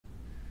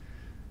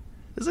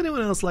Does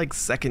anyone else like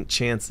second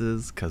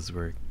chances? Because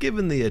we're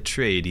giving the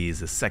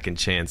Atreides a second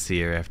chance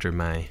here after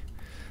my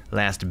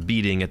last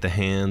beating at the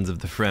hands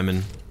of the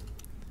Fremen.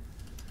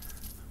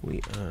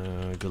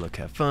 Good luck,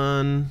 have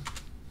fun.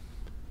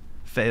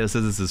 Feo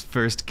says it's his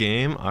first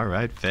game.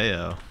 Alright,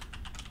 Feo.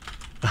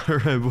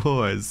 Alright,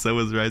 boys. So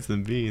was Rice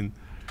and Beans.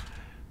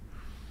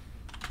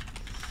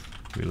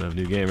 We love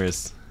new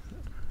gamers.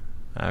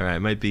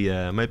 Alright, might be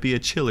a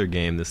chiller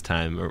game this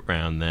time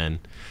around then.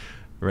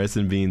 Rice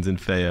and Beans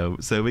and Feo.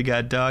 So we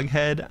got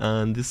Doghead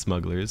on the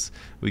Smugglers,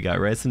 we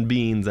got Rice and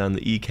Beans on the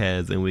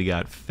Ecaz, and we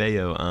got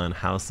Feo on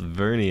House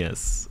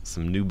Vernius.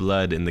 Some new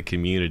blood in the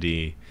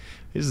community.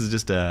 This is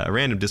just a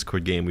random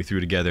Discord game we threw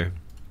together.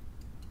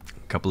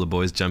 A couple of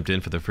boys jumped in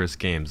for their first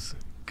games.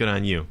 Good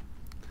on you.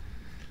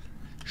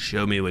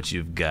 Show me what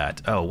you've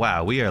got. Oh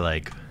wow, we are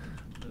like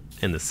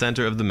in the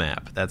center of the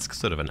map. That's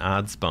sort of an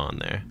odd spawn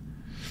there.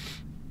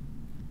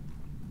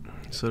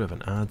 Sort of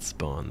an odd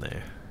spawn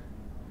there.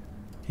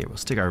 Here, we'll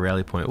stick our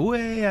rally point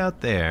way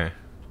out there.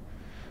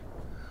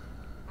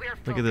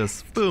 Look at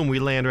this. Boom, we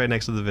land right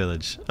next to the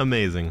village.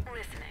 Amazing.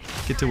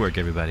 Get to work,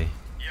 everybody.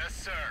 Yes,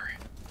 sir.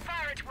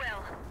 Fire at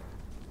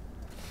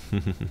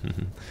will.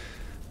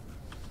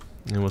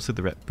 And we'll set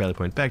the rally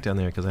point back down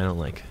there because I don't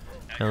like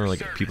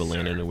people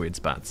landing in weird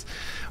spots.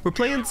 We're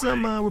playing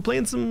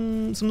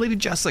some Lady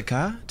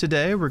Jessica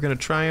today. We're gonna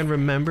try and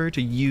remember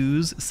to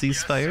use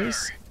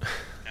ceasefires.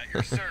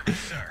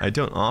 I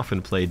don't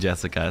often play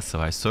Jessica, so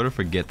I sort of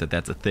forget that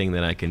that's a thing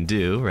that I can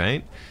do,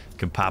 right?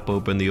 Can pop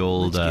open the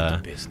old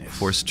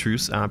forced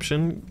truce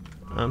option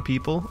on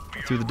people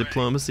through the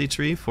diplomacy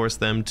tree, force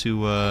them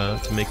to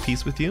make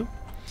peace with you.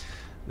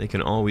 They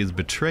can always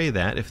betray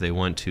that if they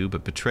want to,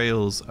 but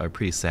betrayals are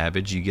pretty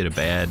savage. You get a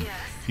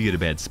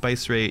bad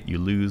spice rate, you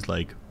lose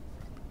like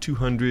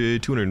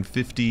 200,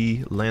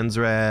 250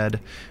 Landsrad,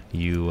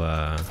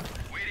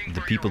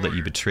 the people that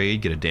you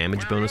betrayed get a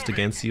damage bonus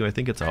against you. I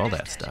think it's all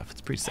that stuff. It's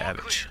pretty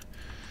savage.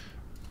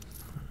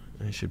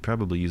 I should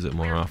probably use it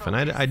more often.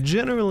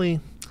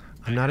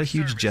 I'm not a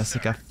huge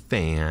Jessica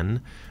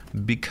fan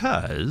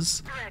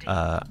because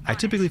I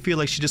typically feel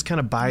like she just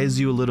kind of buys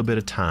you a little bit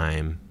of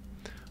time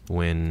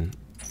when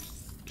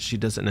she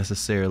doesn't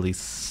necessarily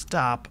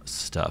stop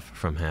stuff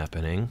from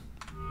happening.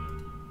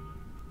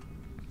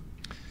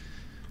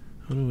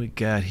 What do we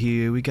got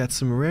here? We got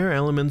some rare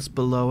elements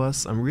below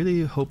us. I'm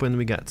really hoping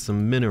we got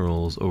some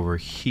minerals over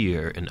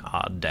here in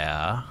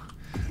Ada.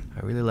 I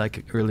really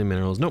like early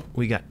minerals. Nope,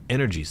 we got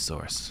energy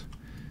source.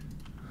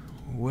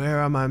 Where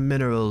are my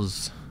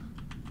minerals?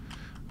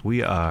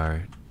 We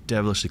are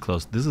devilishly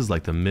close. This is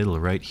like the middle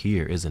right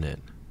here, isn't it?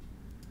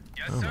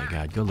 Oh my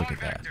god, go look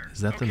at that. Is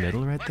that the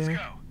middle right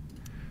there?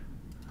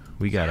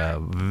 We got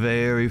a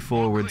very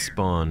forward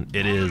spawn.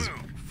 It is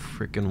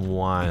freaking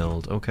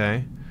wild.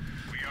 Okay.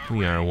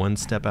 We are one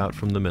step out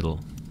from the middle.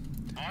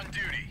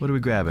 What are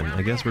we grabbing?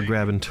 I guess we're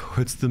grabbing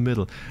towards the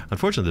middle.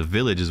 Unfortunately, the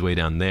village is way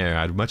down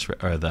there.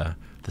 The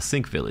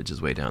sink village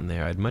is way down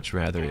there. I'd much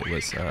rather it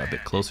was a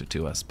bit closer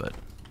to us, but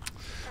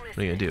what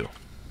are you gonna do?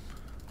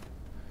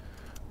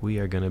 We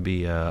are gonna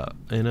be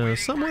in a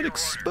somewhat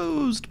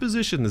exposed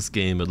position this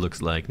game, it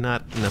looks like.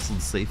 Not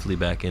nestled safely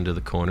back into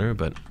the corner,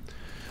 but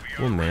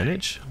we'll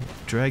manage.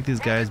 Drag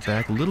these guys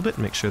back a little bit,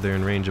 make sure they're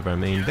in range of our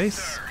main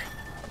base.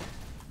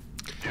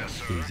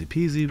 Easy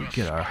peasy,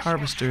 get our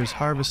harvesters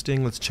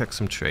harvesting. Let's check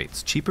some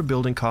traits. Cheaper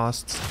building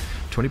costs,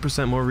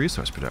 20% more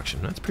resource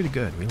production. That's pretty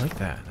good. We like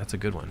that. That's a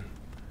good one.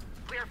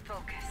 Here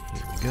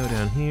we go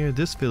down here.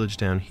 This village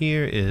down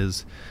here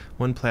is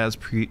 1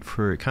 plasprete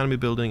for economy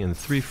building and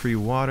 3 free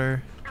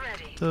water.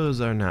 Those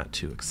are not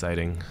too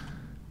exciting.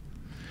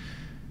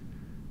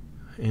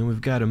 And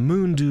we've got a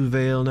Moondew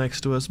Vale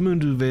next to us.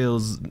 Moondew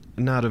Vale's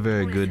not a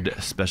very good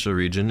special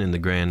region in the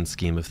grand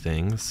scheme of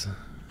things.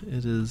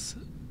 It is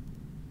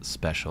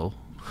special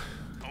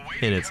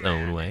in its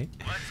own way.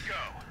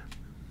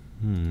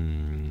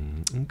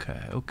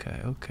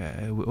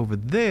 Okay. Over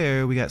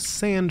there we got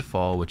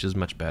Sandfall, which is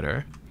much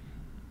better.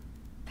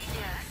 Yes,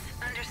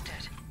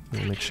 understood.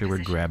 We'll make sure we're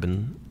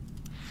grabbing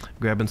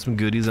some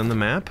goodies on the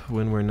map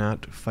when we're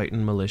not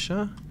fighting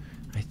militia.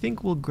 I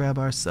think we'll grab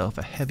ourselves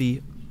a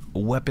heavy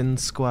weapon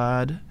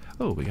squad.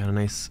 Oh, we got a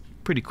nice,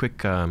 pretty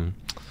quick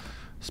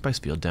spice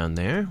field down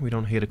there. We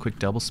don't hate a quick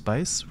double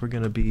spice. We're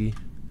gonna be...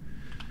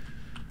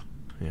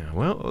 Yeah,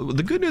 well,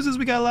 the good news is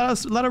we got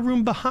a lot of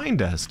room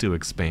behind us to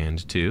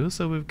expand too,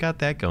 so we've got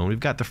that going. We've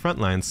got the front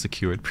lines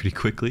secured pretty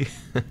quickly.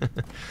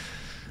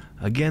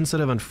 Again, sort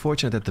of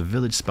unfortunate that the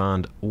village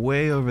spawned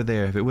way over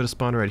there. If it would have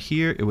spawned right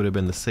here, it would have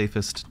been the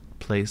safest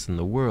place in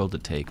the world to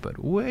take, but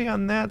way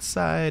on that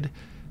side,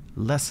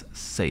 less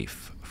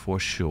safe for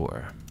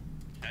sure.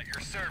 At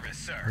your service,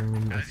 sir.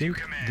 I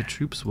think the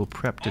troops will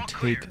prep to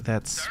take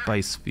that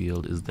spice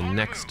field is the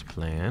next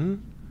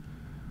plan.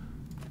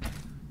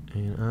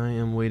 And I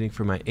am waiting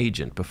for my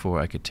agent before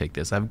I could take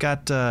this. We've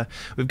got the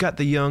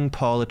young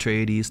Paul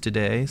Atreides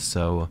today,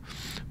 so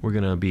we're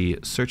gonna be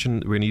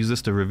searching. We're gonna use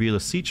this to reveal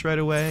a siege right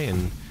away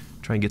and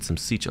try and get some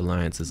siege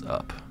alliances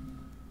up.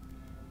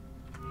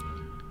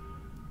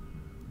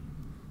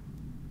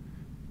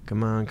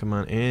 Come on, come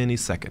on. Any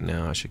second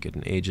now I should get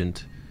an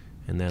agent,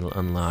 and that'll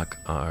unlock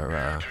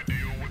our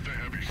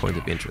point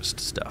of interest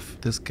stuff.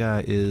 This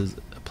guy is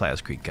a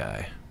Plas Creek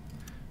guy.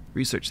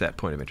 Research that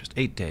point of interest.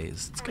 8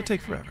 days. It's gonna take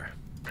forever.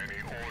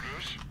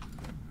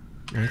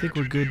 I think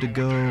we're good to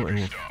go, and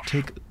we'll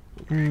take...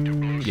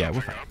 yeah, we're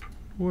fine.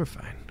 We're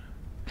fine.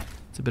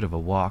 It's a bit of a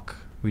walk.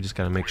 We just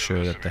gotta make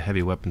sure that the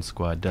heavy weapons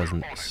squad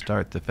doesn't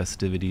start the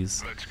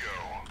festivities.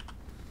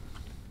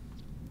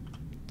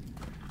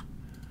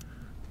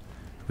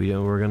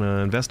 We're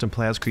gonna invest in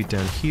Plas Creek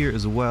down here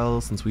as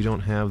well, since we don't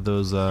have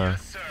those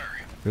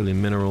really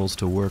minerals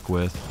to work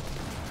with.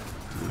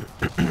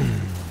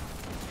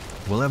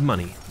 We'll have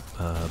money,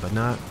 but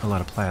not a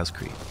lot of Plas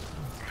Creek.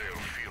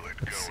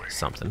 That's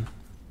something.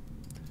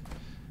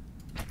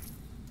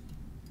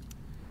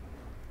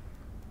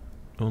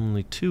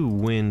 Only 2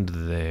 wind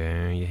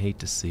there. You hate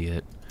to see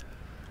it.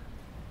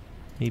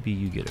 Maybe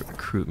you get a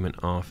recruitment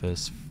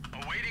office,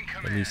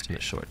 at least in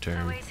the short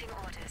term. Awaiting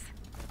orders.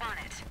 On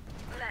it.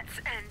 Let's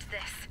end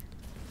this.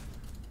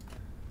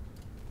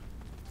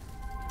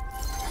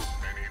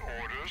 Any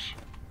orders?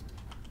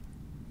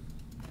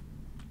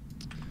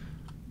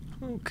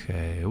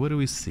 Okay, what do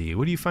we see?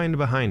 What do you find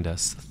behind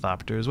us,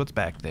 Thopters? What's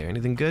back there?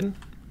 Anything good?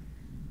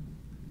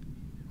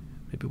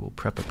 Maybe we'll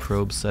prep a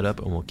probe setup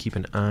and we'll keep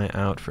an eye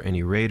out for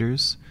any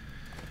raiders.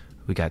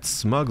 We got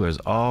smugglers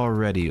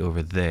already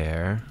over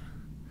there.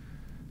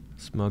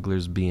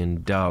 Smugglers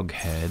being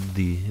Doghead,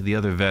 the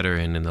other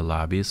veteran in the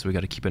lobby, so we got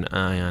to keep an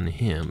eye on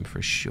him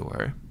for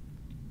sure.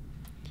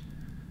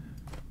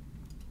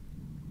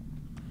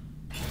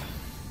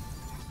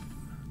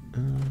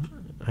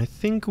 I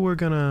think we're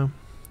gonna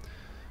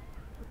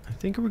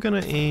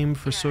aim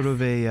for sort of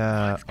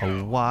a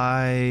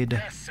wide.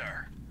 Yes,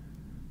 sir.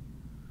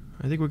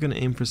 I think we're gonna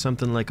aim for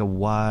something like a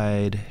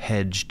wide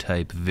hedge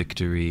type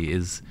victory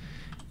is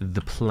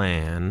the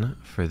plan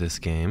for this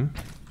game.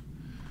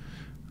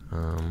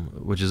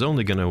 Which is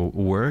only gonna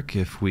work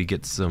if we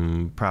get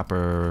some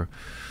proper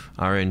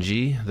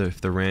RNG,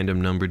 if the random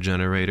number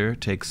generator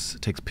takes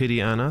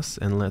pity on us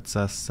and lets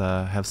us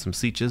have some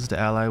sieges to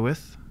ally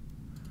with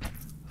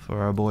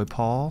for our boy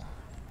Paul.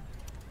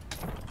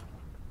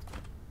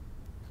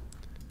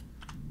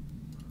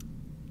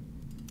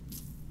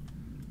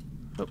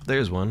 Oh,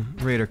 there's one.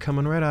 Raider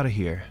coming right out of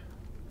here.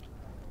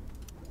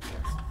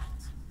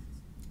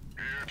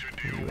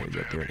 We'll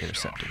get there and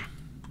intercept him.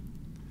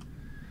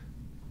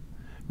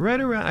 Right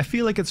around, I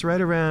feel like it's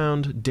right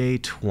around day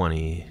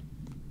 20.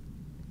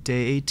 Day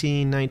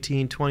 18,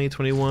 19, 20,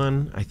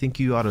 21. I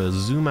think you ought to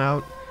zoom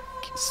out,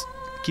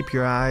 keep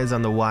your eyes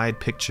on the wide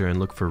picture and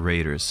look for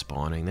raiders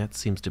spawning. That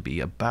seems to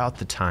be about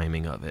the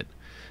timing of it.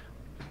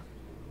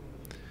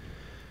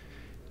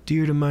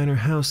 Dear to minor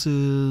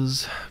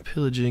houses,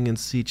 pillaging and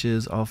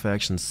sieges, all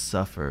factions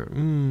suffer.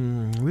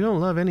 We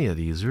don't love any of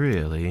these,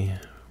 really.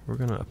 We're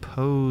gonna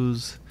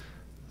oppose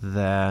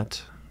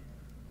that.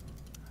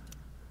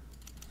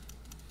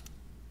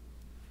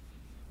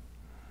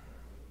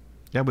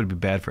 That would be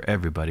bad for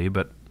everybody,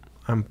 but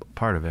I'm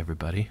part of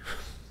everybody.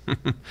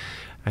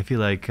 I feel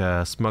like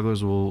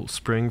smugglers will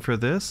spring for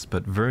this,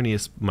 but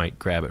Vernius might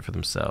grab it for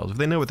themselves. If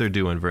they know what they're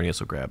doing, Vernius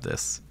will grab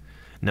this.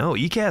 No,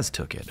 Ekaz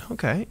took it.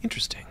 Okay,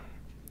 interesting.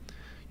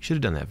 You should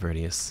have done that,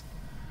 Vernius.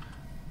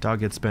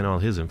 Doghead spent all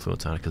his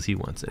influence on it because he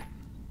wants it.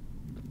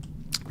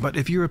 But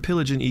if you're a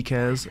pillaging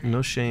Ekaz,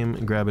 no shame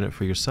in grabbing it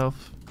for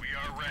yourself. We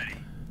are ready.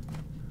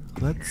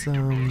 Let's,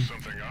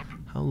 Something up.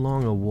 how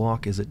long a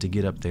walk is it to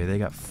get up there? They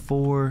got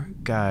 4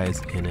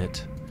 guys in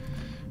it.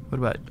 What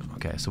about,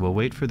 okay, so we'll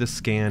wait for the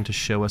scan to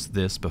show us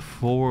this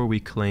before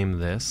we claim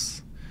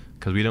this,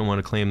 because we don't want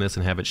to claim this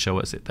and have it show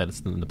us that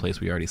it's in the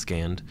place we already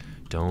scanned.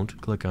 Don't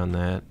click on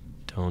that.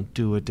 Don't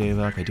do it,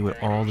 Davok. I do it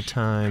all the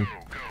time.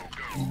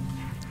 Go.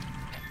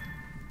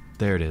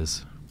 There it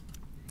is.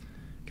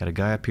 Got a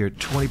guy up here,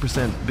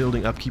 20%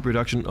 building upkeep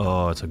reduction.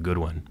 Oh, it's a good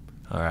one.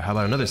 All right, how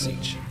about another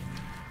siege?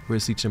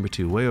 Where's siege number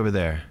 2? Way over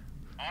there.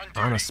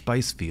 On a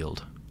spice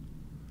field.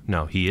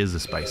 No, he is a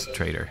spice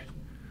trader.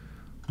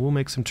 We'll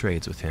make some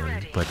trades with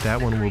him, but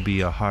that one will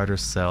be a harder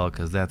sell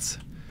because that's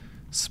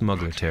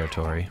smuggler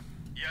territory.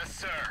 Yes,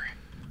 sir.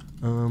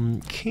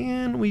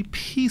 Can we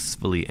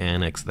peacefully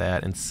annex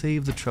that and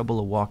save the trouble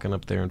of walking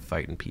up there and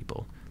fighting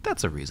people?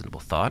 That's a reasonable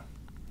thought.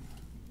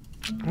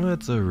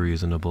 That's a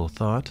reasonable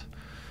thought.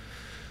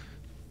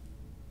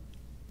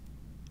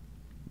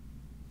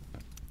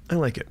 I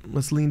like it.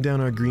 Let's lean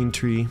down our green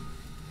tree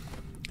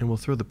and we'll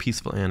throw the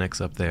peaceful annex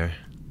up there.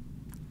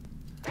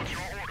 What's your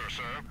order,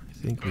 sir? I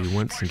think we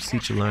want some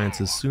siege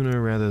alliances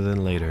sooner rather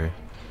than later.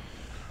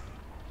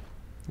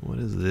 What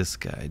is this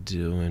guy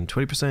doing?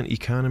 20%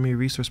 economy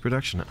resource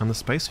production on the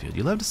spice field.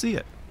 You love to see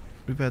it.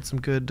 We've had some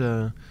good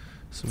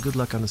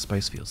luck on the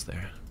spice fields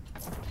there.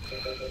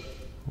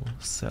 We'll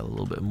sell a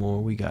little bit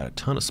more. We got a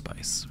ton of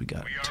spice. We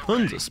got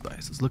tons of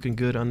spice. It's looking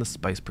good on the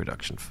spice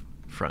production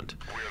front.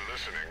 We're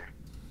listening.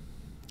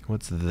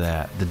 What's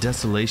that? The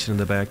desolation in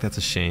the back, that's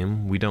a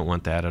shame. We don't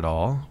want that at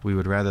all. We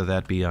would rather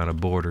that be on a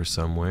border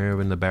somewhere.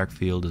 In the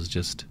backfield is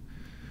just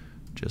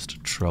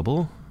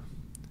trouble.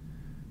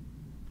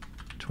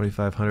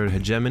 2500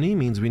 hegemony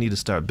means we need to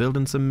start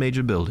building some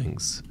major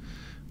buildings.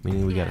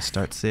 Meaning we gotta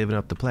start saving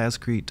up the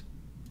plascrete.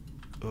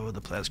 Oh,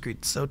 the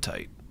plascrete's so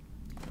tight.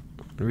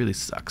 It really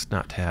sucks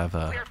not to have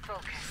We're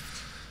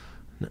focused.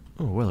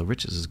 oh, well, the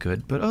riches is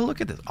good, but oh, look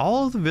at this.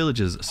 All of the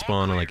villages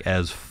spawn like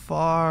as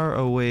far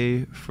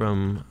away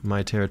from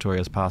my territory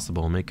as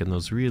possible, making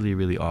those really,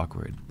 really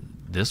awkward.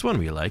 This one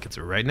we like. It's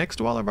right next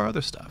to all of our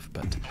other stuff,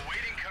 but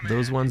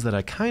those ones that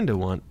I kind of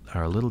want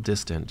are a little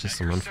distant. Just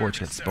some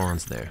unfortunate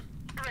spawns there.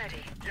 Ready.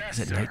 Is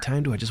it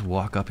nighttime? Do I just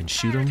walk up and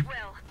shoot At them?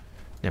 will.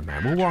 Never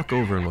mind. We'll walk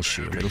over and we'll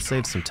shoot them. It'll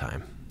save some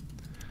time.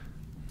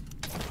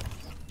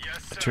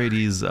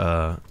 Atreides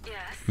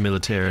Yes.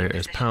 military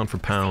is pound for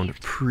pound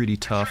pretty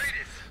tough.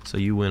 So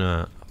you win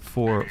a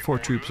four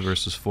troops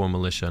versus 4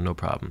 militia, no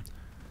problem.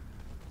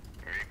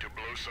 Need to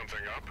blow something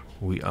up?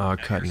 We are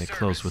cutting it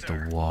close with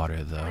the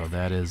water, though.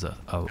 That is As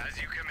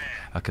you command.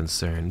 a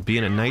concern.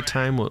 Being at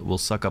nighttime will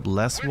suck up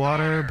less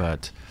water,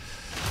 but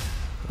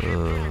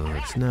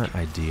it's not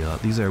ideal.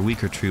 These are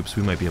weaker troops.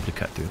 We might be able to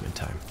cut through them in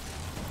time.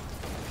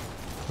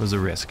 It was a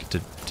risk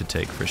to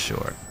take for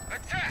sure.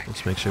 Attack!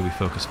 Let's make sure we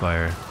focus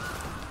fire.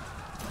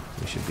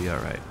 We should be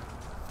alright.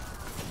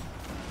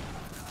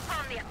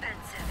 On the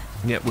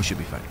offensive. Yep, we should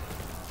be fine.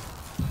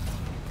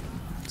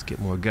 Let's get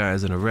more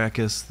guys in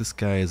Arrakis. This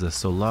guy is a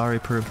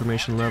Solari per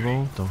information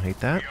level. Don't hate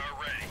that. We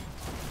are ready.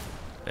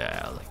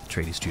 Yeah, like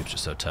Atreides troops are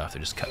so tough. They're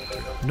just cutting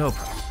through. No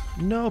problem.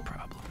 No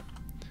problem.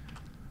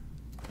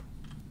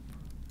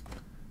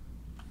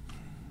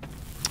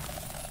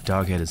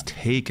 Doghead has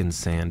taken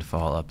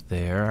Sandfall up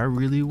there. I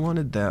really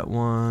wanted that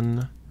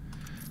one.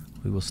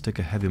 We will stick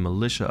a heavy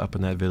militia up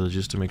in that village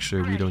just to make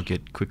sure we don't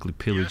get quickly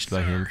pillaged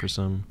by him for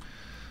some...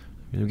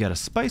 We've got a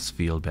spice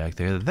field back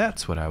there.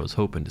 That's what I was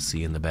hoping to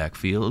see in the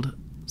backfield.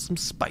 Some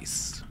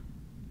spice.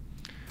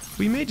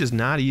 We may just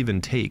not even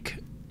take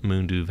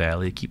Moondew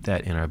Valley. Keep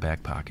that in our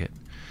back pocket.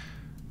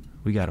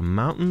 We got a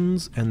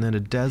mountains and then a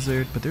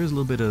desert, but there's a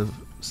little bit of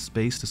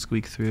space to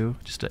squeak through.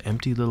 Just an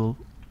empty little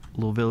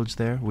village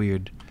there.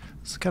 Weird.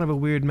 It's kind of a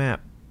weird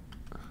map.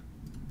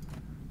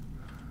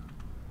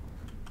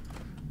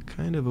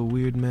 Kind of a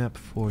weird map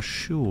for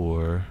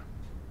sure.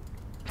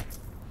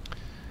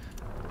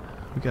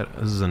 We got,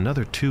 this is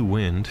another 2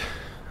 wind.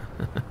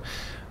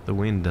 The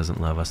wind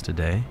doesn't love us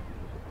today.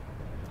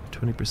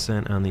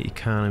 20% on the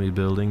economy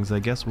buildings. I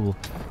guess we'll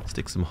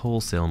stick some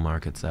wholesale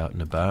markets out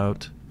and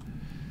about.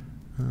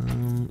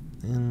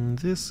 And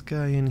this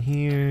guy in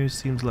here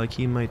seems like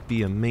he might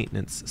be a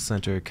maintenance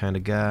center kind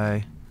of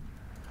guy.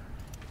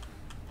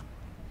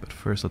 But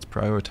first, let's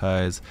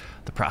prioritize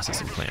the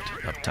processing plant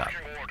up top.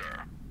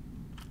 Order.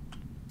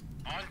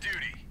 On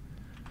duty.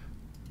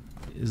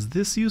 Is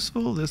this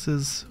useful? This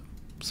is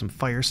some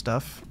fire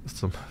stuff.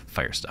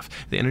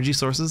 The energy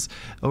sources.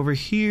 Over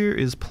here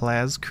is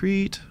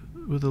Plascrete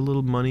with a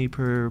little money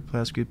per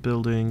Plascrete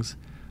buildings.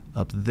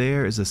 Up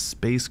there is a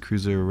space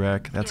cruiser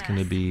wreck. That's going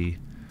to be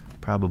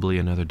probably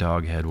another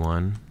Doghead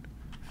one.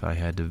 If I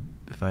had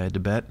to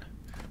bet.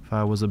 If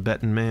I was a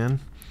betting man.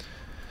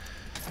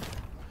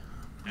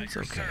 That's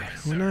okay.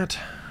 We're not...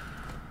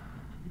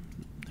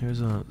 There's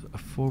a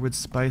forward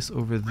spice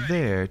over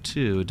there,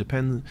 too.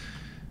 Depends...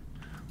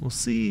 We'll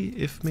see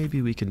if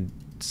maybe we can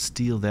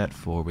steal that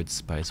forward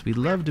spice. We'd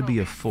love to be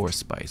a 4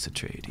 spice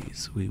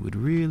Atreides. We would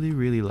really,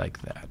 really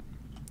like that.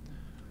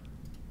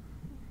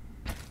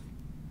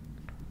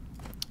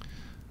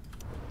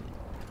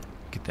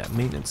 Get that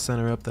maintenance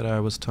center up that I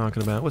was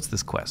talking about. What's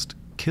this quest?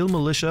 Kill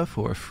militia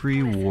for a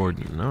free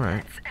warden.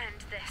 Alright. Let's end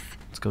this.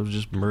 Let's go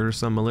just murder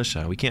some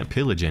militia. We can't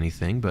pillage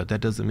anything, but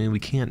that doesn't mean we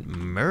can't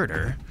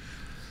murder.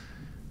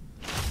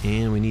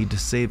 And we need to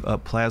save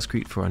up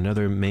Plascrete for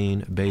another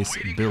main base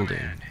building.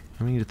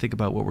 And we need to think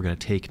about what we're going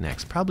to take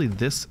next. Probably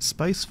this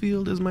spice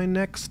field is my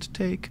next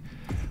take.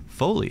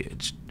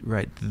 Foliage,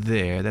 right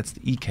there. That's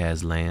the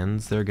Ekaz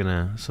lands. They're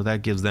gonna, so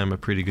that gives them a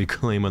pretty good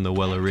claim on the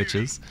well of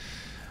riches.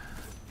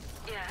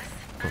 Yes.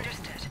 Oh,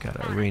 Understood.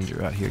 got a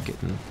ranger out here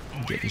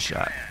getting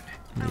shot.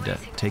 Need to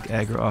take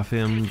aggro off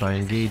him by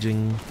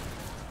engaging.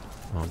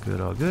 All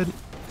good, all good.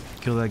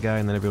 Kill that guy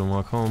and then everyone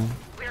walk home.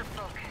 We're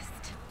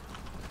focused.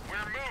 We're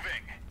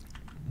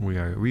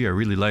moving. We are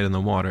really light on the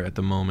water at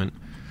the moment.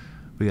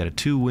 We got a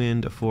 2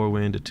 wind, a 4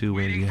 wind, a 2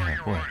 wind. Waiting for Yeah,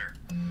 your boy. order.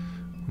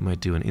 We might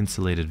do an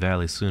insulated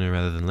valley sooner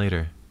rather than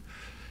later.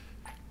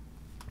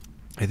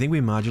 I think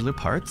we modular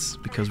parts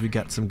because we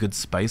got some good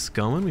spice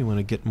going. We want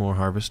to get more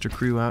harvester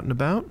crew out and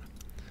about.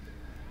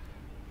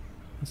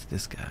 What's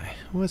this guy?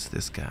 What's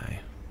this guy?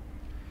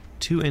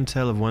 2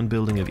 intel of 1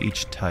 building of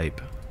each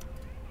type.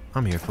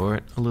 I'm here for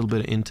it. A little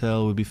bit of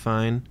intel would be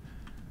fine.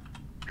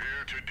 Here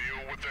to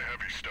deal with the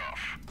heavy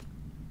stuff.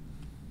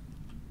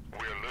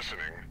 We're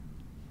listening.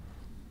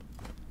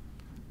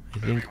 I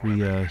think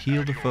we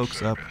heal the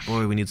folks up.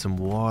 Boy, we need some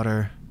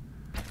water.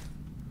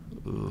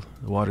 Ooh,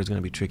 the water's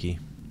gonna be tricky.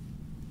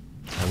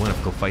 I want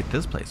to go fight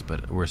this place,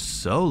 but we're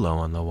so low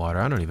on the water,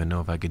 I don't even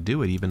know if I could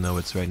do it, even though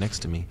it's right next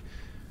to me.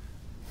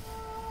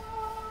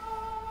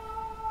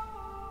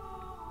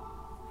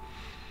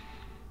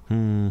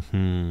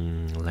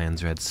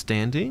 Lands Red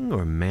standing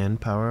or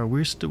manpower?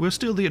 We're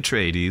still the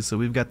Atreides, so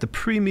we've got the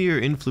premier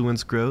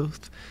influence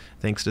growth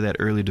thanks to that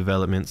early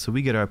development, so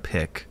we get our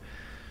pick.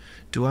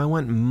 Do I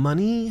want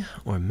money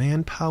or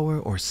manpower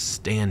or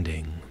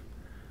standing?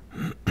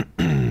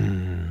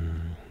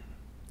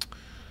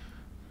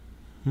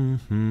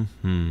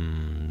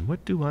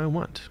 What do I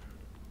want?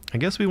 I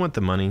guess we want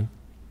the money.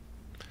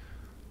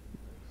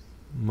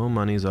 More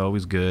money's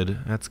always good.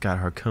 That's got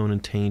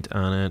Harkonnen taint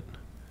on it.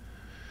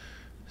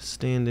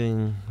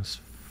 Standing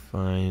is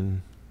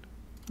fine.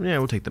 Yeah,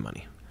 we'll take the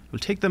money. We'll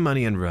take the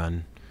money and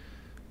run.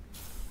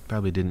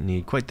 Probably didn't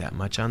need quite that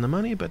much on the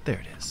money, but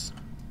there it is.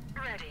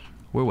 Ready.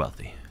 We're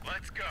wealthy.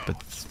 Let's go.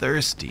 But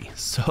thirsty.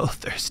 So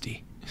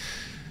thirsty.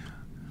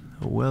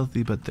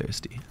 Wealthy but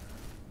thirsty.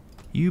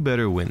 You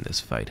better win this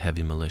fight,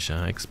 Heavy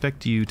Militia. I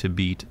expect you to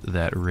beat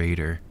that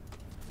raider.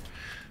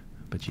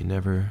 But you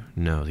never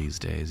know these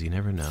days. You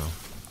never know.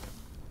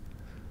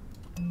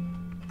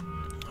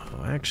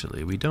 Oh,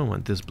 actually, we don't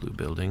want this blue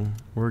building.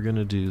 We're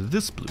gonna do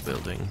this blue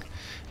building.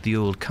 The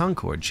old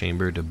Concord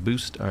chamber to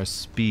boost our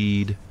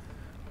speed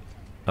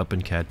up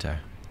in Qatar.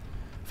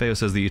 Feo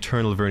says the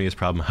eternal Vernius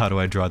problem. How do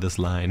I draw this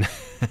line?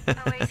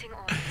 Awaiting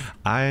orders.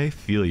 I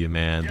feel you,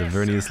 man. The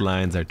Vernius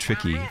lines are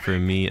tricky for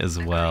me as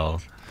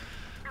well.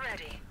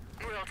 Ready.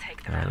 We'll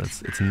take them Alright,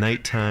 out. it's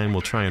nighttime.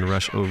 We'll try and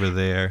rush over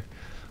there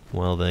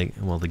while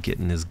the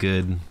getting is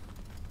good.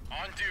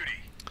 On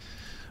duty.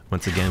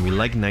 Once again, we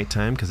like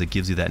nighttime because it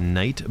gives you that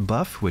night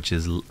buff, which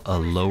is a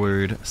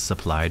lowered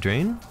supply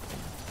drain.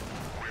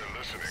 We're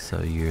listening.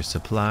 So your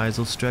supplies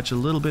will stretch a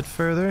little bit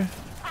further.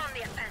 On the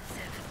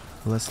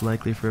offensive. Less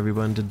likely for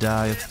everyone to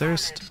die of We're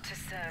thirst. honored to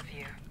serve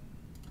you.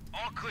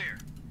 All clear.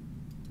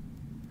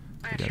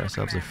 We got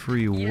ourselves a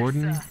free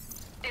warden. Yes, sir.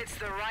 It's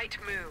the right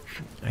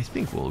move. I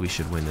think we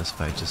should win this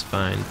fight just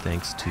fine,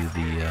 thanks to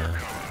the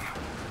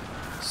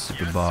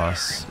super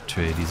boss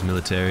Atreides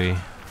military.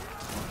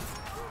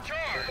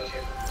 Charge.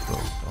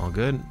 Boom, all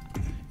good.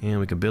 And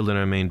we can build in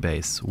our main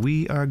base.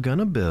 We are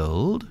gonna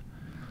build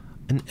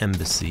an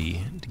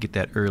embassy to get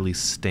that early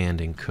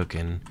standing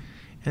cooking,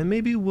 and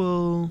maybe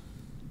we'll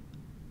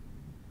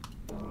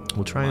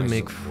try and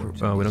make.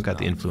 Oh, we don't got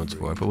the influence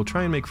for it, but we'll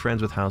try and make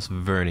friends with House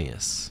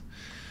Vernius,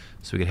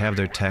 so we could have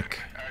their tech,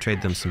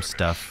 trade them some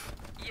stuff.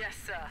 Yes,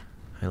 sir.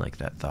 I like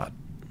that thought.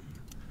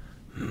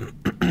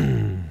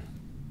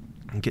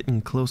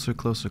 Getting closer,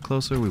 closer,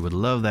 closer. We would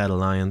love that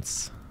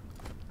alliance.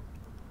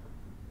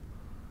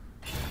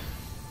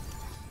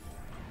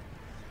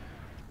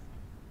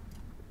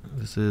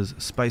 This is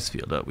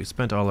Spicefield. Oh, we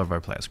spent all of our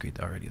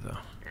plascrete already, though.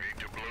 Need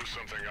to blow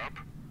something up?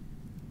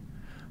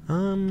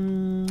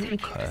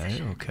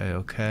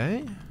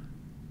 Okay.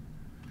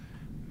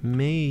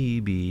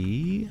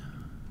 Maybe.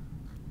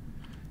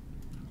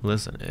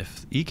 Listen,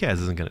 if ECAS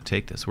isn't going to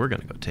take this, we're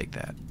going to go take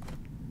that.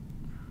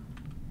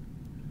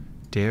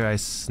 Dare I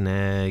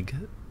snag?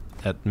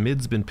 That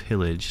mid's been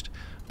pillaged,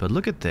 but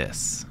look at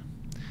this.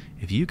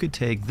 If you could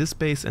take this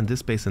base and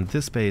this base and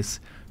this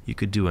base, you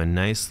could do a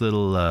nice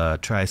little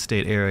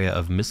tri-state area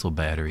of missile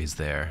batteries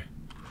there.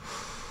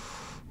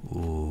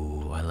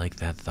 Ooh, I like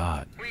that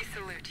thought. We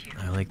salute you.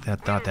 I like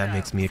that thought. That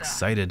makes me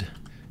excited.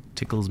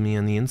 Tickles me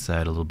on the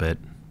inside a little bit.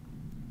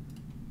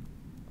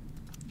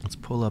 Let's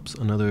pull up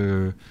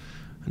another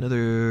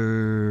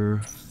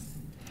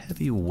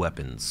heavy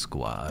weapons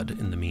squad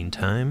in the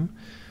meantime.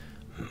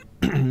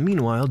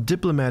 Meanwhile,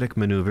 diplomatic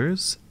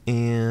maneuvers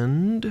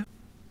and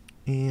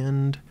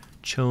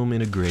Chome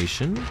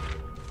integration.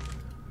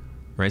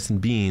 Rice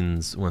and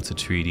beans wants a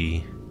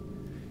treaty.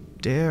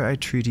 Dare I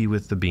treaty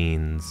with the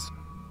beans?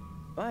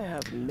 I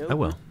have no. I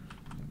will.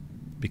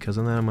 Because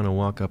of that, I'm gonna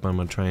walk up. I'm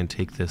gonna try and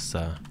take this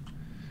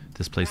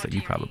this place that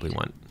you probably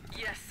want.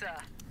 Yes, sir.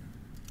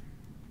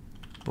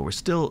 But we're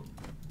still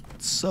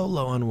so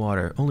low on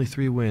water. Only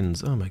 3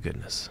 winds. Oh my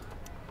goodness.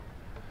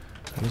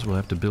 I guess we'll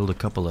have to build a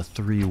couple of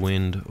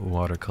 3-wind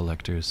water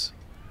collectors.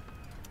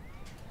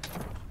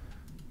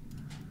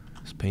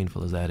 As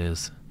painful as that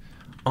is.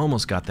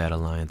 Almost got that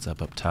alliance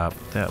up top.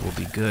 That will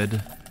be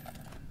good.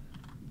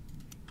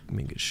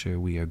 Making sure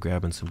we are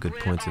grabbing some good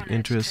We're points of honored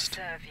interest. to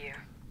serve you.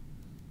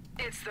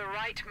 It's the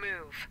right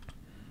move.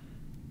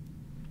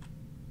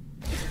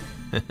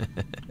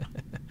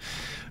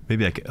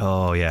 Maybe I could.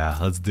 Oh yeah,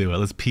 let's do it.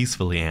 Let's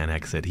peacefully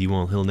annex it.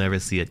 He'll never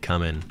see it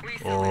coming.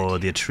 Oh,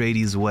 the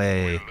Atreides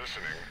way. Listening.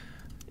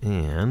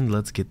 And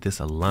let's get this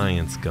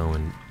alliance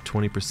going.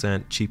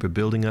 20% cheaper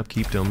building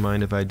upkeep. Don't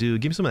mind if I do.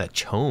 Give me some of that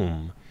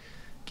Chome.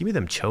 Give me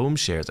them Chome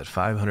shares at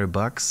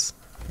 $500.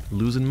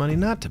 Losing money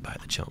not to buy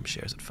the Chome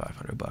shares at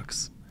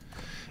 $500.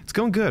 It's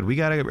going good. We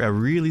got a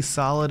really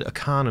solid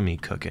economy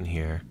cooking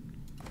here.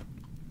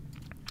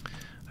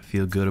 I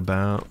feel good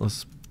about.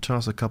 Let's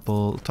toss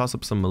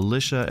up some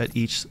militia at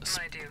each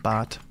I do.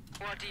 spot.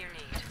 What do you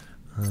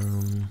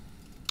need?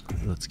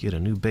 Let's get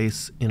a new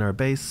base in our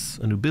base.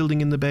 A new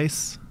building in the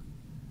base.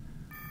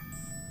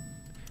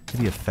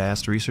 Maybe a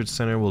fast research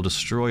center. We'll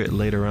destroy it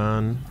later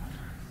on.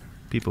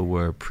 People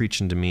were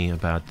preaching to me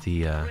about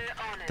the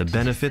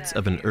benefits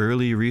of an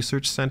early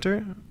research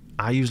center.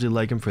 I usually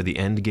like them for the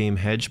end game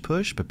hedge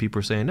push, but people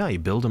are saying, no, you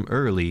build them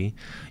early,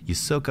 you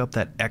soak up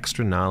that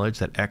extra knowledge,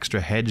 that extra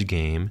hedge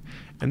game,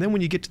 and then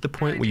when you get to the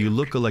point where you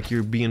look like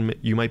you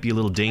might be a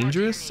little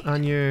dangerous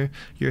on your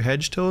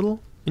hedge total,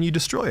 and you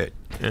destroy it,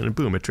 and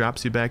boom, it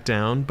drops you back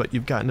down, but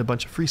you've gotten a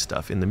bunch of free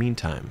stuff in the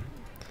meantime.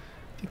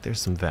 I think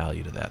there's some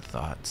value to that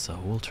thought, so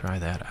we'll try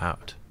that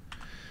out.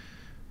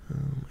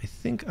 I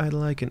think I'd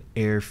like an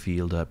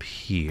airfield up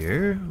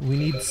here.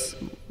 We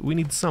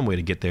need some way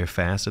to get there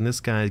fast, and this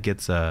guy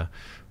gets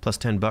plus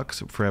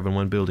 $10 for having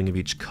one building of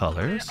each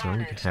color, so I'm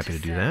happy to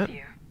do that.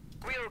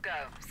 We'll go,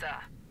 sir.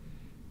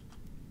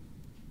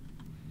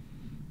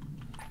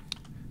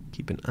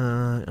 Keep an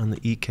eye on the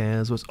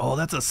ECAS. Oh,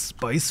 that's a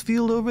spice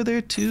field over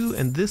there too,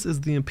 and this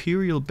is the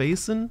Imperial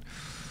Basin.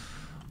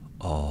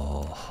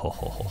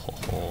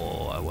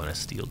 Oh, I want to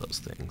steal those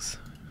things.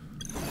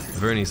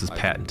 Vernice is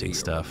patenting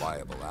stuff.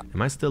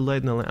 Am I still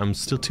light in the I'm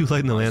still too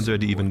light in the Landsred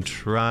to even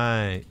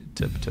try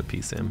to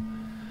piece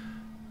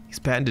him. He's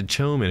patented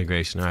Chome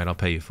integration. Alright, I'll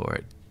pay you for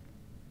it.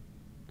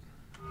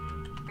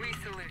 We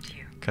salute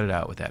you. Cut it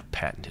out with that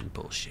patented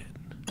bullshit.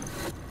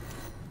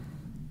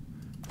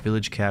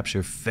 Village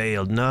capture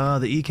failed. No,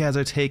 the ECAS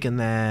are taking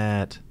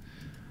that.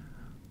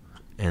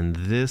 And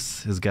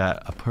this has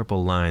got a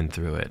purple line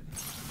through it.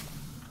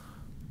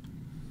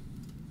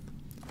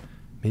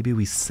 Maybe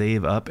we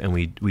save up and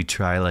we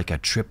try like a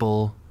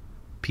triple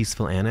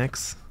peaceful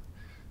annex.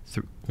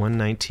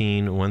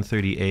 119,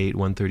 138,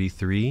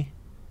 133.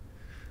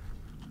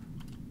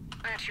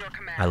 At your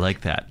command. I like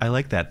that. I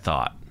like that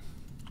thought.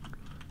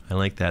 I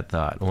like that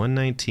thought.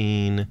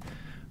 119,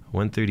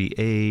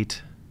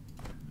 138,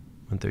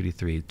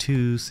 133,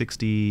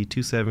 260,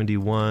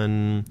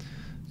 271,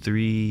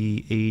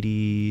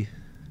 380,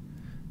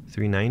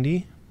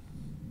 390.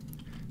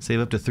 Save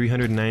up to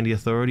 390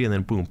 authority, and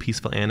then boom,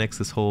 peaceful annex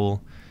this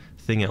whole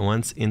thing at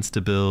once.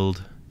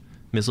 Insta-build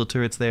missile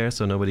turrets there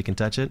so nobody can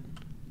touch it.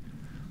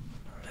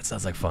 That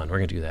sounds like fun. We're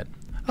going to do that.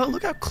 Oh,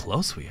 look how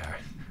close we are.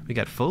 We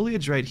got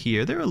foliage right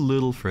here. They're a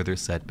little further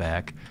set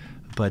back,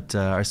 but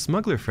our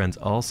smuggler friends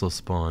also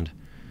spawned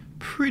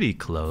pretty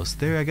close.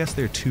 I guess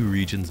they're 2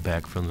 regions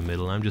back from the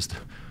middle. I'm just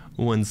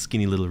one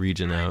skinny little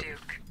region out.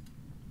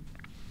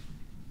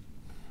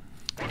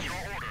 What's your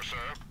order, sir?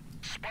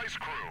 Spice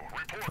crew,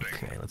 reporting.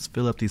 Okay, let's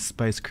fill up these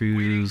spice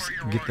crews,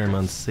 get them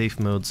on safe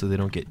mode so they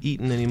don't get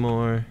eaten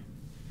anymore.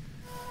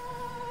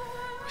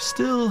 We're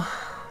still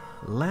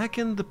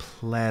lacking the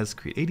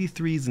plascrete.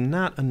 83 is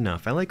not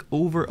enough. I like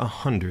over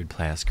 100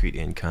 plascrete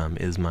income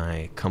is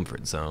my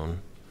comfort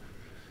zone.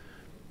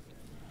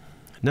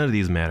 None of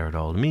these matter at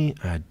all to me.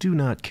 I do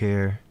not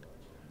care.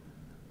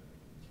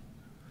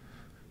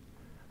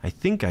 I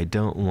think I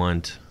don't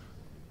want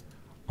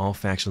all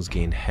factions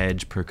gain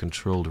hedge per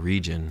controlled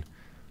region.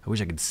 I wish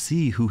I could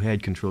see who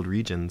had controlled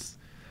regions.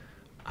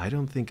 I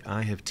don't think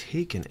I have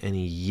taken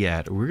any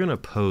yet. We're going to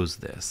oppose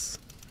this.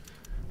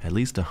 At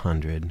least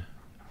 100.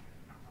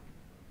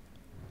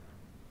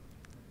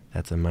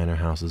 That's a minor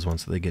houses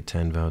once they get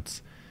 10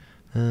 votes.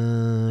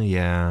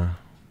 Yeah.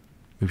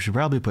 We should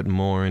probably put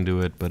more into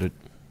it, but I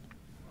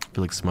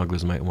feel like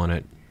smugglers might want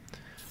it.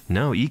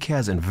 No,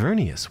 ECAS and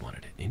Vernius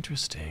wanted it.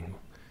 Interesting.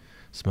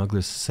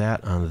 Smugglers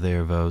sat on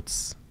their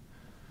votes.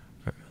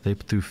 They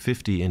threw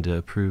 50 into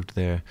approved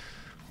there.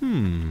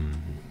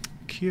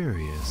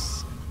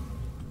 Curious.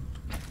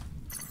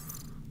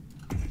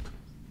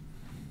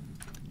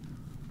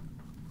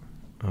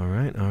 All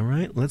right.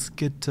 Let's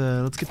get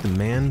the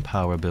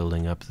manpower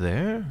building up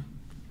there.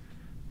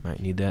 Might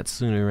need that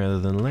sooner rather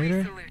than later.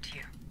 We salute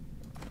you.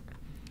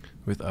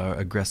 With our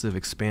aggressive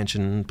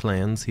expansion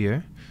plans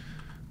here.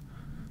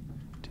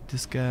 Did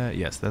this guy?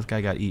 Yes, that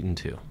guy got eaten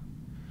too.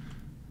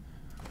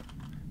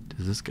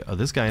 Does this guy? Oh,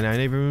 this guy and I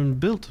never even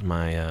built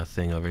my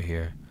thing over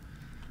here.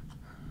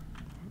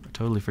 I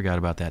totally forgot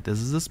about that. This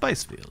is a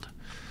spice field.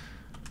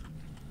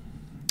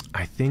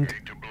 I think,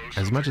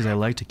 as much as I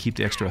like to keep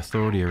the extra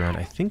authority around,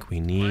 I think we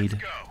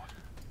need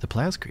the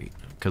plascrete,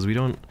 because we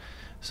don't.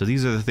 So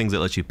these are the things that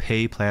let you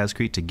pay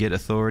plascrete to get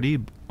authority,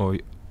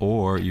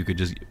 or you could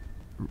just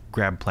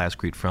grab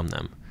plascrete from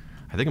them.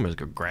 I think I'm just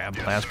gonna grab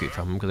plascrete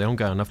from them because I don't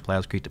got enough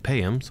plascrete to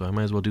pay them, so I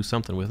might as well do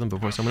something with them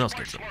before someone else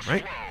gets them,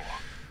 right?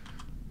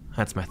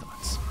 That's my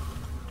thoughts.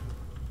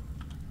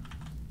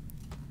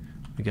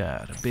 We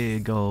got a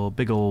big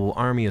old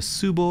army of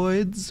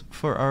Suboids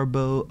for our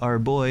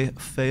boy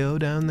Feo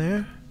down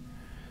there.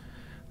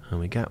 And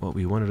we got what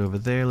we wanted over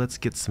there. Let's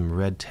get some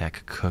red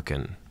tech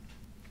cooking.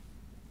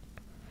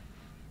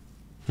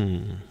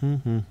 I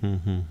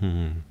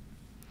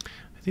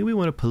think we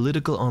want a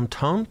political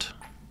entente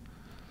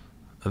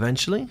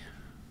eventually.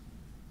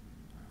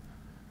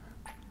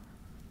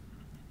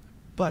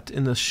 But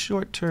in the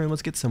short term,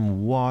 let's get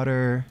some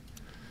water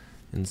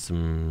and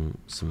some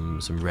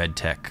red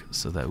tech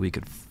so that we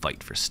could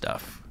fight for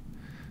stuff.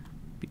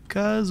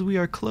 Because we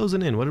are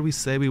closing in. What did we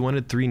say? We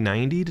wanted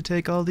 390 to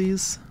take all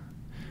these?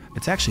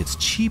 It's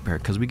cheaper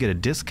because we get a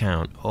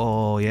discount.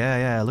 Oh,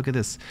 yeah, look at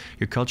this.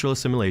 Your cultural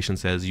assimilation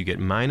says you get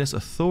minus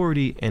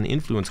authority and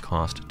influence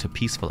cost to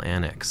peaceful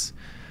annex.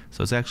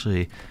 So it's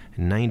actually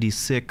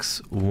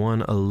 96,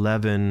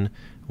 111,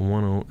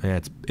 10. Yeah,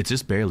 it's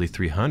just barely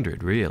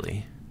 300,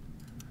 really.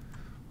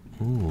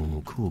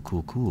 Ooh, cool,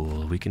 cool,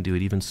 cool. We can do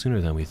it even sooner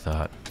than we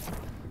thought.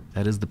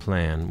 That is the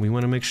plan. We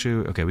want to make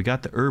sure... Okay, we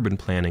got the urban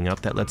planning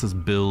up. That lets us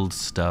build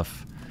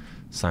stuff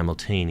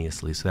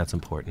simultaneously, so that's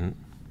important.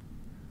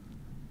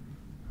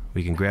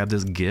 We can grab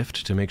this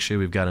gift to make sure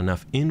we've got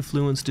enough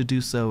influence to do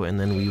so, and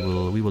then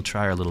we will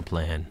try our little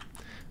plan.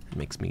 That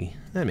makes me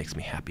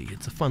happy.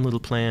 It's a fun little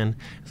plan.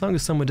 As long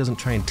as someone doesn't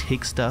try and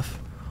take stuff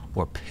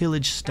or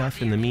pillage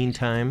stuff in the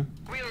meantime.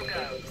 We'll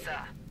go, sir.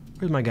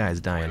 Where's my guy's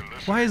dying?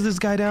 Why is this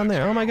guy down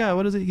there? Oh my god,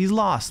 what is it? He's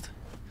lost.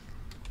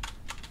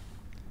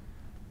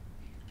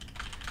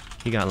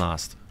 He got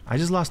lost. I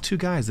just lost 2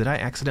 guys. Did I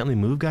accidentally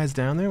move guys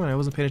down there when I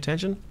wasn't paying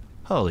attention?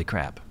 Holy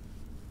crap.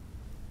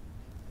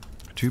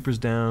 Troopers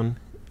down.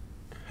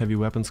 Heavy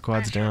weapon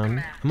squads down.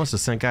 I must have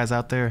sent guys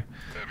out there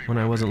when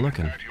I wasn't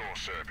looking. At your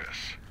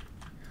service.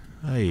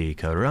 Ay,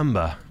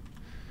 caramba.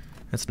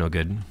 That's no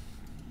good.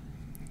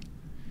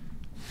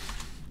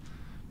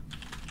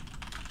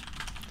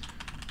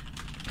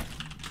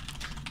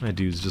 My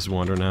dude's just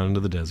wandering out into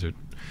the desert.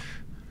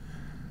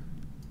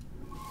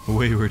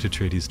 Wayward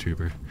Atreides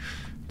trooper.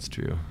 It's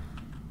true.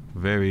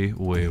 Very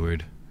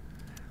wayward.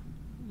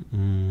 We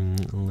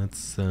need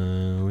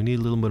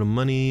a little bit of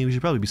money. We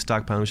should probably be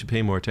stockpiling. We should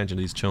pay more attention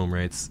to these chome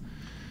rates.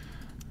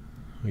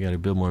 We gotta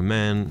build more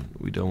men.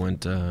 We don't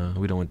want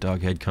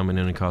Doghead coming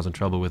in and causing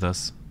trouble with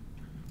us.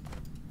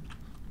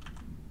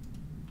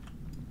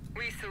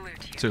 We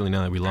salute you. Certainly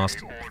now that we lost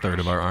a third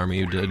of our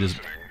army,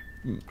 just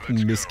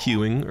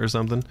miscuing or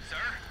something.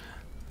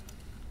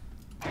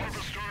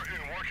 Harvester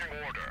in working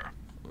order.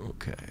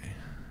 Okay.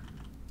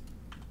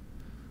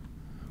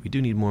 We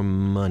do need more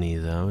money,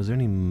 though. Is there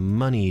any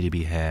money to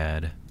be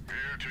had?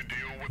 Here to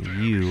deal with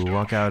the You heavy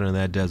walk stuff. out into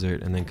that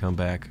desert and then come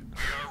back.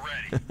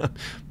 We are ready.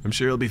 I'm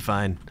sure it'll be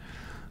fine.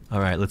 All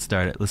right, let's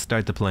start it. Let's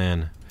start the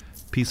plan.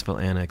 Peaceful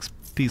annex.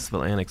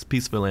 Peaceful annex.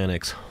 Peaceful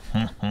annex.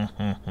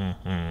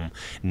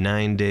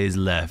 9 days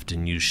left,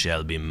 and you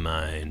shall be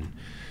mine.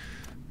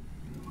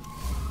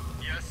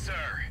 Yes,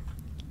 sir.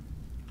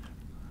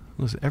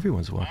 Listen,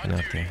 everyone's walking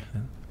out there.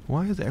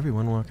 Why is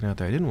everyone walking out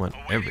there? I didn't want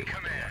everyone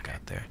to walk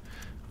out there.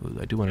 Ooh,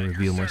 I do want to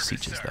reveal more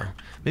sieges, though.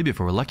 Maybe if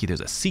we're lucky,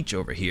 there's a siege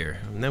over here,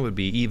 and that would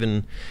be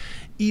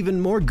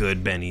even more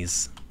good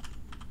bennies.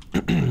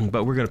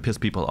 But we're gonna piss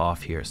people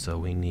off here, so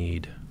we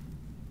need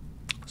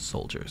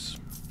soldiers.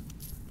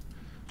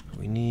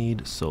 We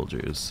need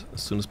soldiers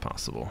as soon as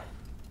possible.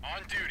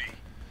 On duty.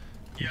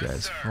 You Yes,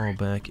 guys sir. fall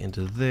back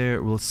into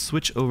there. We'll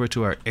switch over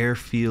to our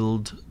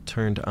airfield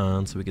turned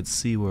on so we can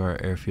see where our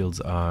airfields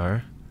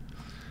are.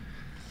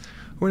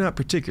 We're not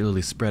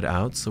particularly spread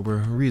out, so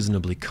we're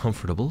reasonably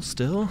comfortable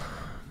still.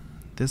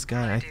 This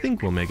guy, I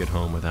think, will make it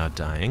home without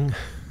dying.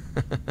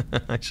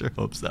 I sure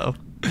hope so.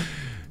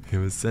 He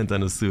was sent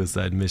on a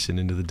suicide mission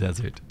into the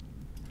desert.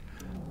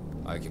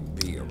 I can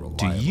be a reliable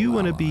Do you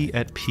want to ally. be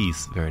at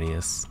peace,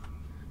 Vernius?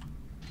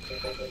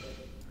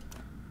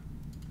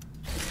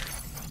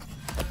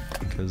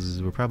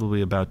 Because we're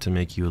probably about to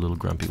make you a little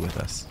grumpy with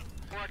us.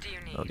 What do you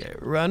need? Okay,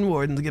 run,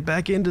 Wardens, get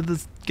back into the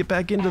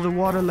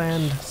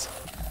waterland,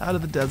 out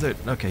of the desert.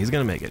 Okay, he's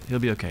gonna make it. He'll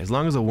be okay as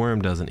long as a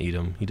worm doesn't eat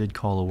him. He did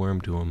call a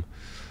worm to him.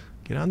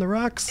 Get on the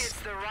rocks.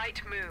 It's the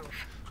right move.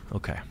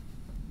 Okay.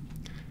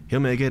 He'll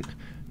make it.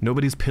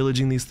 Nobody's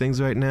pillaging these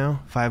things right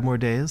now. 5 more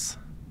days.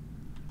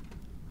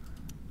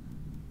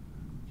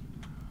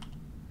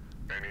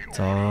 Any It's orders?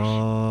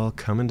 all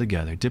coming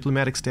together.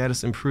 Diplomatic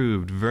status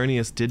improved.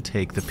 Vernius did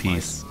take the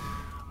peace.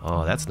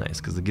 Oh, that's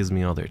nice because it gives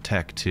me all their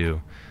tech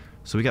too.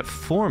 So we got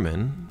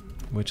foreman,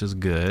 which is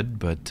good,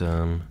 but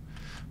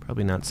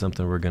probably not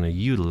something we're going to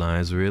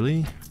utilize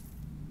really.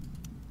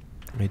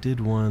 I did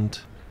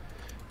want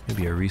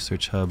maybe a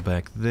research hub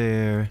back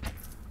there.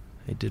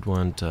 I did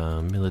want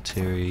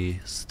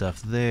military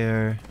stuff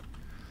there.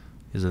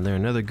 Isn't there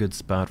another good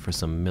spot for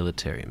some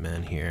military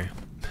men here?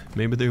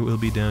 Maybe there will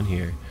be down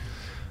here.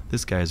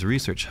 This guy's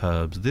research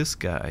hubs. This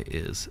guy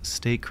is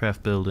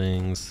statecraft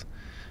buildings.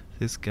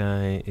 This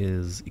guy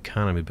is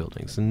economy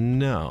buildings.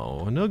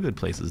 No good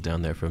places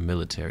down there for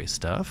military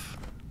stuff.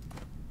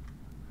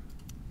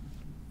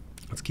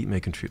 Let's keep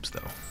making troops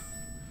though.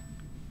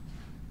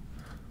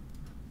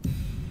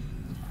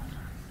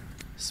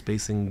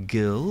 Spacing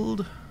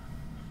Guild.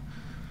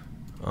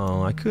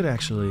 Oh, I could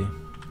actually...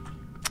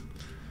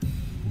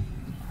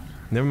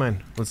 Never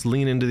mind. Let's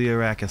lean into the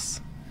Arrakis.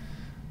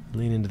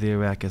 Lean into the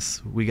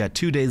Arrakis. We got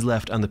 2 days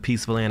left on the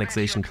peaceful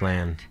annexation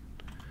plan.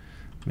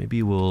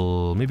 Maybe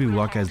we'll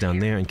walk guys down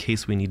there in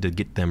case we need to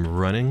get them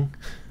running.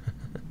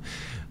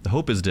 The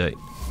hope is to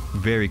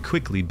very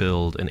quickly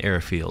build an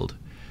airfield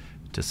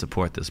to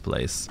support this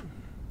place.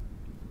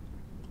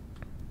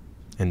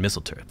 And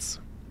missile turrets.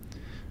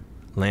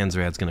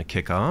 Landsrad's gonna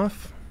kick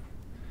off.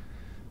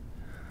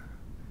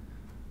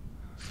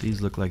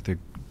 These look like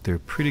they're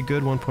pretty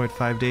good,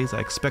 1.5 days. I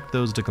expect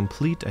those to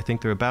complete. I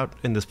think they're about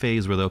in this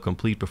phase where they'll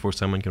complete before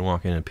someone can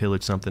walk in and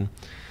pillage something.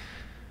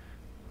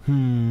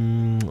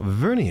 Vernius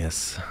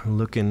Vernius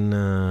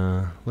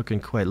looking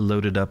quite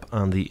loaded up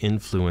on the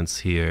influence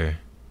here.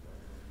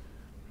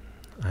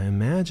 I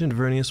imagine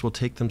Vernius will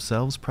take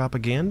themselves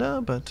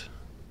propaganda, but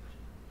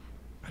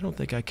I don't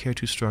think I care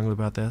too strongly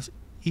about this.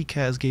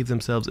 ECAS gave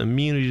themselves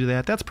immunity to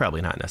that. That's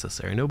probably not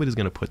necessary. Nobody's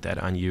going to put that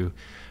on you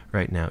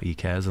right now,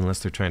 ECAS, unless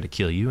they're trying to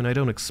kill you, and I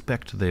don't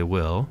expect they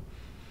will.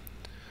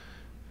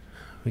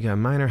 We got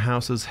minor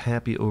houses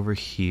happy over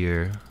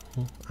here.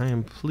 Well, I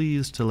am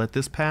pleased to let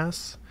this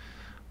pass.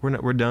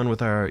 We're done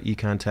with our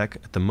econ tech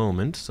at the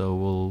moment, so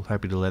we'll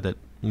happy to let it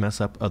mess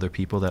up other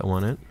people that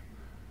want it.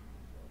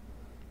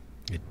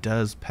 It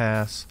does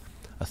pass.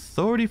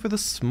 Authority for the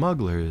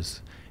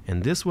smugglers.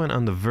 And this went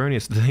on the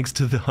Vernius thanks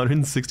to the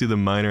 160 of the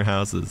minor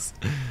houses.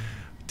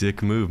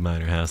 Dick move,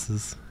 minor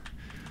houses.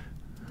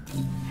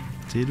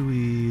 Did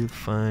we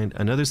find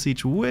another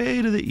siege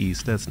way to the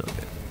east? That's no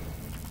good.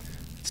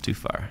 It's too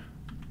far.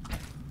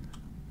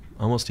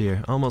 Almost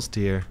here, almost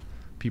here.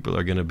 People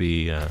are gonna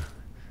be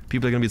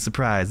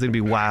surprised. They're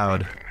gonna be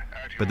wowed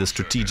by the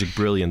strategic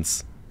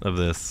brilliance of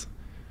this.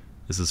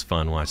 This is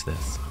fun. Watch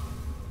this.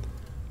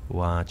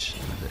 Watch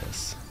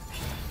this.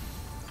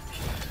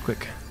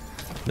 Quick.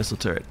 Missile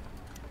turret.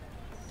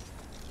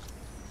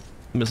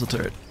 Missile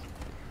turret.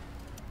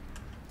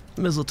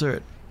 Missile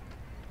turret.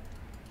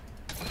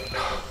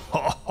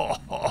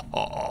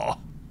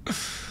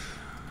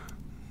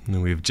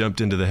 And we've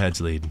jumped into the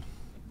hedge lead.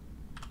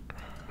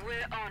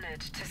 We're honored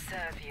to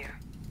serve you.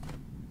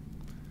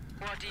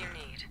 What do you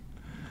need?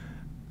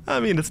 I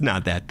mean, it's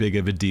not that big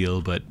of a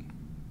deal, but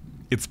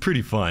it's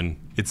pretty fun.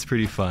 It's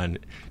pretty fun.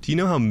 Do you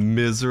know how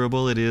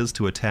miserable it is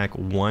to attack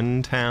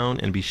one town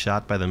and be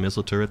shot by the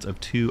missile turrets of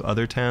 2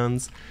 other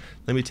towns?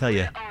 Let me tell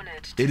you,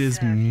 it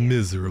is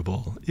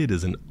miserable. It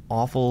is an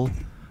awful,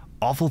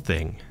 awful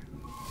thing.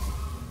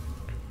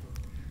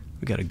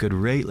 We got a good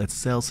rate. Let's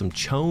sell some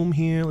chome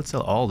here. Let's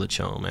sell all the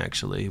chome,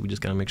 actually. We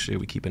just gotta make sure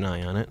we keep an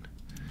eye on it.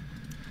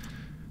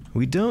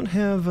 We don't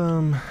have,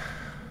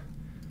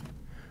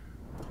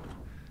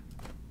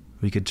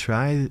 we could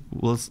try,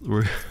 we're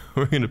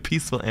going to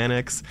peaceful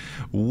annex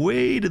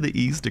way to the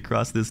east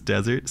across this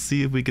desert,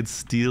 see if we could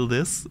steal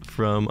this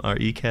from our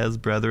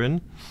ECAS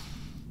brethren.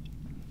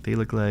 They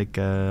look like,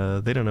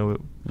 they don't know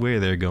where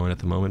they're going at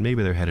the moment.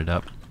 Maybe they're headed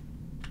up.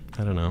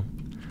 I don't know.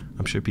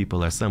 I'm sure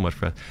people are somewhat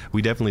frustrated.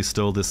 We definitely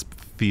stole this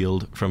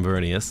field from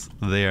Vernius.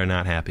 They are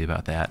not happy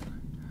about that.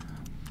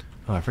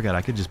 Oh, I forgot,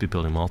 I could just be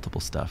building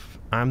multiple stuff.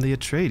 I'm the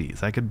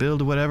Atreides. I could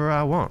build whatever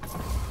I want.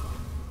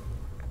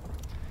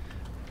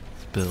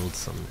 Build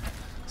some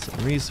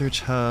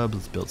research hubs.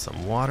 Let's build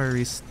some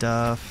watery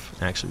stuff.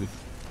 Actually,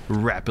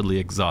 we've rapidly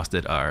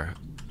exhausted our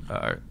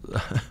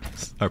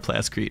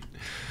Plascrete.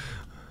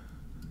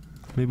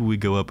 Maybe we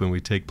go up and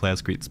we take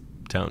Plascrete's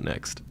town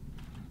next.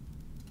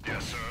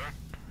 Yes, sir.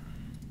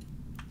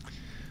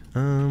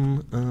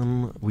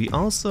 We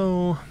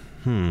also,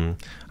 I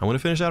want to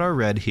finish out our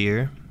red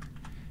here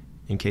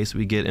in case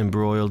we get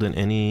embroiled in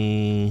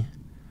any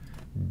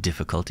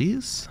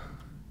difficulties.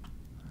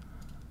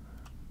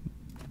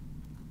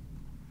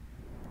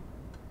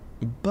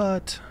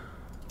 But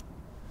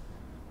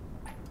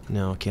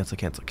no, cancel.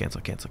 I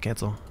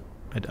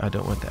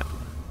don't want that.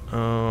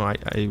 Oh, I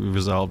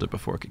resolved it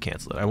before I could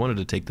cancel it. I wanted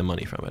to take the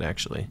money from it,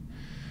 actually.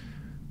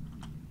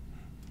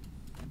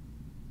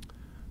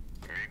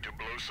 Need to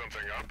blow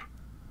something up?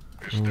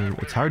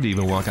 It's hard to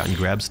even walk out and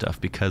grab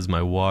stuff because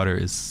my water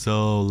is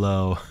so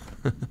low.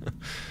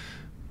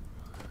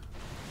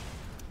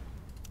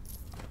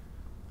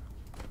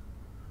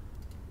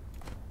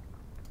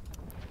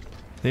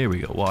 There we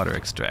go, water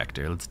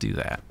extractor. Let's do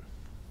that.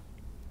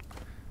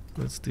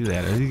 Let's do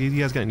that. You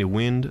guys got any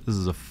wind? This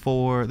is a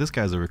 4. This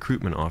guy's a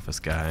recruitment office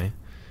guy.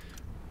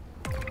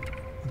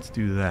 Let's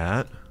do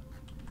that.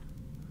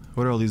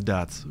 What are all these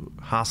dots?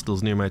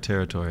 Hostiles near my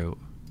territory.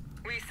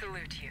 We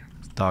salute you.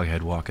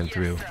 Doghead walking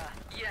through. Yes,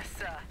 sir. Yes,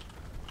 sir.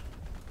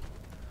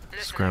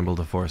 Listen. Scramble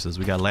the forces.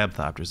 We got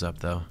Labthopters up,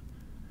 though.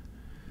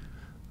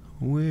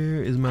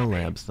 Where is my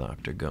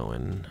Labthopter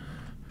going?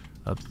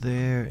 Up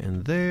there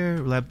and there.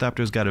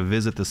 Labthopter's got to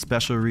visit the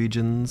special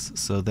regions,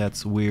 so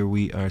that's where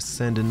we are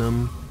sending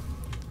them.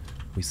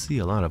 We see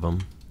a lot of them.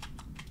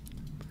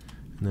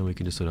 And then we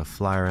can just sort of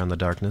fly around the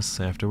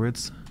darkness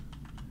afterwards.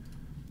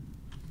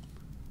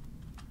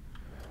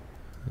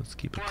 Let's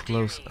keep a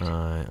close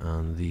eye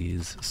on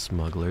these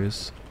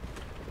smugglers.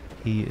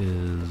 He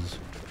is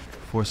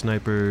 4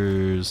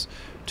 snipers,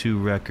 2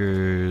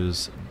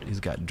 wreckers. He's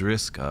got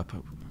Drisk up.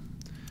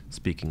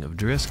 Speaking of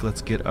Drisk,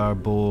 let's get our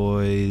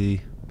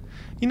boy...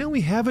 You know,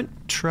 we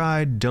haven't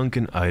tried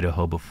Duncan,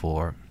 Idaho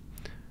before.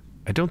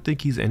 I don't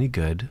think he's any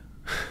good.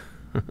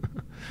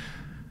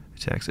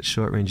 Attacks at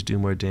short range do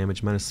more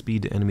damage. Minus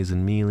speed to enemies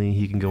in melee.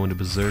 He can go into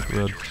berserk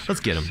mode. Let's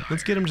get him.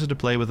 Let's get him just to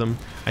play with him.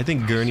 I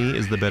think Gurney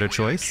is the better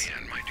choice,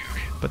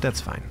 but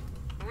that's fine.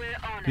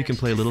 We can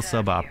play a little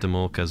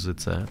suboptimal because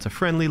it's a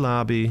friendly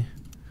lobby,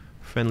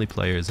 friendly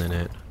players in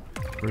it.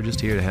 We're just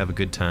here to have a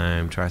good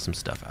time, try some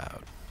stuff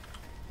out.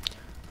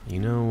 You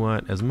know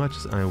what? As much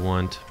as I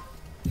want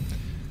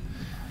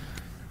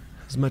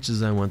As much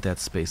as I want that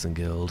space and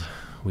guild,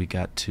 we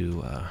got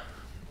to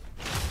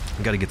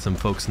get some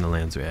folks in the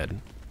lands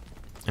red.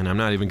 And I'm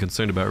not even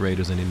concerned about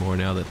raiders anymore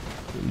now that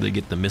they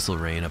get the missile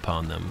rain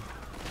upon them.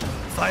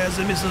 Fire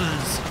the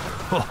missiles!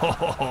 Ho ho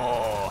ho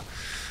ho!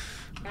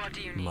 What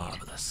do you need?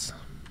 Marvelous.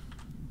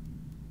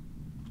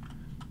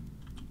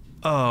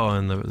 Oh,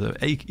 and the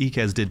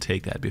Ikaz did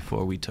take that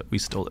before we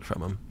stole it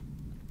from him.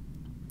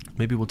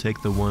 Maybe we'll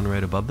take the one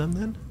right above them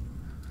then?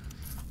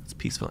 Let's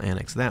peaceful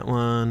annex that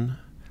one.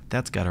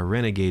 That's got a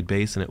renegade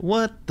base in it.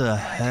 What the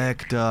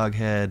heck,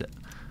 Doghead?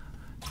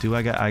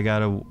 I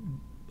got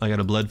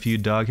a blood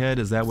feud, Doghead?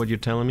 Is that what you're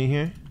telling me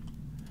here?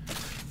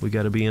 We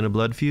gotta be in a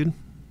blood feud?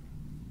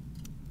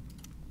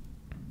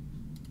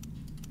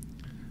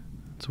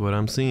 That's what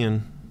I'm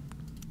seeing.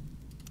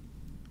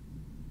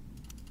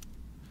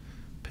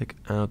 Pick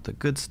out the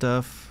good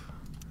stuff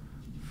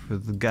for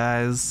the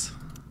guys.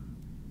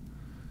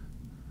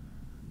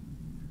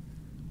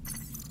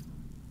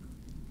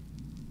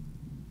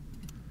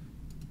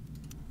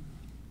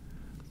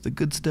 The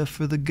good stuff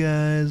for the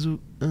guys.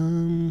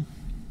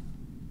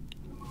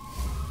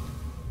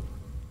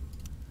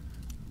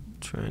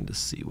 Trying to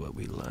see what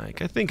we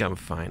like. I think I'm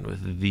fine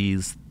with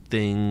these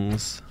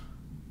things.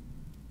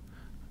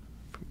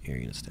 From air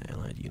units to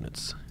allied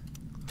units.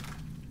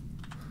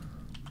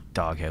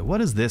 Doghead, what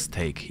does this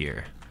take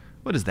here?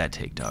 What does that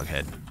take,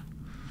 Doghead?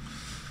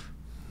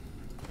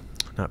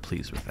 Not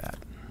pleased with that.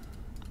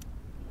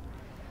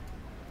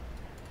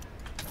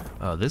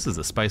 Oh, this is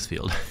a spice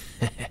field.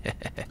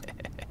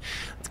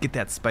 Let's get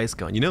that spice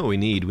going. You know what we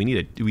need? We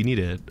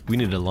needed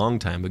a long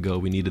time ago.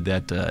 We needed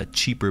that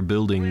cheaper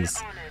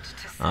buildings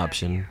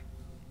option.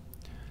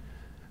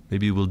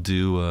 Maybe we'll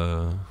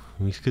do.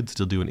 We could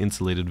still do an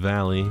insulated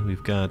valley.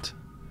 We've got.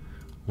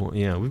 Well,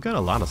 yeah, we've got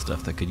a lot of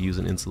stuff that could use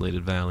an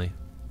insulated valley.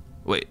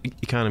 Wait,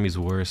 economy's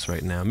worse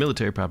right now.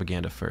 Military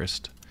propaganda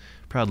first.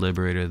 Proud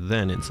Liberator,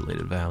 then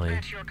insulated valley.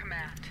 At your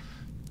command.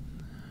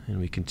 And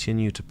we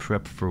continue to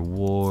prep for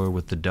war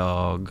with the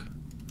dog.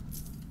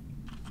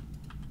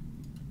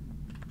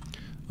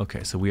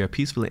 Okay, so we are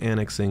peacefully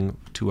annexing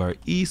to our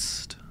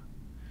east.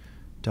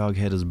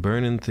 Doghead is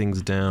burning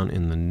things down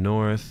in the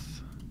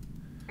north.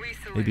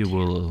 Maybe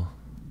we'll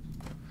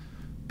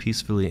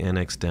peacefully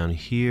annex down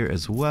here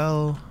as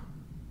well.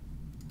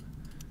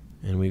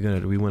 And we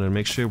want to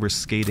make sure we're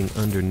skating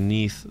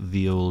underneath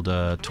the old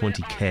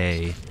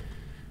 20k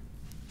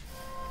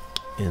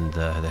in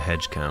the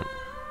hedge count.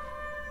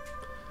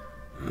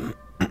 I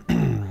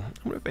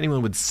wonder if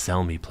anyone would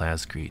sell me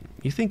Plascrete.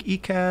 You think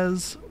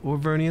Ikaz or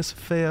Vernius,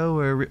 Feo,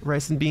 or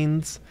Rice and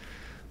Beans?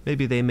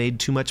 Maybe they made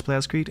too much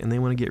Plascrete and they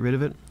want to get rid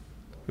of it?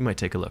 We might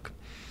take a look.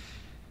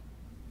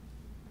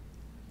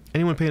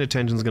 Anyone paying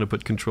attention is going to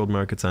put controlled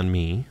markets on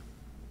me.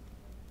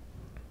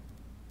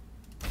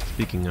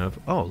 Speaking of,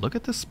 oh, look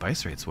at the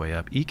spice rates way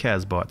up.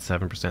 Ikaz bought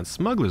 7%,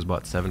 Smugglers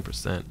bought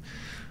 7%.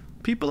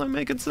 People are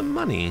making some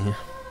money.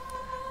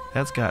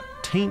 That's got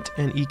Taint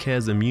and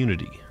Ikaz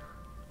immunity.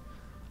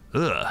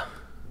 Ugh.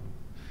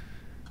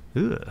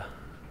 Ugh.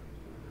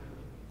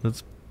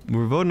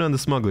 We're voting on the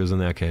Smugglers in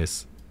that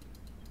case.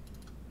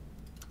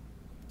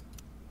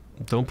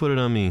 Don't put it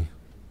on me.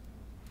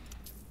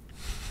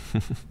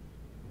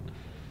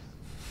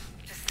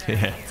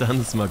 Yeah, it's on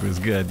the Smugglers,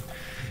 good.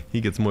 He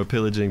gets more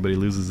pillaging, but he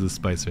loses his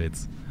spice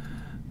rates.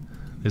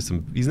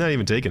 He's not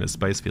even taking a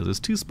spice field. There's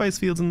 2 spice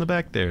fields in the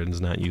back there and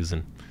he's not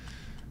using.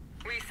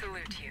 We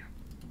salute you.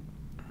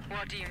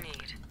 What do you need?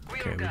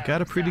 Okay, we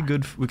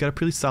got a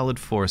pretty solid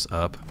force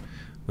up.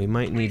 We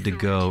might need to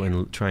go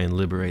and try and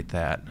liberate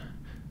that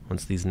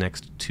once these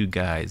next 2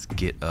 guys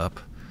get up.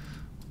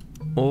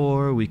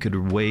 Or we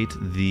could wait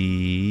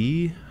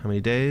how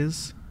many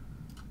days?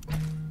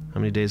 How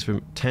many days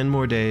from 10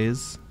 more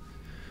days?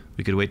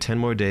 We could wait 10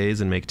 more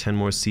days and make 10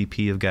 more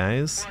CP of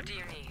guys. What do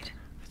you need?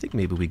 I think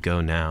maybe we go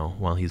now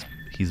while he's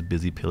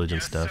busy pillaging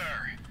stuff.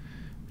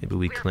 Maybe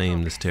we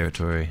claim this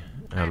territory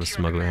out of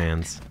smuggler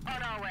hands.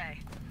 On our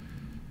way.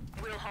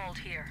 We'll hold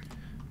here.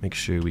 Make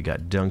sure we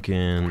got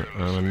Duncan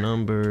on a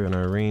number and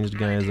our ranged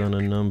guys on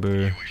a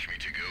number.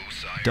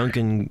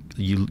 Duncan,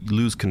 you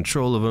lose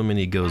control of him and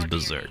he goes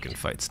berserk and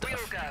fights We'll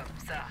stuff. go,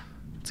 sir.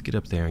 Let's get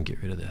up there and get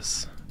rid of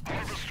this.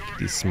 Get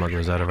these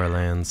smugglers out of our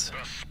lands.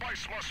 The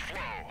spice must flow.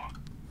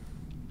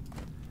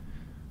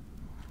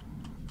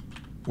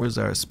 Where's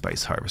our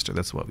spice harvester?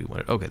 That's what we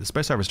wanted. Okay, the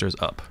spice harvester is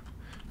up.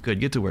 Good,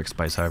 get to work,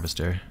 spice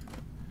harvester.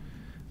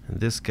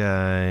 And this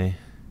guy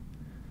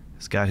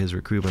has got his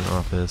recruitment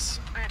office.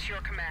 At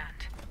your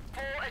command. For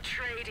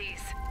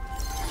Atreides.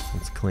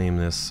 Let's claim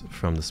this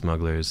from the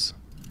smugglers.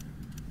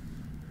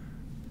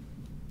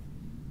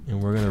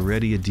 And we're gonna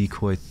ready a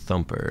decoy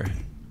thumper.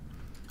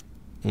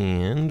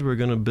 And we're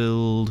gonna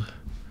build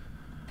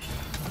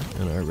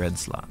in our red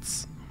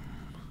slots.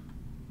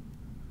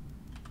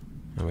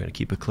 And we're gonna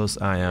keep a close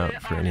eye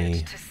out for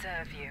any. To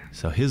serve you.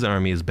 So his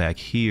army is back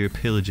here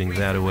pillaging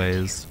that a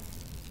ways.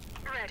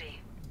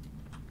 Ready.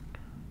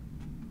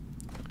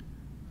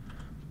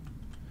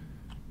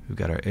 We've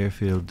got our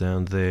airfield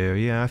down there.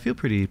 Yeah, I feel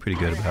pretty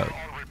good about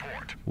On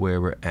report. where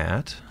we're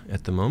at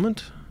the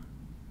moment.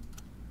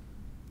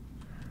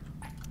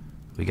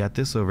 We got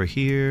this over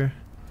here.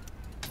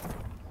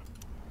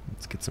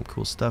 Let's get some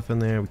cool stuff in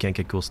there. We can't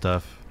get cool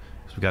stuff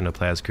because we got no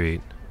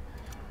plascrete.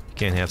 You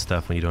can't have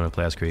stuff when you don't have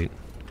plascrete.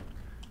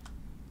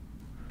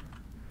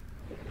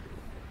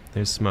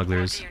 There's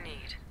smugglers. What do you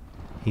need?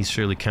 He's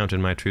surely counting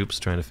my troops,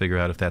 trying to figure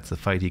out if that's a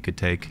fight he could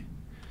take.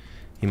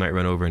 He might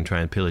run over and try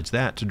and pillage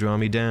that to draw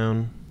me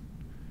down.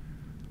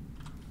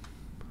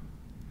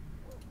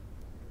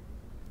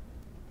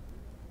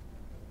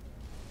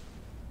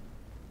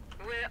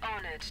 We're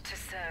honored to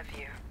serve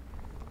you.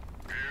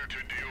 Here to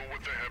deal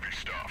with the heavy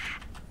stuff.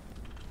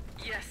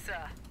 Yes,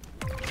 sir.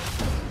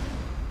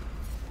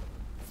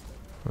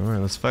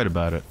 Alright, let's fight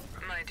about it.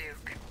 My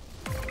Duke.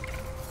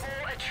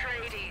 All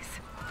Atreides.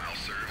 I'll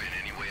serve in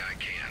any way I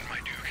can, my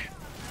Duke.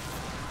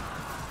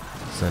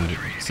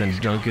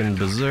 Send Duncan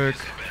berserk.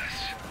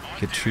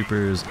 Get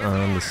troopers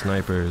on the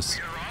snipers.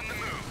 We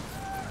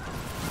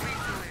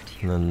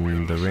salute And you.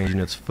 then the range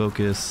units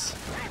focus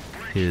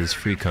his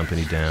free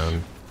company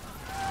down.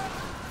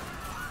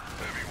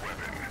 Heavy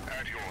weapon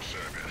at your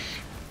service.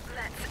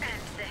 Let's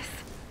end this.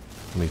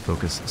 Let me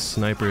focus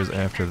snipers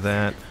after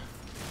that.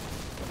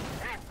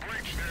 We'll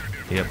breach their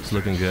defense. Yep, it's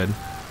looking good.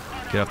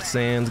 Get off the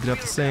sands, get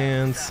off the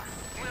sands.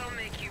 We'll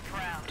make you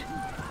proud.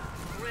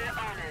 We're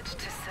honored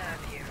to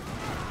serve you.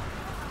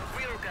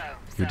 We'll go.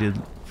 We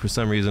did, for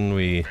some reason,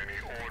 we Any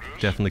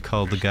orders? definitely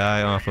called the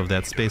guy off of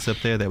that space up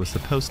there that was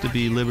supposed to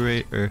be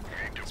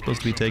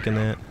supposed to be taking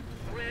that.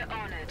 We're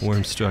honored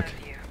Worm to struck.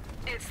 serve you.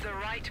 It's the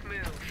right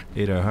move.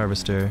 Ate our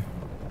harvester.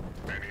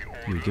 Any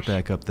You orders? get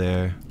back up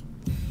there.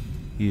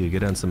 You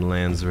get on some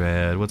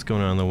Landsrad. What's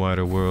going on in the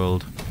wider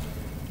world?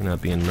 You're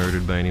not being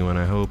murdered by anyone,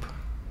 I hope.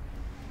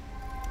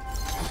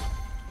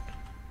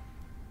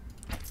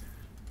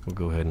 We'll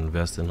go ahead and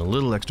invest in a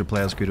little extra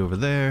plascrete over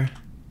there.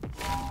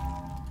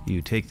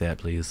 You take that,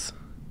 please.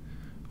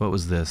 What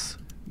was this?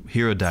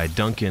 Hero died.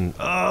 Duncan.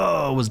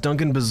 Oh, was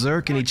Duncan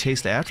berserk and he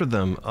chased after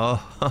them?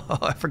 Oh,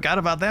 I forgot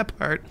about that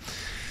part.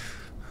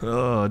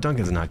 Oh,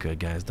 Duncan's not good,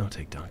 guys. Don't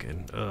take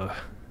Duncan. Ugh.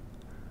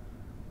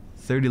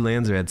 30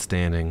 Landsrad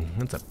standing.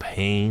 That's a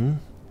pain.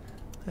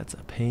 That's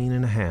a pain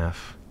and a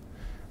half.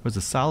 It was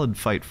a solid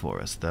fight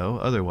for us, though.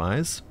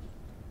 Otherwise,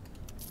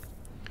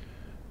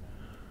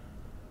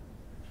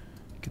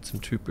 get some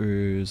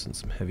troopers and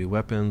some heavy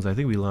weapons. I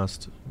think we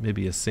lost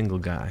maybe a single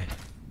guy.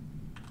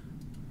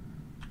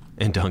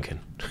 And Duncan.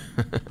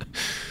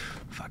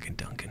 Fucking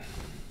Duncan.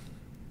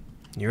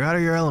 You're out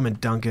of your element,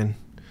 Duncan.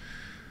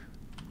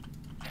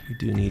 We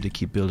do need to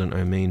keep building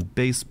our main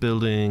base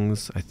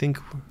buildings. I think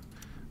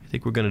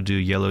we're gonna do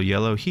yellow,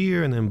 yellow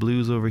here, and then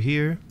blues over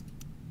here.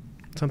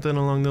 Something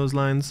along those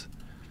lines.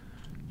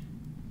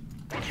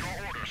 What's your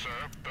order, sir?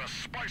 The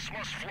spice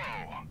must flow.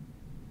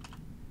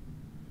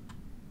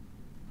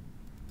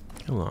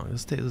 How long?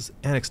 This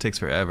annex takes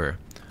forever.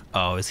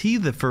 Oh, is he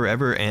the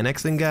forever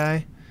annexing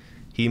guy?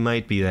 He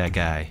might be that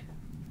guy.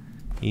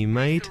 He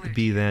might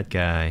be that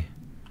guy.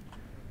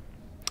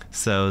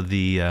 So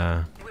the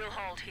We'll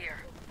hold here.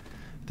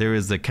 there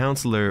is a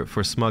counselor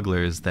for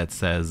smugglers that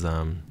says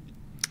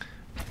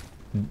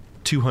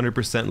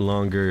 200%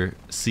 longer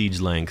siege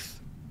length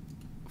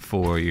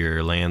for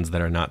your lands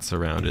that are not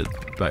surrounded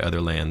by other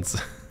lands.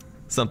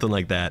 Something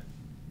like that.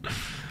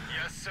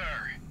 Yes,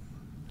 sir.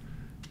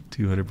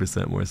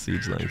 200% more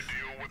siege Here to length.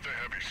 deal with the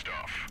heavy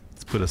stuff.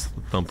 Let's put a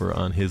thumper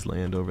on his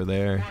land over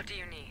there. What do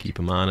you need? Keep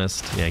him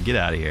honest. Yeah, get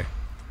out of here.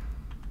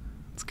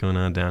 What's going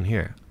on down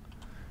here?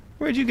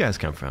 Where'd you guys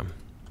come from?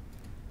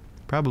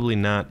 Probably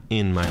not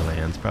in my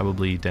lands.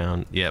 Probably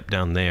down... Yep,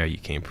 down there you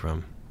came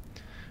from.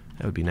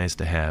 That would be nice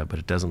to have, but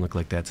it doesn't look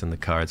like that's in the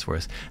cards for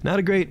us. Not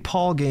a great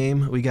Paul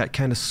game. We got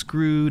kind of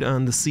screwed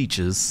on the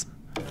sieges.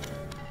 Let's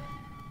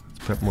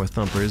prep more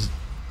thumpers.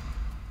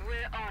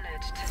 We're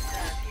honored to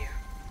serve you.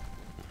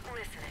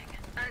 Listening.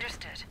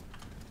 Understood.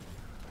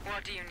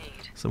 What do you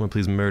need? Someone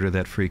please murder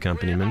that free We're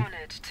companyman.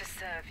 honored to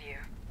serve you.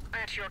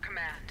 At your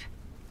command.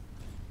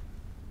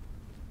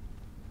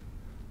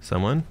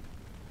 Someone?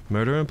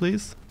 Murder him,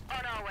 please?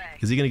 On our way.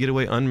 Is he gonna get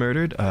away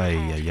unmurdered? Ay,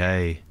 ay,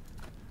 ay.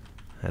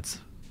 That's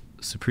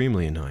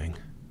supremely annoying.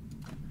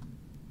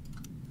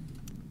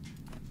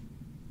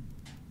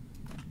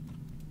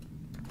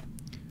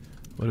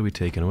 What are we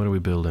taking? What are we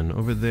building?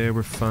 Over there,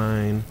 we're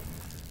fine.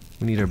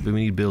 We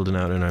need building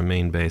out in our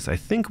main base. I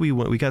think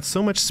we got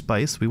so much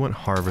spice. We want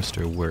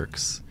Harvester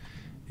Works,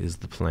 is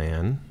the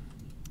plan.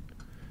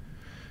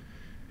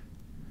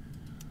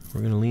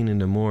 We're gonna lean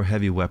into more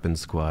heavy weapon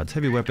squads.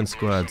 Heavy weapon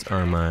squads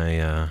are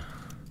my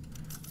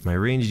my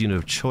ranged unit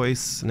of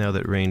choice now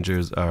that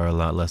rangers are a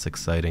lot less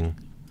exciting.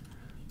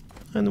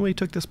 And the way we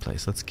took this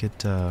place, let's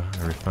get our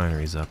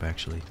refineries up.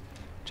 Actually,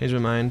 change my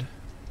mind.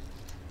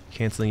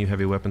 Canceling you,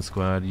 heavy weapon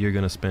squad. You're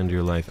gonna spend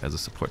your life as a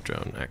support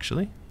drone.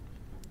 Actually,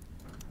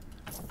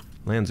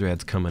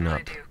 Landsrad's coming My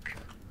up. Duke.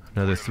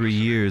 Another 3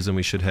 years, and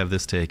we should have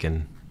this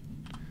taken.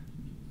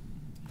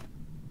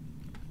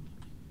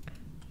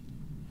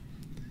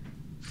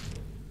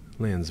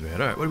 Landsrad.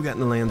 Alright, what do we got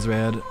in the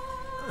Landsrad?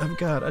 I've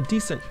got a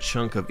decent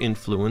chunk of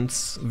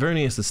influence.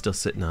 Vernius is still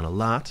sitting on a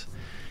lot.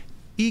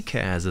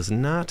 Ekaz is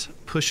not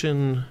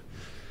pushing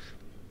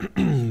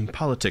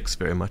politics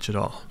very much at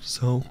all.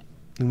 So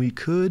we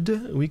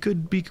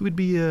could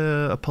be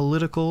a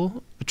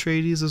political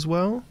Atreides as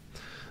well,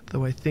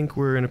 though I think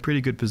we're in a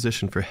pretty good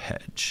position for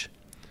hedge.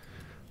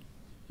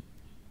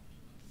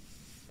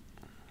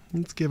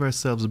 Let's give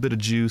ourselves a bit of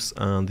juice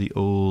on the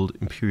old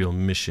Imperial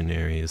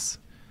missionaries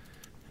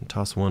and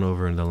toss one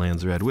over into the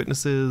Lands Red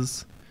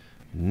Witnesses.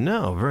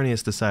 No,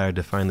 Vernius decided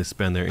to finally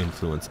spend their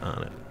influence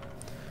on it.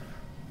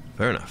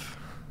 Fair enough.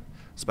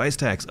 Spice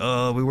tax.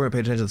 Oh, we weren't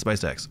paying attention to the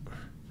spice tax.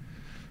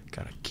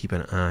 Gotta keep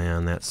an eye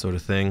on that sort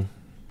of thing.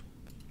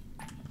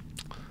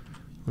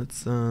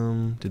 Let's,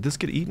 did this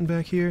get eaten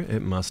back here?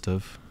 It must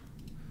have.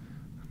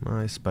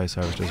 My spice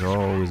harvesters are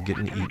always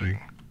getting eaten.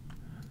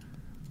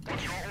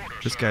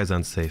 This guy's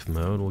on safe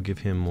mode. We'll give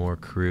him more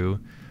crew.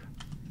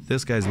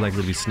 This guy's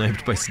likely to be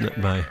sniped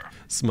by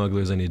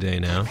smugglers any day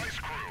now.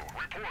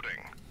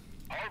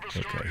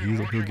 Okay,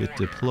 he'll get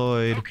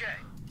deployed.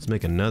 Let's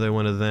make another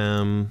one of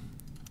them.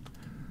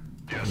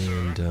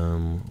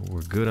 And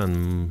we're good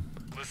on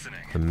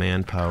the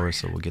manpower,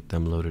 so we'll get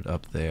them loaded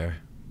up there.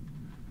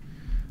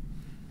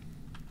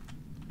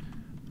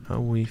 How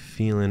are we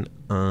feeling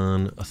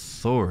on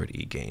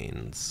authority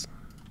gains?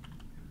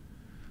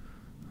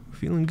 We're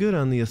feeling good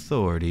on the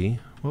authority.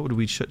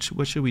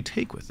 What should we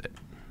take with it?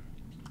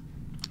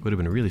 Would have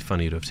been really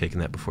funny to have taken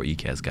that before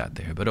ECAS got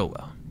there, but oh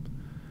well.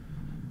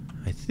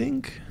 I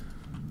think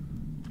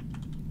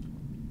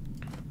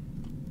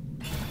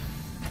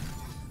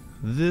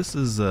this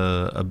is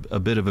a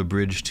bit of a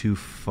bridge too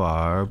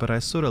far, but I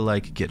sort of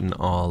like getting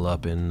all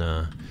up in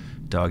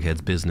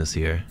Doghead's business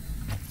here.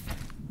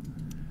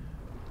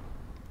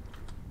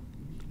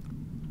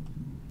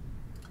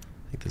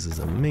 I think this is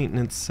a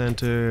maintenance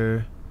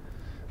center.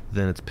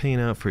 Then it's paying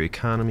out for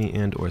economy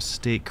and or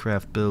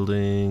statecraft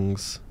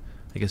buildings.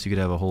 I guess you could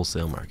have a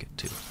wholesale market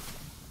too.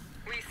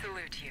 We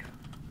salute you.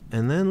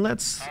 And then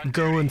let's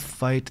go and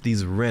fight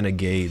these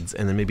renegades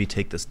and then maybe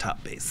take this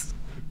top base.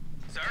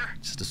 Sir?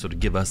 Just to sort of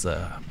give us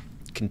a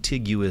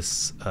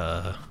contiguous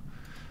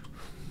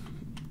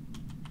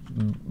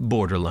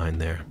borderline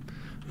there.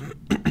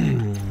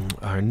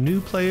 Our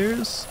new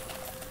players.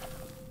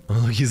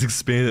 Oh, he's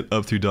expanded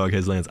up through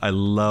Doghead's lands. I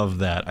love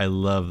that. I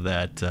love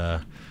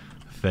that,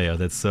 Feo.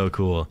 That's so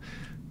cool.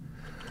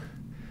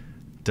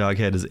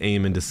 Doghead is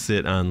aiming to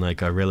sit on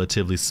like a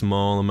relatively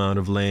small amount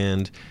of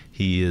land.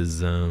 He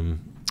is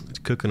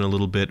cooking a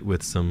little bit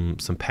with some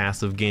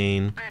passive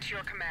gain. At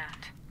your command.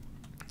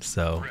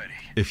 So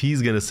if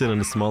he's gonna sit on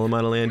a small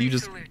amount of land, you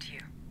just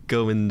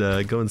go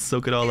and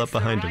soak it all up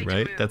behind him,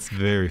 right? That's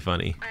very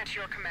funny. At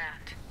your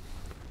command.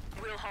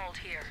 We'll hold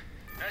here.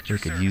 We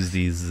could use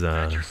these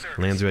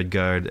Lands Red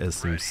Guard as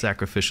some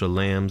sacrificial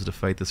lambs to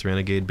fight this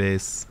renegade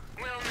base.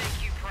 We'll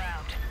make you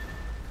proud.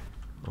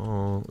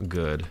 All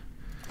good.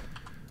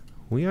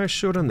 We are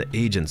short on the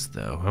agents,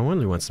 though. I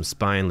wonder want some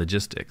spy and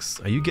logistics.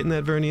 Are you getting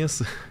that,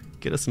 Vernius?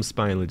 Get us some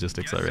spy and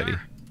logistics already.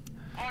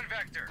 On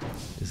vector.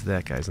 Is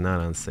that guy's not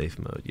on safe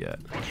mode yet?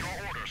 What's your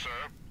order, sir?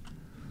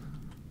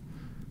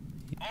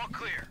 All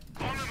clear.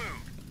 On the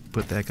move.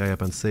 Put that guy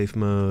up on safe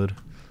mode.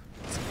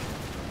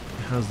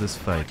 How's this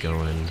fight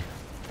going?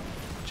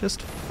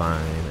 Just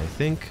fine, I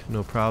think.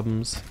 No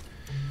problems.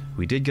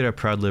 We did get our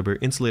Proud Liber.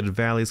 Insulated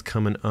Valleys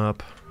coming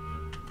up.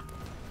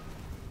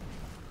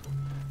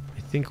 I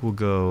think we'll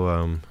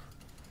go,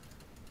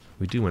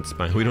 we do want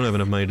spine. We don't have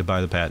enough money to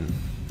buy the patent.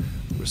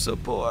 We're so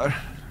poor.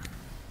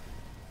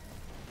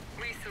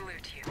 We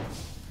salute you.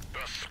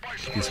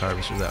 Get these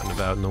harvesters out and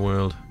about in the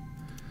world.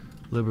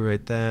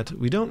 Liberate that.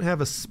 We don't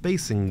have a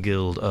spacing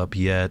guild up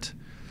yet.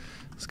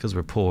 It's because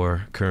we're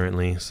poor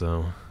currently,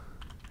 so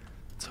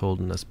it's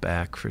holding us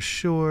back for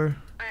sure.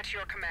 At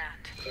your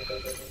command.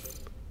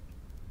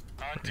 On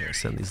I'm gonna duty.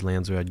 send these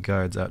Lands Red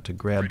Guards out to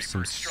grab Ready for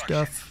some instruction.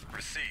 stuff.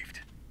 Received.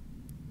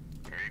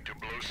 Need to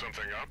blow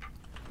something up?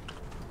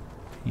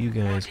 You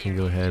guys can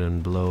go ahead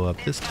and blow up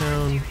this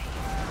town.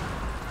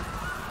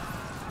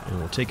 And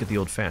we'll take it the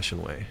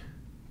old-fashioned way.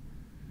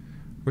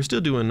 We're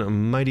still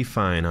doing mighty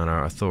fine on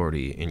our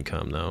authority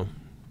income, though.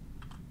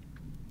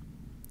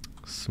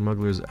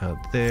 Smugglers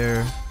out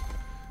there,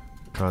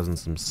 causing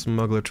some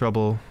smuggler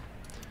trouble.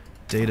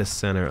 Data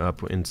center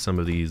up in some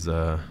of these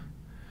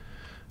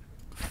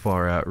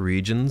far-out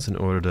regions in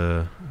order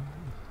to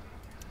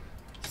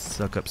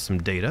suck up some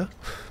data.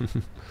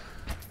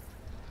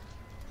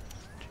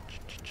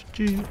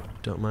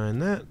 Don't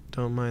mind that.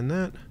 Don't mind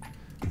that.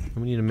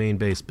 We need a main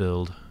base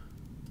build.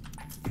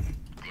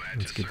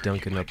 Let's get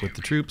Duncan up with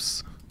the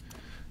troops.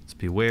 Let's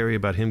be wary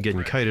about him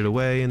getting kited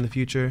away in the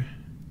future.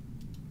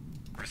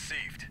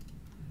 Received.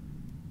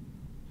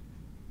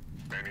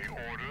 Any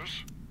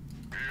orders?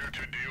 Here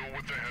to deal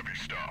with the heavy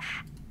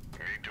stuff.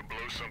 Need to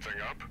blow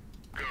something up?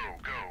 Go,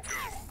 go, go.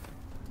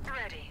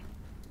 Ready.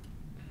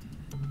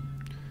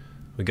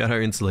 We got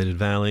our insulated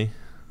valley.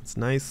 That's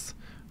nice.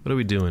 What are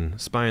we doing?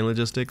 Spy and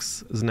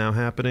logistics is now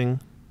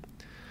happening.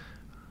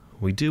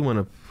 We do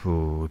want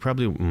to. We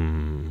probably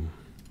want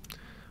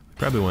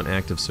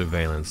active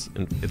surveillance,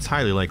 and it's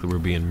highly likely we're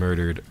being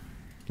murdered,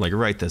 like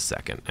right this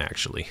second,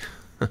 actually.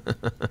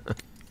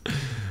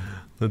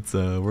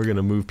 We're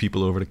gonna move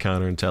people over to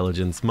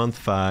counterintelligence. Month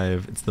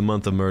 5. It's the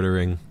month of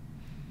murdering.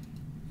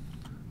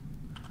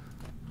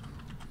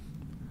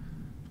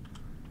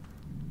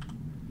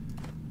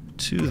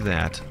 To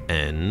that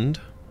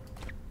end,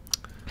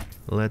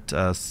 let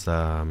us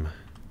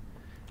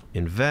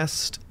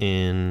invest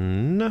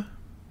in.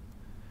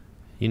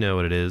 You know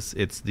what it is.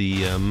 It's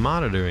the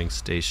monitoring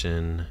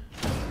station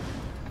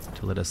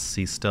to let us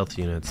see stealth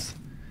units.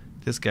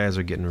 These guys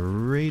are getting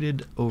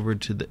raided over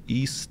to the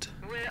east.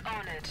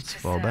 Let's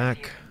fall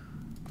back.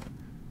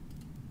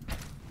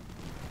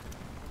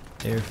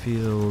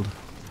 Airfield,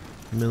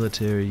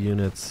 military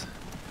units,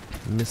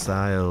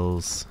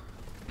 missiles,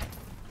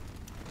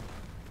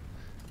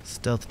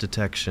 stealth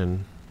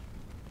detection,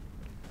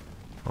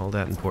 all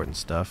that important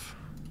stuff.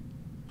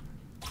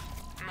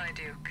 My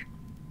Duke.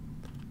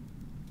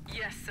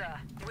 Yes, sir.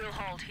 We'll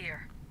hold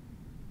here.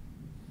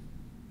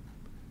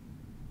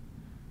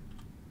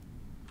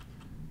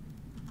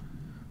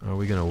 Are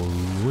we gonna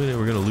win it?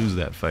 We're gonna lose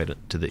that fight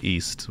to the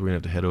east. We're gonna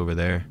have to head over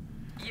there.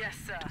 Yes,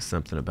 sir. Do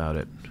something about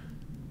it.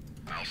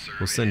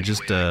 We'll send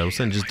just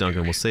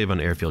Duncan. We'll save on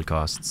airfield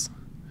costs.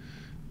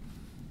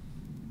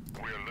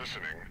 We're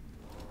listening.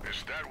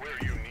 Is that where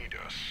you need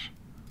us?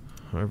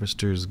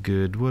 Harvester's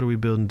good. What are we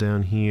building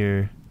down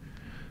here?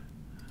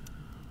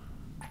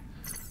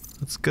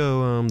 Let's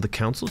go the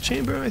council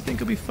chamber. I think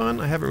will be fun.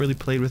 I haven't really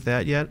played with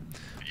that yet.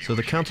 So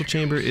the council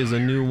chamber is a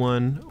new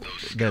one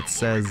that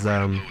says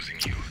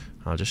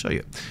I'll just show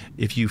you.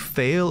 If you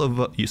fail a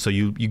vote, so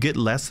you get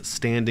less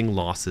standing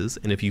losses,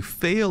 and if you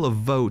fail a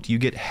vote, you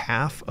get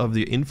half of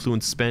the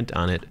influence spent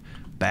on it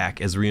back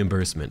as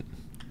reimbursement.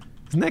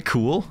 Isn't that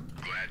cool?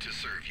 Glad to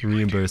serve you.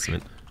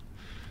 Reimbursement.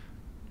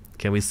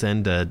 Can we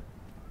send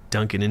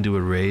Duncan into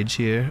a rage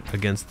here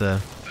against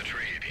the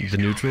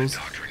neutrals?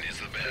 Doctrine is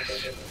the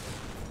best.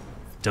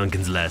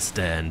 Duncan's last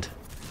stand.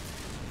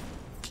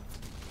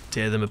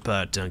 Tear them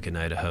apart, Duncan,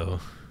 Idaho.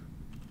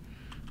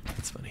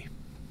 That's funny.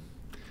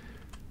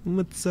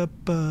 What's up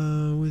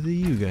with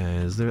you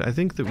guys? I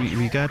think that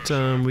we got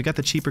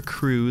the cheaper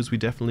crews. We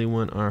definitely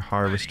want our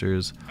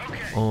harvesters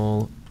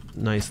all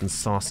nice and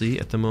saucy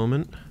at the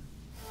moment.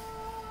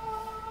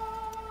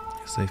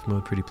 Safe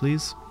mode, pretty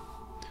please.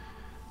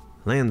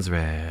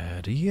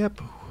 Landsrad. Yep,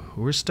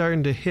 we're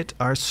starting to hit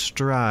our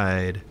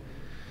stride.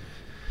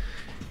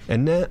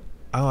 And that.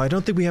 Oh, I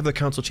don't think we have the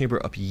council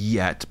chamber up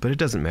yet, but it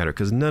doesn't matter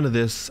because none of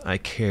this I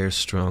care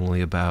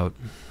strongly about.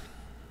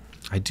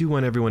 I do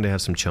want everyone to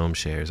have some Chome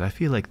shares. I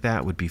feel like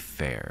that would be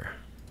fair.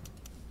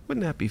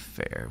 Wouldn't that be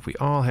fair if we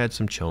all had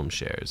some Chome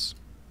shares?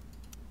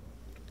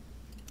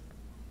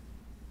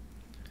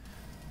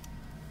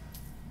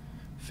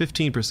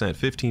 $15%,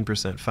 15%,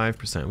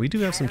 5%. We do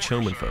have some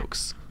Choman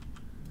folks.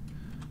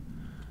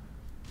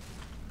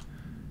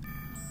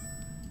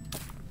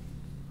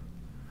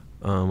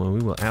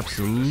 We will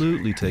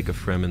absolutely take a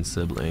Fremen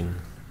sibling.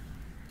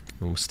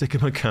 And we'll stick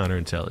him on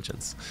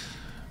counterintelligence.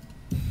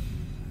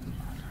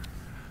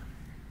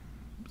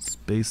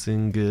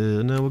 Spacing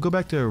good. No, we'll go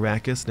back to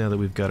Arrakis now that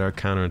we've got our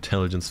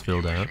counterintelligence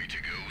filled out.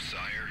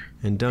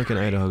 And Duncan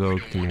Idaho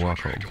can walk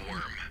home.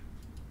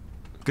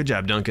 Good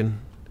job, Duncan.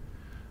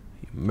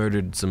 You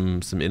murdered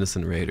some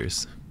innocent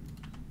raiders.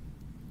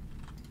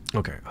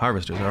 Okay,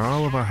 harvesters. Are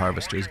all of our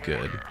harvesters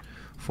good?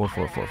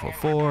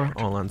 44444,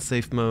 all on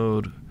safe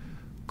mode.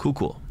 Cool,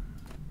 cool.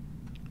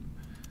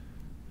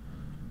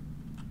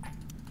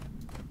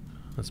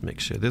 Let's make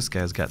sure this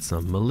guy's got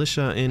some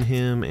militia in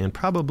him and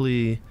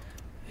probably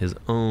his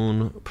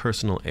own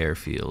personal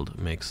airfield.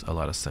 Makes a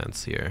lot of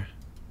sense here.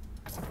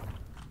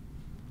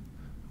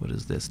 What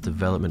is this?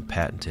 Development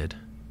patented.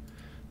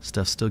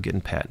 Stuff's still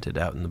getting patented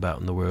out and about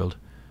in the world.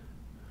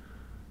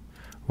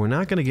 We're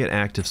not going to get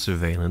active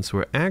surveillance.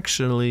 We're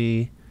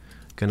actually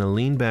going to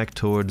lean back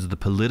towards the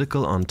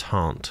political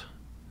entente,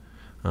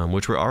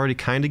 which we're already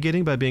kind of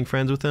getting by being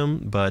friends with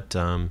them. But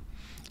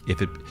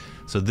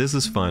so this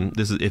is fun.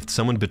 This is if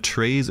someone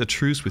betrays a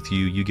truce with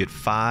you, you get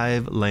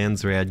 5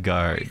 Landsrad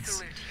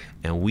guards,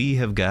 and we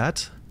have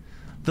got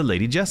the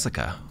Lady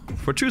Jessica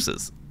for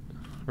truces,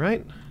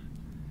 right?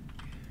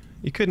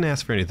 You couldn't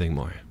ask for anything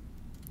more.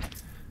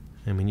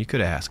 I mean, you could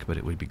ask, but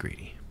it would be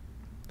greedy.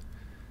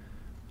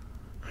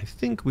 I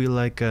think we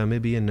like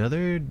maybe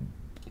another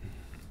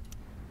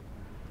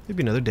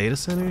data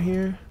center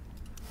here.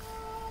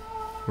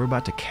 We're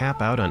about to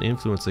cap out on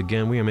influence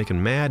again. We are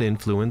making mad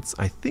influence.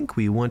 I think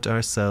we want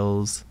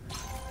ourselves...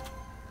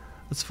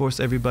 Let's force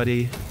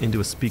everybody into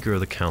a Speaker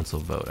of the Council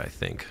vote, I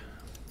think.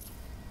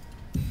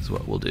 Is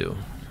what we'll do.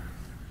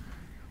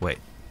 Wait,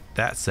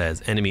 that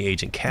says enemy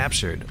agent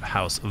captured.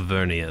 House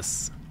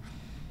Vernius.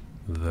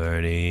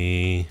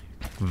 Vernie,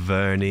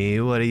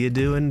 what are you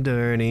doing,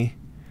 Derny?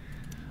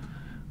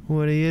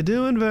 What are you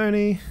doing,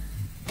 Vernie?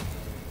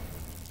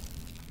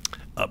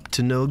 Up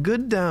to no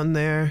good down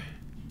there.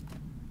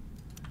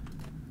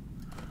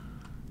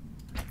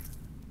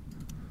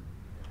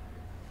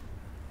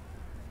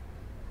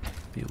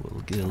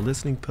 We'll get a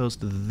listening post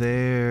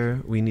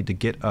there. We need to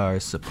get our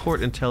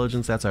support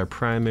intelligence. That's our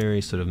primary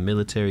sort of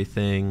military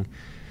thing.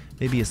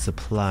 Maybe a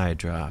supply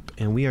drop.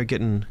 And we are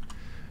getting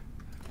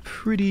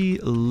pretty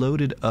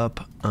loaded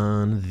up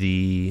on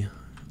the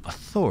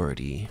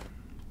authority.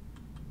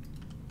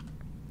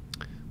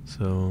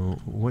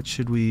 So what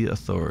should we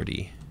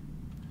authority?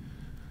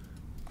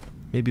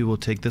 Maybe we'll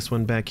take this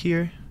one back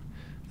here.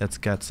 That's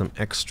got some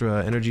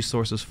extra energy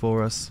sources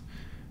for us.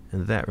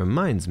 And that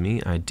reminds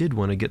me, I did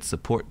want to get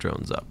support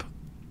drones up.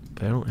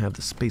 But I don't have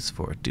the space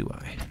for it, do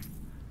I?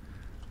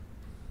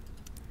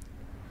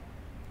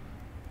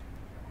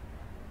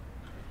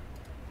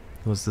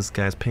 What's this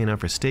guy's paying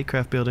out for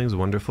statecraft buildings?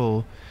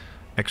 Wonderful.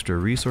 Extra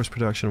resource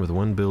production with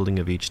one building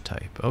of each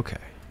type. Okay.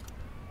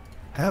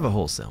 Have a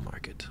wholesale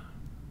market.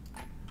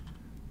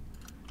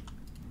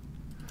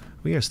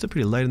 We are still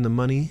pretty light in the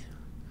money.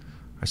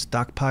 Our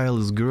stockpile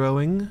is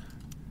growing.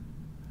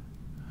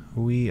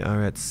 We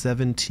are at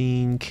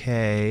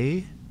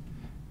 17K.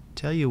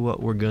 Tell you what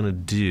we're gonna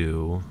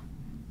do.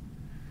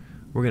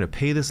 We're gonna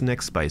pay this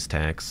next spice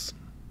tax.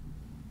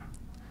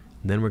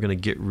 Then we're gonna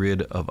get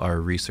rid of our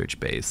research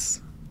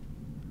base.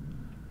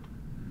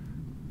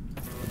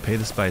 Pay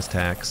the spice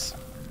tax.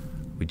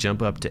 We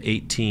jump up to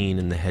 18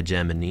 in the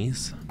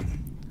hegemonies.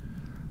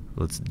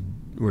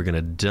 We're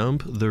gonna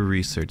dump the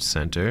research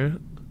center.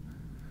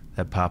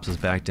 That pops us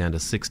back down to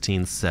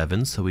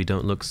 16.7, so we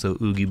don't look so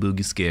oogie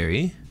boogie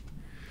scary.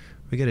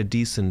 We got a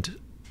decent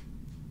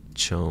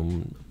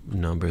chome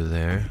number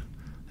there.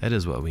 That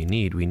is what we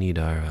need. We need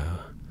our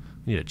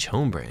we need a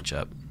chome branch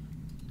up.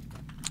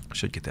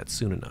 Should get that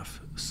soon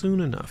enough.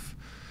 Soon enough.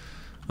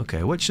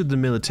 Okay, what should the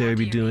military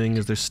be doing?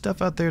 Is there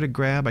stuff out there to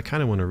grab? I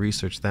kind of want to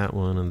research that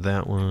one and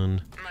that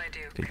one.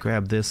 Could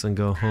grab this and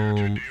go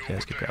home. You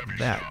guys could grab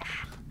that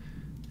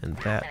and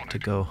that to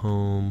go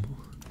home.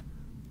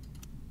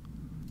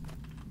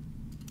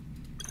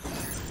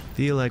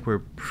 Feel like we're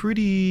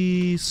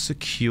pretty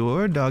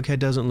secure. Doghead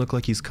doesn't look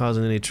like he's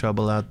causing any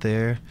trouble out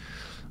there.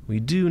 We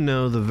do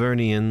know the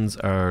Vernians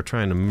are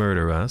trying to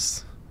murder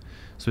us.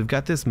 So we've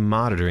got this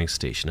monitoring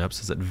station up,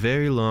 so it's at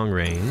very long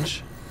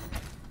range.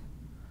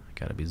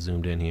 Gotta be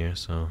zoomed in here,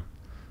 so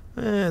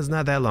it's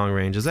not that long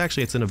range.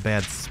 It's in a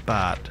bad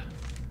spot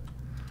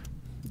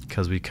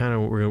because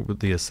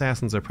the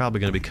assassins are probably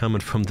going to be coming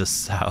from the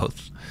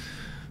south.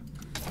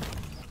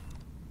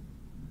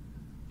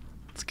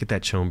 Let's get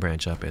that chome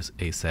branch up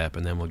ASAP,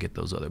 and then we'll get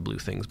those other blue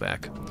things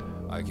back.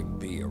 I can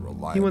be a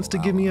reliable. He wants to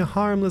give me a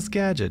harmless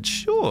gadget.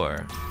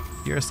 Sure,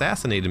 you're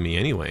assassinating me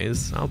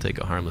anyways. I'll take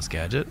a harmless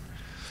gadget.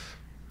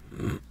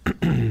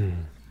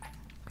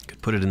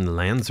 Could put it in the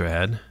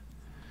Landsrad.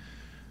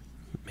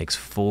 Makes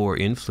 4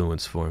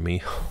 influence for me.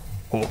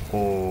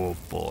 Ho,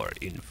 4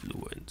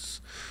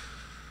 influence.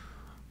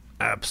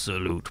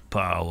 Absolute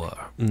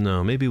power.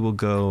 No, maybe we'll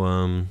go,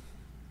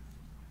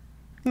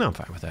 no, I'm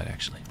fine with that,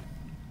 actually.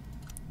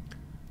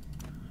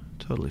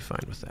 Totally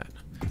fine with that.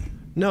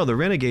 No, the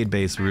renegade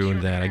base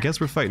ruined that. I guess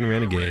we're fighting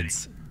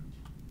renegades.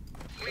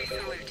 We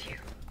salute you.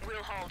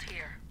 We'll hold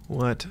here.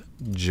 What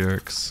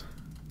jerks.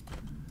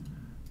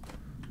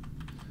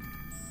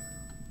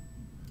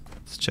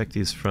 Let's check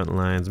these front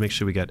lines. Make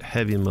sure we got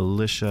heavy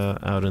militia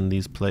out in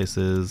these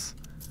places.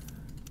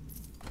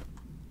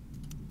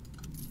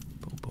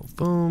 Boom, boom,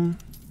 boom.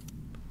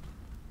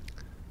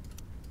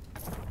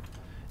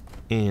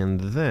 And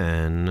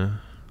then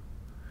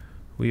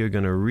we are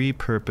going to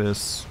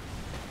repurpose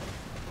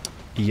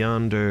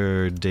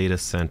yonder data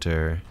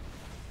center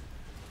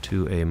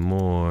to a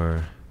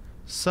more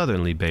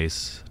southernly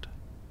based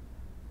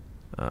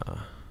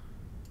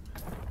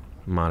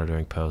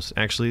monitoring post.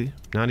 Actually,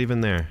 not even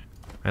there.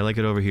 I like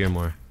it over here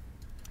more.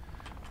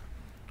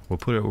 We'll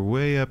put it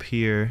way up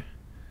here,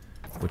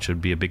 which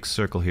would be a big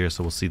circle here,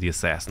 so we'll see the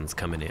assassins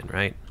coming in,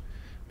 right?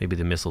 Maybe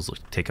the missiles will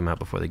take them out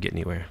before they get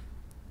anywhere.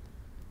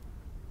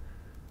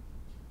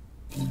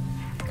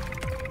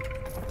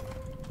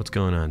 What's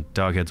going on?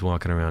 Doghead's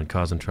walking around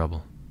causing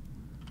trouble.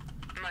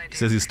 He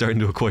says he's starting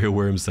to acquire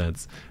worm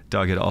sense.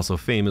 Doghead also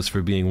famous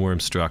for being worm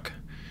struck.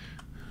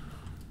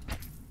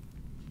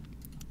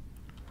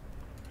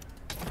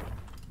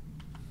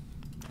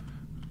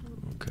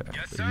 Okay,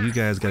 so you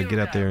guys gotta get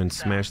out there and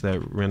smash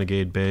that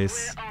renegade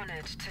base.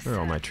 Where are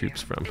all my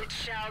troops from?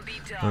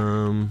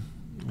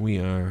 We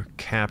are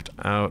capped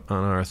out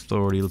on our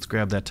authority. Let's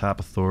grab that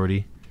top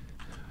authority.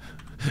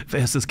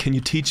 Vaya says, can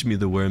you teach me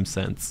the worm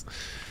sense?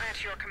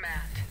 At your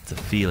command. It's a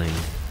feeling.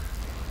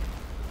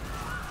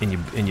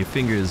 In your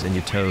fingers and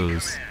your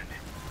toes.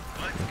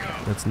 Okay,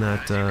 let's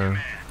not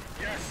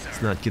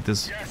get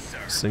this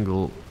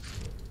single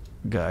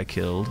guy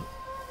killed.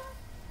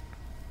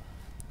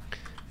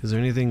 Is there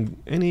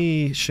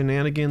any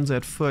shenanigans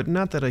at foot?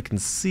 Not that I can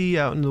see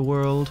out in the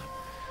world.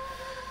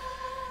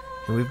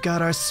 And we've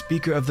got our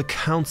Speaker of the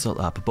Council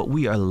up, but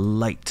we are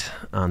light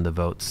on the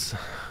votes.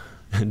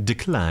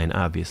 Decline,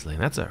 obviously.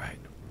 That's all right.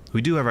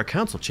 We do have our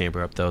council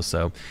chamber up, though,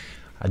 so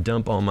I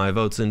dump all my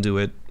votes into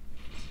it,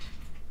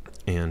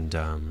 and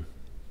and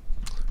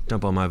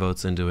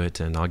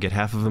I'll get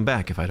half of them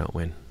back if I don't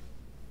win.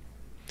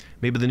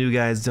 Maybe the new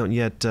guys don't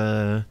yet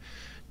know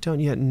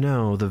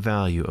the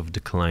value of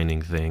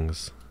declining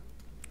things.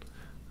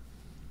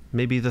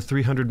 Maybe the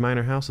 300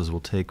 minor houses will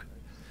take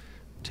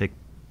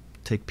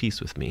peace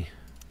with me.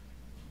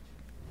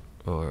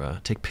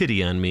 take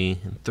pity on me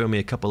and throw me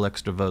a couple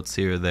extra votes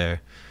here or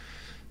there.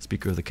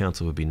 Speaker of the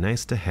Council would be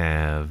nice to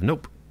have.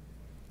 Nope.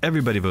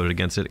 Everybody voted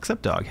against it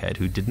except Doghead,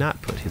 who did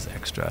not put his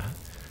extra.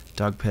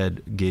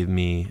 Doghead gave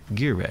me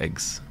gear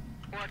regs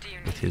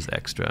with his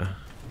extra.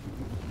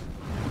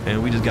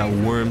 And we just got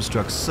worm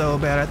struck so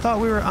bad. I thought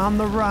we were on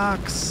the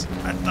rocks.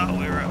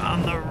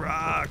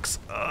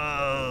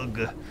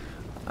 Ugh.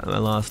 I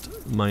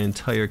lost my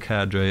entire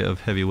cadre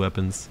of heavy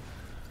weapons.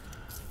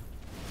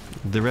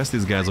 The rest of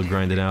these guys will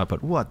grind it out,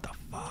 but what the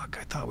fuck?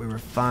 I thought we were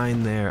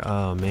fine there.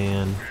 Oh,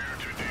 man.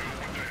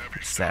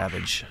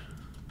 Savage.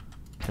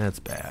 That's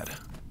bad.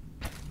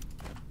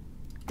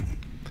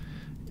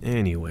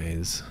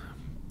 Anyways,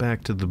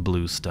 back to the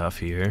blue stuff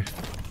here.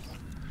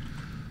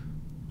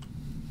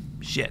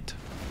 Shit.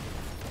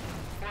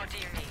 What do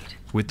you need?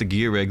 With the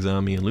gear regs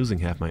on me and losing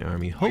half my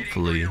army,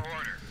 hopefully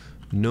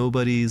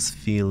nobody's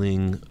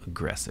feeling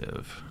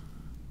aggressive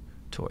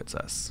towards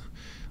us.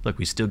 Look,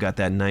 we still got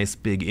that nice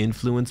big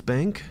influence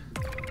bank.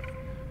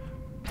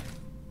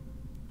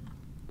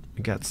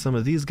 We got some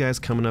of these guys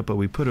coming up, but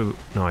we put a...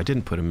 No, I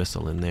didn't put a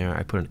missile in there.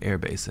 I put an air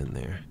base in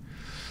there.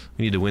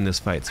 We need to win this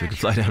fight so we can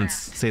fly down and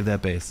save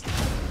that base.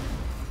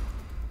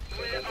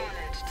 We're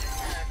honored to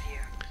serve you.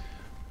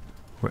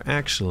 We're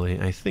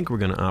actually... I think we're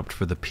going to opt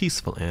for the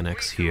peaceful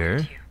annex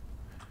here.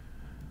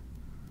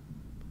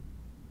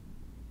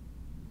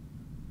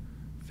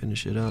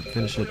 Finish it up,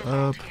 finish it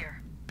up.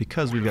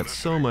 Because we've got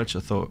so much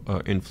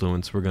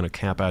influence, we're going to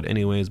cap out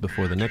anyways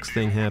before the next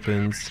thing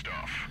happens.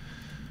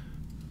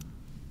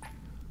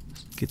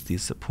 Get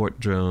these support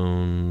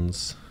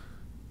drones.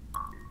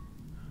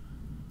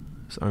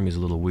 This army's a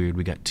little weird.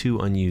 We got 2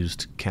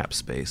 unused cap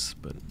space,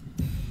 but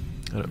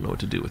I don't know what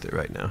to do with it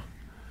right now.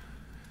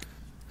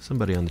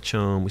 Somebody on the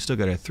chom. We still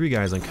got our 3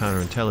 guys on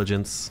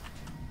counterintelligence.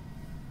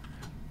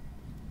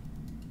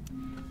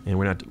 And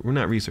we're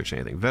not researching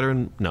anything.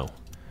 Veteran, no.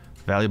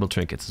 Valuable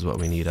trinkets is what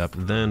we need up.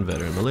 Then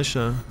veteran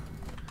militia.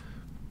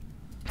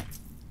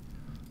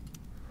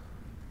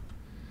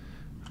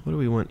 What do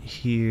we want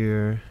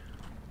here?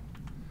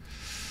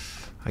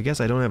 I guess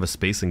I don't have a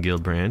space and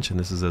guild branch, and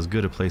this is as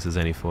good a place as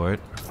any for it.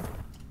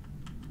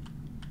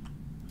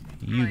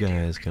 You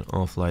guys can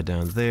all fly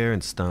down there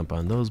and stomp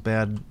on those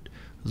bad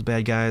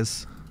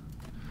guys.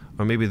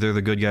 Or maybe they're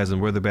the good guys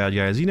and we're the bad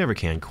guys. You never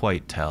can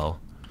quite tell.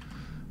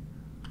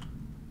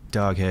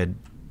 Doghead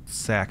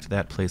sacked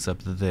that place up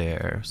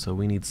there, so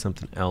we need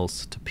something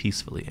else to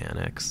peacefully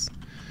annex.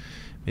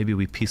 Maybe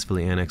we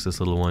peacefully annex this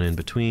little one in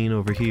between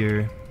over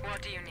here.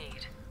 What do you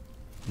need?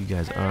 You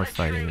guys are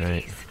fighting,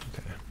 right?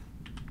 Okay.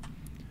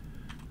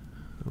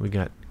 We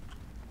got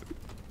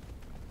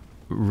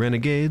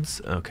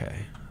renegades.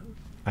 Okay.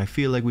 I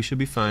feel like we should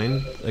be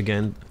fine.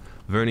 Again,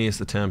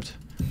 Vernius attempt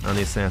on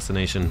the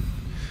assassination.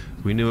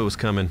 We knew it was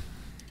coming.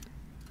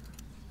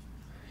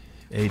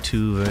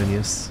 A2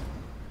 Vernius.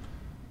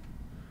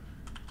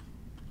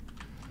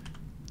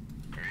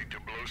 Need to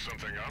blow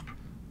something up?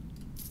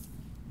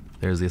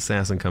 There's the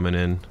assassin coming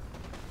in.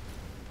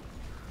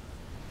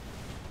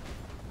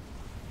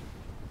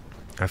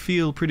 I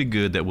feel pretty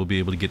good that we'll be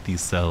able to get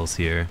these cells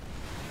here.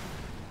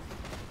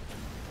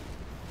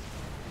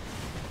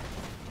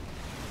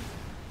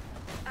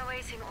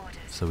 Awaiting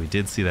orders. So we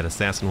did see that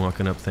assassin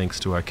walking up thanks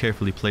to our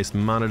carefully placed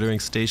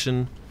monitoring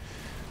station.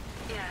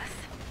 Yes.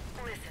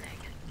 Listening.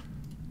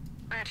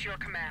 At your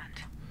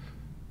command.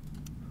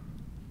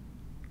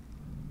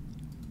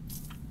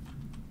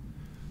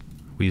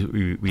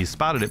 We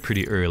spotted it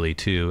pretty early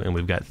too, and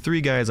we've got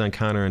 3 guys on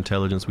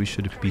counterintelligence. We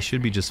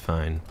should be just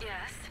fine.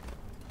 Yes.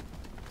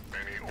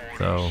 Any orders?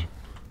 So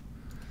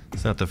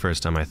it's not the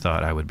first time I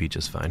thought I would be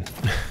just fine.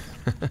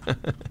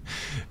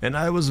 And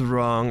I was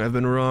wrong. I've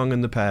been wrong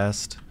in the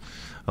past.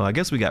 Oh, I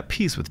guess we got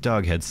peace with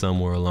Doghead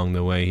somewhere along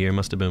the way here.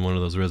 Must have been one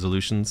of those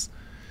resolutions.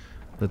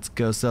 Let's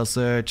go, cell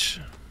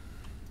search.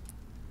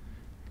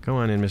 Go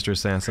on in, Mr.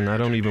 Assassin. I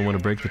don't even want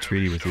to break the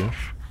treaty with you.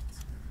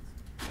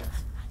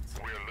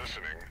 We're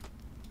listening.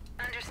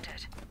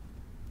 Understood.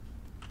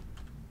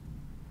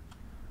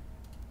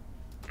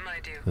 My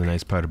due. The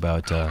nice part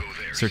about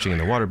searching in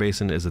the water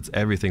basin is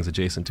everything's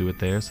adjacent to it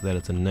there, so that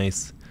it's a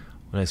nice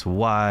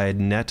wide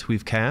net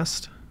we've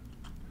cast.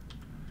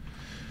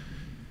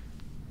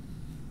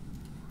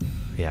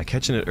 Yeah,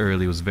 catching it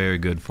early was very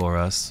good for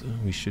us.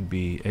 We should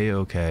be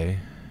A-okay.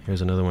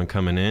 Here's another one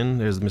coming in.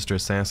 There's Mr.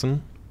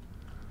 Assassin.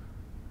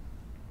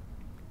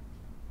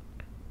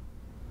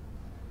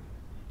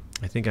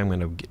 I think I'm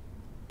going to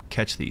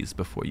catch these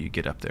before you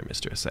get up there,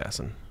 Mr.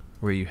 Assassin.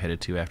 Where are you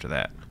headed to after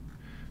that?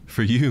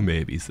 For you,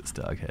 maybe, says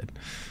Doghead.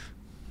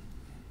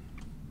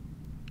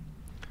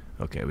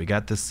 Okay, we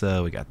got this,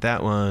 we got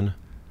that one.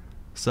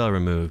 Cell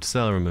removed,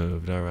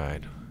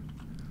 alright.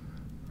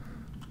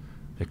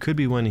 There could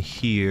be one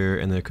here,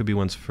 and there could be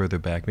ones further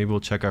back. Maybe we'll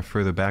check our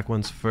further back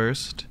ones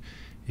first,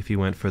 if he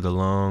went for the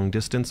long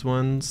distance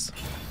ones.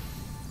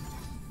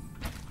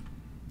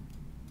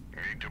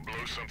 Need to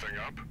blow something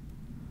up?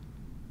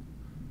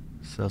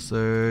 Cell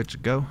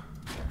search, go.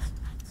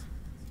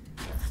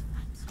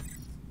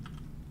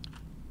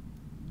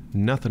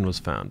 Nothing was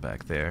found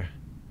back there.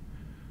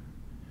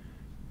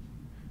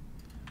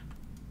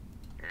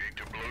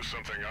 blow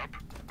something up?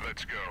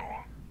 Let's go.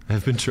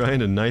 I've been trying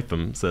to knife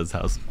him, says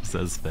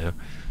Theo.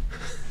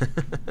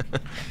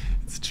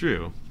 It's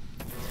true.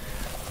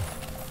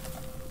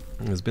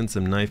 There's been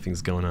some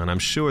knifings going on. I'm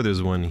sure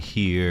there's one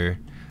here.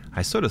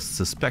 I sort of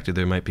suspected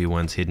there might be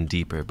ones hidden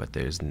deeper, but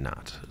there's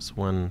not. There's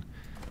one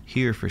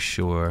here for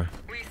sure.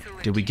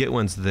 Did we get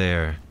ones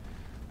there?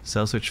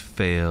 Cell search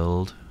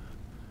failed.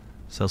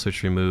 Cell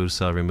search removed,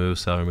 cell removed,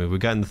 cell removed.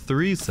 We've gotten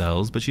 3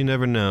 cells, but you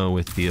never know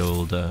with the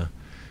old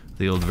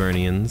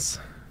Vernians.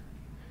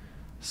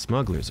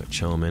 Smugglers are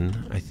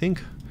chomin'. I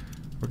think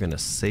we're gonna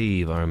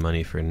save our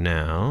money for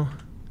now.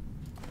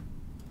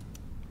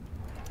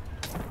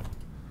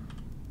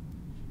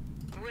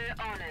 We're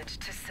honored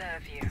to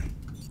serve you.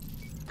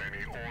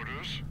 Any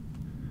orders?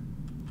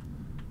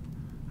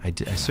 I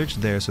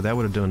searched there, so that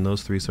would have done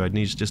those 3. So I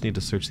just need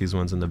to search these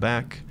ones in the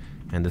back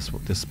and this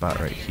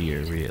spot right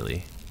here,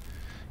 really,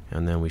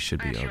 and then we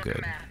should be all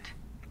good.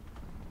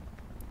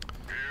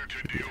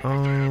 Should be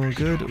all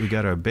good. We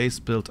got our base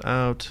built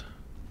out.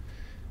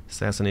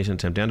 Assassination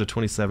attempt down to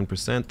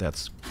 27%.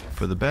 That's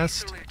for the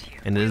best,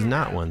 and there's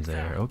not one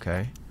there.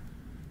 Okay.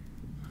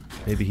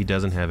 Maybe he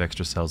doesn't have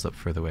extra cells up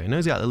further away. No,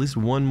 he's got at least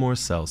one more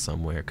cell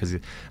somewhere, because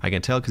I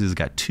can tell because he's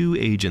got 2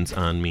 agents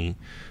on me,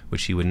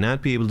 which he would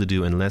not be able to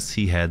do unless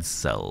he had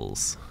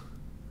cells.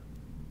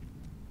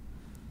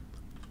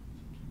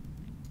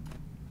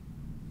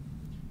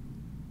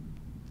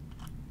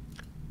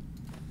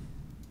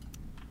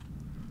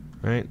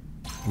 Right?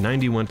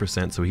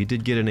 91%, so he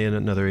did get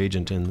another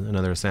agent and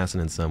another assassin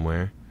in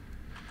somewhere.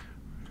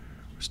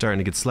 We're starting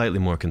to get slightly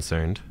more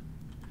concerned.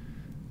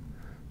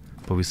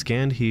 But we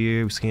scanned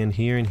here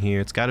and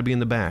here. It's got to be in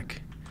the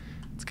back.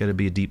 It's got to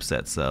be a deep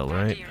set cell,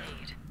 right?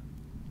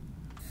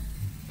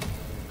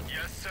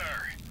 Yes, sir.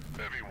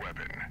 Heavy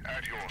weapon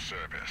at your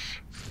service.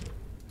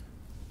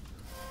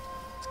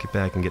 Let's get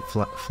back and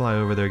fly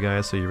over there,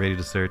 guys, so you're ready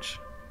to search.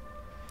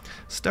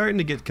 Starting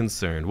to get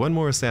concerned. One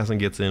more assassin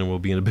gets in and we'll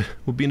be in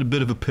a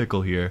bit of a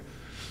pickle here.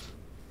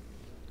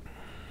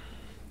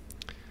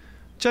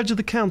 Judge of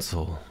the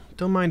Council.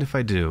 Don't mind if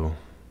I do.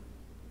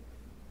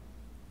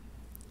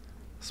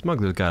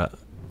 Smugglers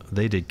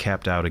they did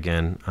capped out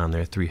again on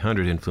their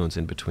 300 influence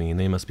in between.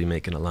 They must be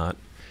making a lot,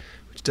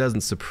 which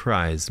doesn't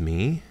surprise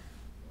me.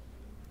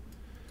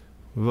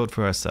 We vote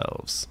for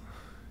ourselves.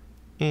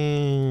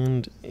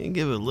 And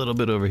give it a little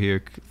bit over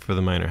here for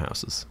the minor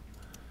houses.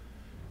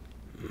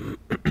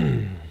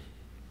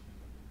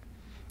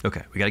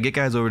 Okay, we gotta get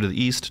guys over to the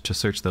east to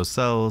search those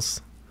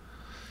cells.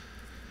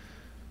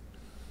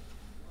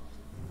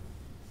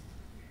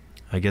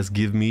 I guess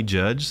give me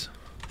judge.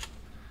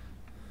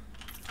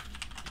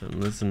 Don't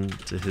listen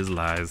to his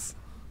lies.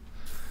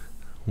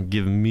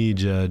 Give me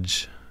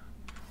judge.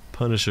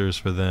 Punishers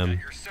for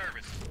them.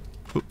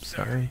 Oops,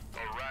 sorry.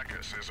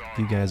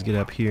 You guys get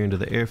up here into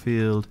the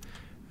airfield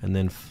and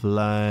then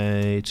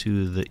fly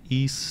to the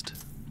east.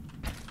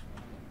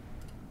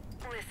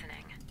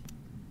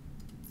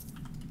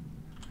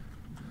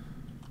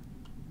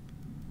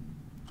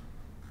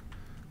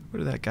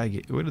 Where did that guy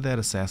get? Where did that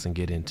assassin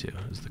get into?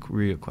 Is the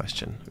real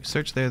question. We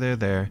searched there.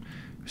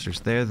 We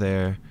searched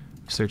there.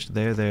 We searched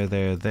there.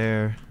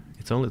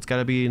 It's got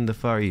to be in the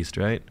far east,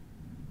 right?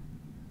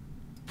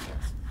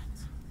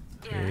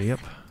 Yes. Yep.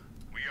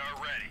 We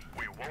are ready.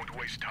 We won't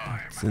waste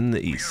time. It's in the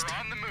east. We are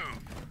on the move.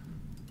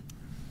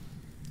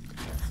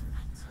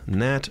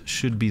 And that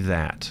should be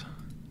that.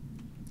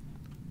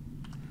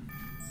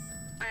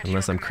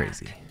 Unless I'm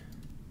crazy.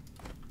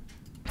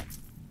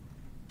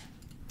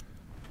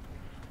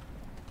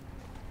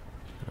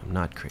 I'm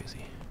not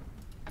crazy.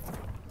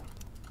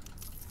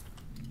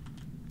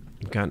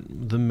 We've got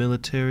the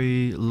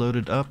military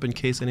loaded up in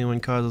case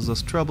anyone causes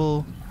us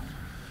trouble.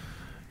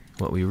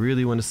 What we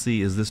really want to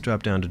see is this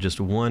drop down to just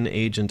 1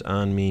 agent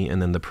on me,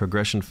 and then the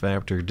progression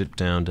factor dip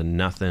down to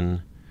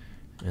nothing,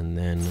 and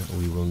then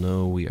we will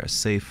know we are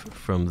safe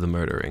from the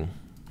murdering.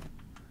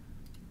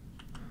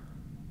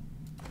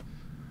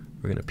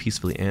 We're going to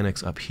peacefully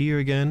annex up here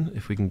again,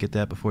 if we can get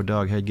that before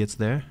Doghead gets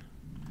there.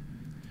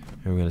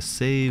 And we're going to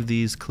save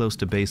these close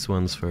to base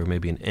ones for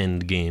maybe an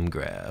end game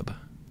grab.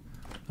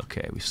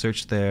 Okay, we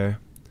searched there.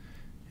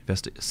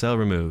 Cell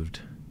removed.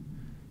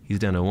 He's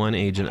down to 1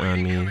 agent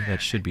on me.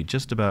 That should be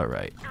just about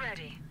right.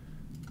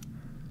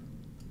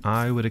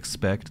 I would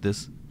expect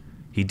this.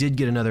 He did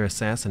get another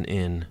assassin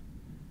in.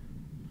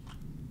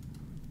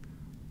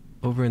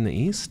 Over in the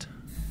east?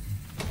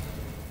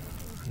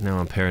 Now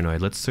I'm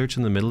paranoid. Let's search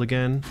in the middle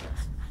again.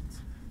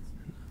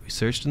 We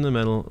searched in the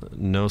middle.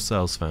 No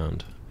cells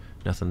found.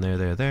 Nothing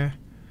there.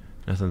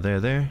 Nothing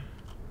there.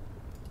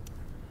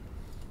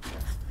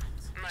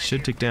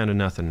 Should tick down to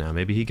nothing now.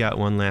 Maybe he got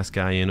one last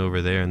guy in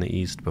over there in the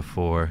east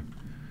before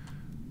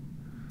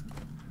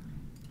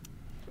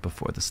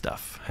the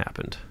stuff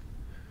happened.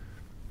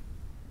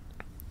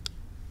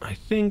 I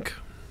think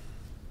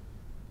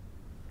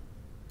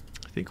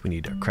we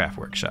need our craft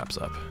workshops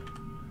up.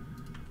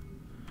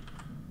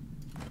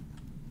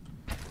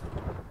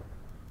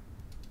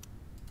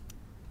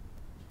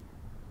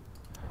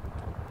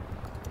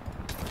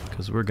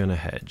 Because we're gonna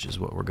hedge is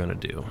what we're gonna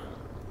do.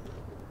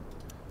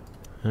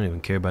 I don't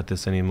even care about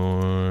this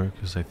anymore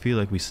because I feel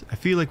like we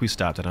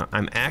stopped it.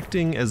 I'm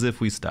acting as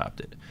if we stopped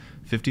it.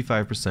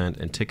 55%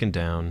 and ticking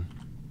down.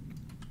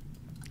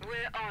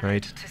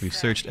 Right? We've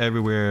searched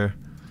everywhere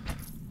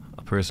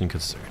a person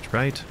could search,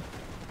 right?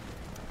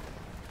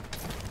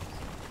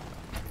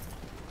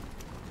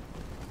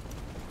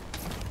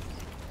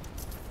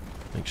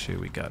 Make sure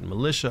we got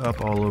militia up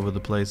all over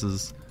the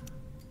places.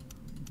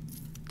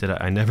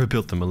 I never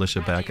built the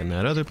militia back in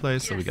that other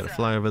place, so we gotta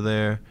fly over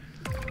there.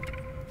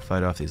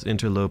 Fight off these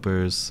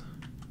interlopers.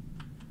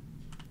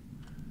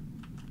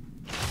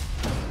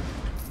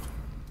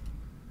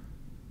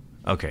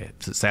 Okay,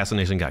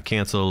 assassination got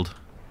canceled.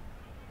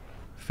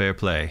 Fair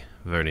play,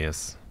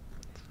 Vernius.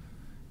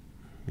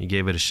 You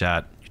gave it a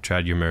shot. You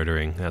tried your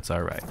murdering. That's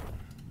alright.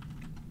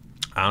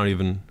 I don't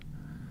even...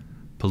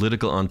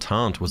 Political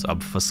entente was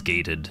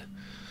obfuscated.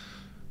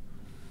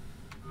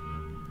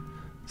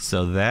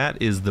 So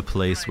that is the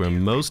place where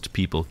most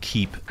people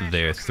keep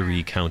their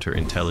 3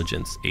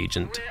 counterintelligence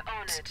agent.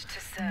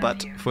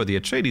 But for the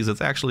Atreides, it's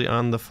actually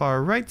on the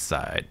far right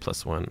side,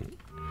 +1.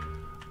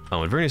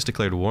 Oh, and Vernius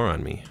declared war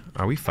on me.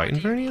 Are we fighting,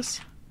 Vernius?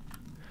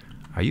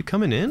 Are you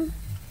coming in?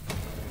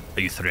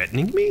 Are you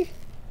threatening me?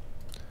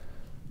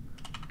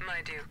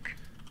 My Duke.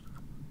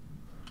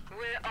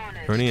 We're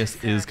honored.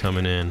 Vernius is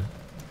coming in.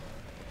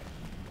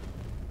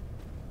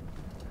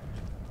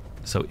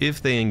 So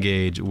if they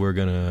engage, we're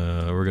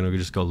gonna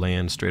just go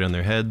land straight on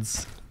their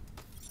heads.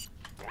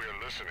 We're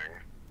listening.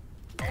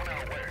 On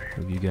our way.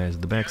 Move you guys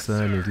to the back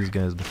side, move these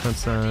guys to the front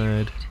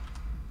side.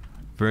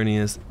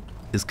 Vernius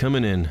is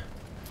coming in.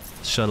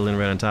 Shuttle in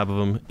right on top of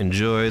him.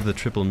 Enjoy the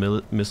triple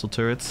missile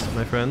turrets,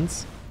 my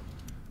friends.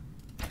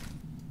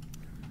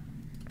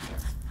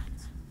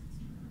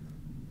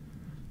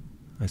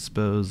 I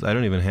suppose I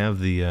don't even have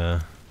the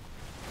I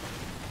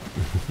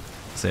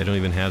don't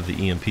even have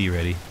the EMP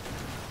ready.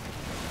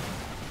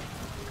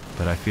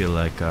 But I feel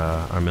like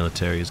our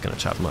military is gonna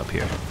chop him up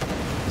here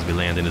as we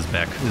land in his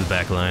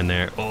back line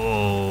there.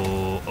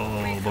 Oh,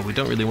 but we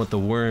don't really want the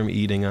worm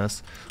eating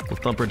us. We'll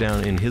thump her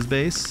down in his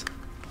base.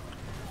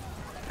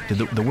 Did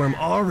the worm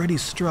already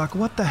struck?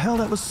 What the hell?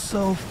 That was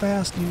so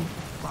fast, you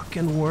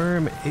fucking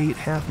worm. Ate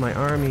half my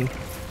army.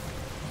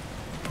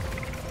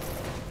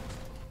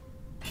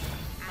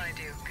 My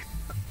Duke.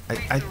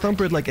 I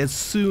thumpered like as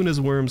soon as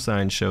worm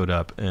sign showed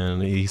up,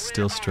 and he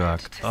still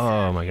struck.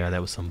 Oh my god,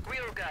 that was some...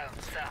 We'll go,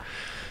 sir.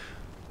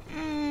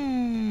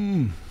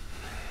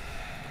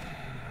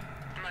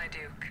 My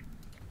Duke.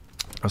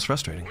 That was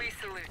frustrating. We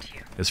salute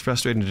you. It's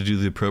frustrating to do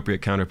the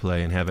appropriate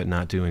counterplay and have it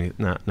not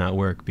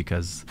work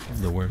because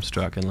the worm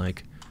struck in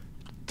like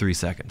 3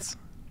 seconds.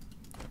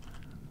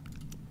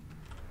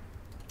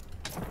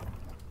 I'm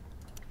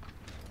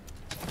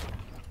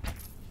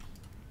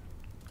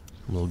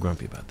a little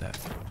grumpy about that.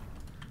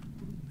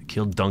 They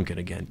killed Duncan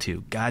again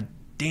too. God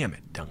damn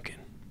it, Duncan.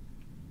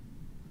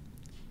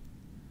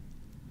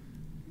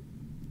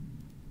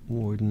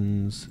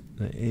 Wardens,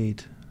 the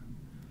 8.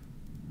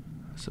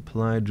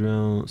 Supply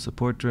drone,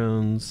 support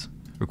drones.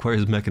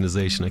 Requires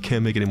mechanization. I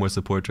can't make any more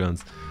support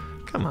drones.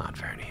 Come on,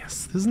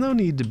 Vernius. There's no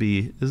need to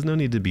be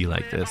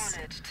like this.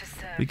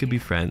 We could be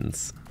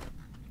friends.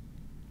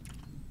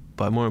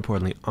 But more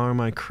importantly, are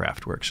my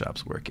craft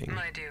workshops working?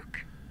 My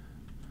Duke.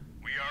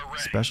 We are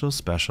ready.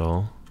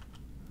 Special.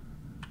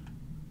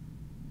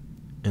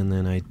 And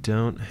then I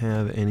don't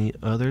have any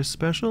other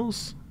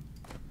specials?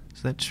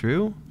 Is that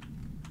true?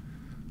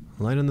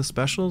 Light on the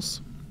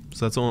specials?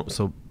 So that's all.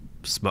 So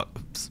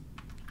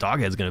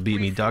Doghead's gonna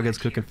beat me. Doghead's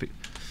cooking.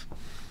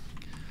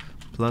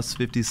 Plus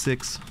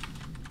 56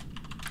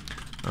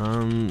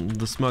 on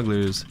the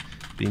smugglers.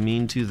 Be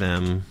mean to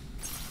them.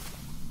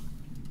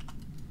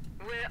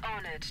 We're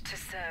honored to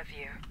serve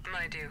you,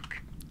 my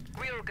Duke.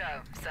 We'll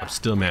go, sir. I'm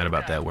still mad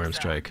about that worm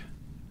strike.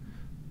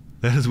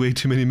 That is way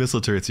too many missile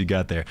turrets you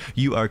got there.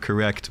 You are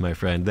correct, my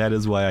friend. That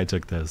is why I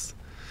took this.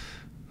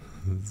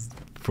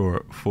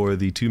 For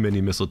the too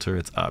many missile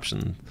turrets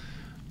option.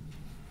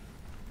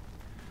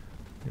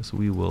 Guess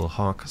we will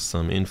hawk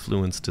some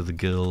influence to the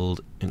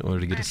guild in order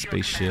to get a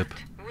spaceship,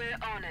 We're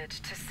honored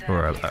to serve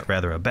or you.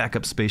 rather a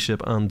backup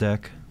spaceship on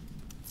deck.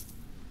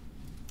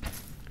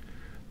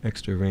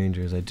 Extra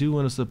rangers. I do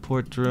want a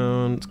support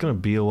drone. It's gonna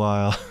be a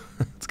while.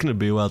 It's gonna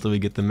be a while till we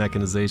get the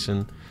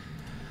mechanization.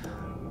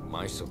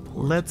 My support.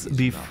 Let's is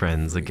be not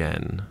friends free.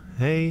 again.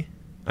 Hey,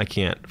 I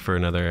can't for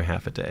another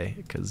half a day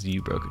because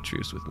you broke a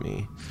truce with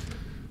me.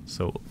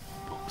 So,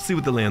 see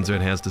what the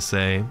Landsrat has to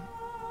say.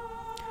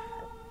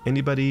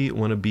 Anybody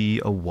want to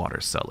be a water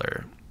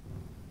seller?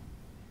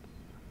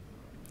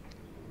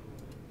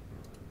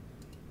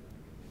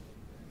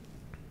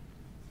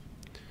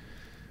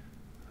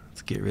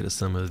 Let's get rid of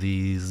some of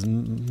these.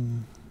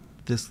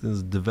 This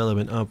is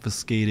development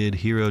obfuscated.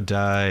 Hero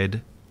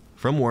died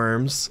from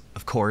worms,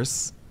 of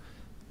course.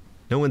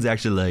 No one's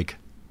actually like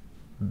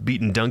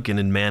beating Duncan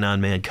in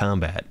man-on-man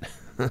combat.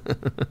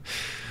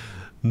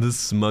 The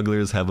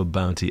smugglers have a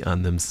bounty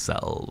on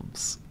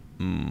themselves.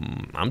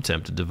 I'm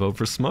tempted to vote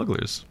for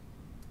smugglers.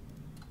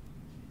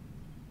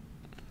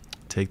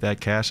 Take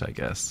that cash, I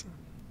guess.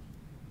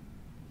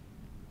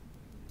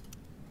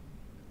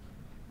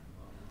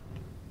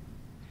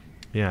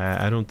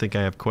 Yeah, I don't think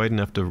I have quite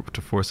enough to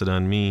force it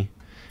on me.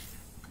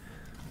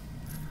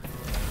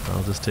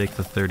 I'll just take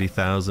the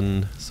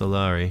 30,000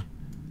 Solari.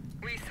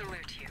 We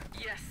salute you.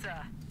 Yes,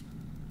 sir.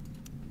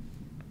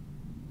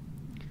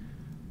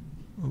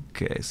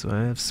 Okay, so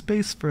I have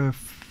space for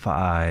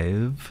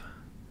 5.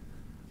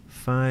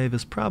 5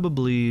 is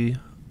probably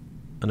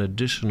an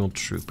additional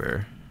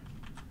trooper.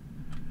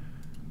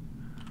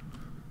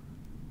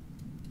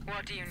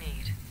 What do you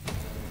need?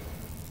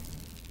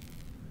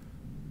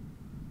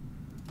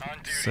 On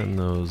duty. Send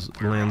those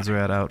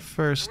Landsrat out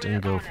first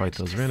and go fight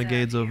those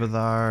renegades over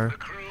there. The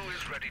crew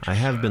is ready to I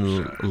have serve,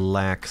 been sir.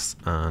 lax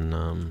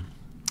on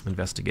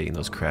investigating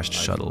those crashed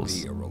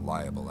shuttles. Be a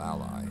reliable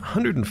ally.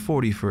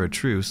 140 for a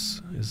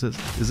truce. Is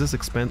this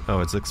expensive?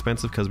 Oh, it's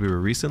expensive because we were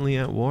recently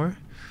at war?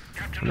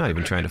 I'm not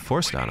even trying to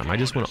force it on him. I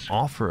just want to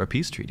offer a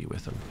peace treaty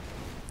with him.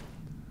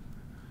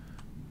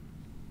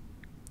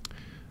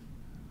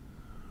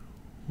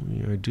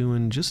 We are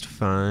doing just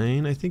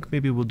fine. I think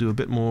maybe we'll do a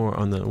bit more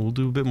on the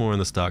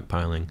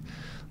stockpiling.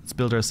 Let's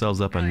build ourselves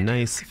up a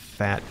nice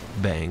fat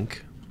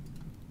bank.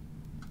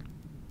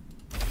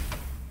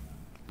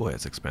 Boy,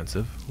 it's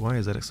expensive. Why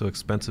is that so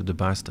expensive to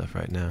buy stuff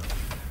right now?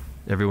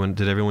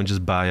 Did everyone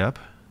just buy up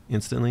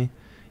instantly?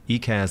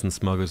 ECAS and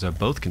smugglers are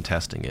both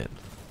contesting it.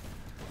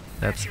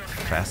 That's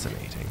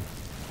fascinating.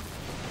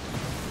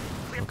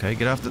 Okay,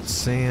 get off the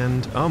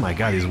sand. Oh my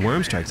god, these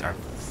worm strikes are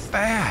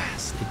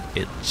fast.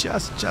 It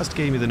just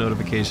gave me the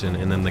notification,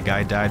 and then the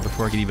guy died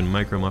before I could even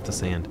micro him off the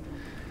sand.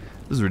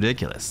 This is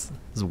ridiculous.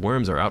 These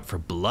worms are out for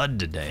blood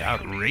today.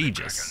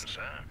 Outrageous. Kraken,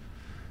 sir.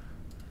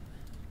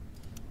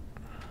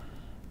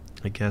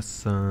 I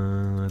guess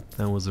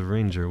that was a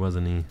ranger,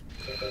 wasn't he?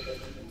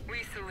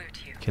 We salute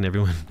you. Can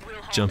everyone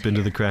jump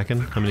into the Kraken?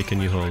 How many can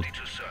you hold? Ready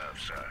to serve,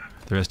 sir.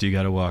 The rest of you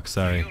gotta walk,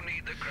 sorry. You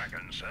need the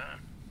Kraken, sir.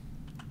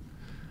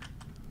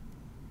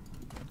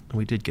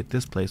 We did get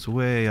this place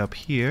way up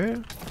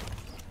here.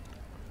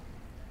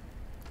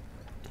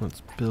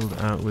 Let's build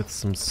out with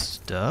some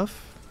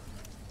stuff.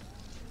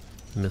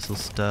 Missile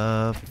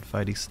stuff,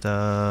 fighting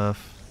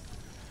stuff.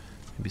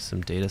 Maybe some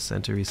data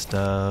center-y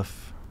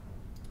stuff.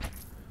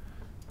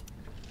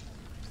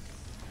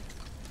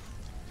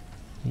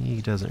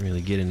 He doesn't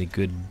really get any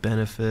good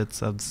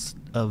benefits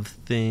of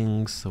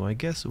things, so I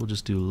guess we'll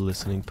just do a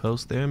listening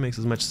post there. Makes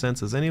as much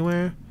sense as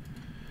anywhere.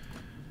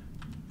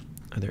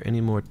 Are there any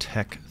more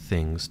tech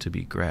things to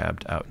be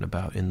grabbed out and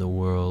about in the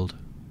world?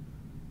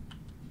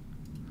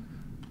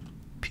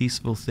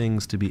 Peaceful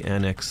things to be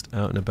annexed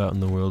out and about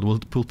in the world.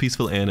 We'll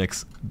peaceful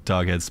annex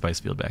Doghead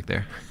Spicefield back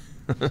there.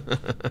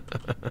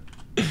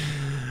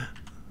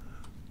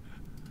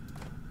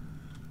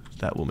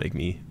 That will make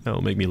me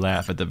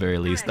laugh at the very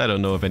least. I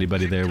don't know if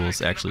anybody there will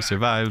actually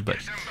survive, but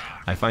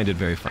I find it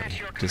very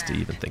funny just to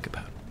even think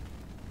about.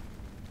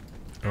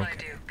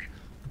 Okay,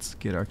 let's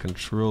get our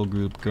control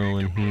group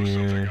going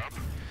here.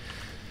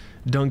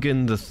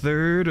 Duncan the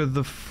 3rd or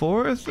the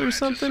 4th or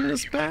something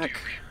is back.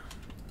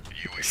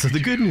 So the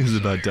good news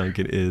about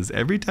Duncan is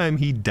every time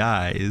he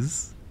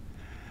dies,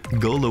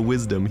 Gola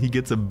Wisdom, he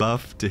gets a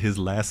buff to his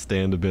last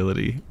stand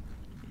ability,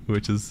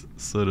 which is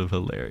sort of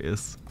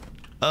hilarious.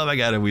 Oh my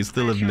god, and we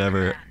still have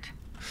never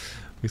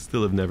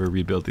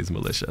rebuilt these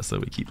militia, so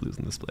we keep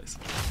losing this place.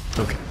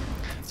 Okay,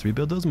 let's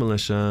rebuild those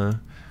militia.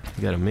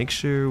 We gotta make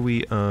sure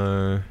we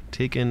are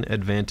taking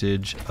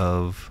advantage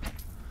of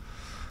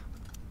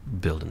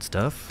building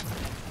stuff.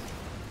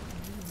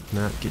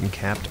 Not getting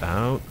capped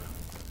out.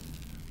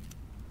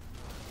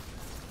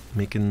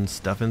 Making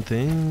stuff and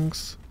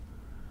things.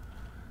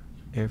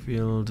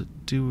 Airfield,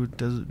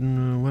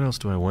 what else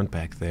do I want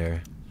back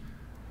there?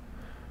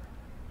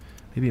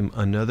 Maybe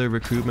another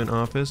recruitment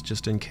office,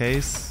 just in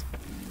case.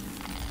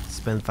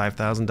 Spend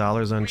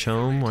 $5,000 on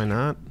Chome, why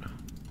not?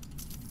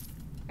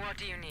 What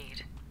do you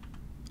need?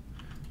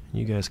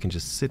 You guys can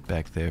just sit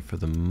back there for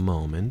the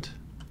moment.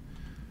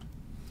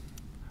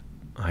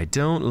 I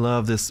don't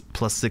love this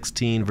plus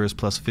 16 versus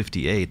plus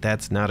 58.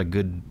 That's not a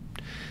good.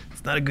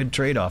 It's not a good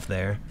trade-off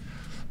there.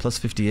 Plus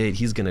 58,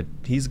 he's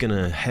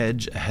gonna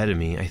hedge ahead of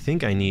me. I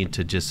think I need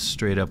to just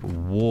straight up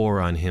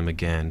war on him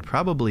again,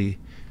 probably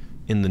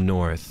in the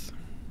north.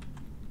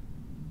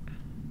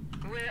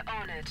 We're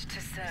honored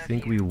to serve I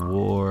think you. we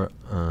war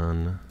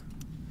on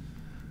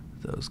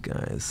those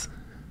guys.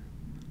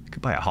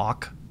 Could buy a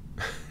hawk.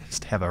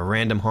 Just have a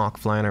random hawk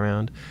flying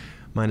around.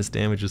 Minus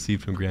damage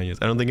received from Granius.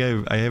 I don't think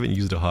I haven't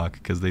used a hawk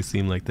because they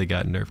seem like they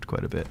got nerfed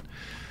quite a bit.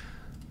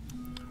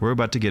 We're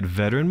about to get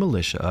veteran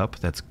militia up.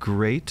 That's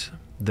great.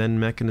 Then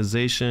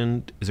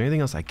mechanization. Is there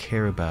anything else I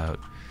care about?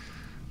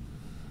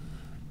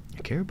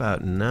 I care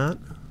about not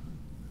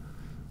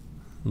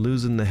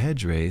losing the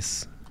hedge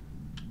race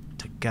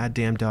to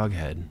goddamn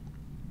Doghead.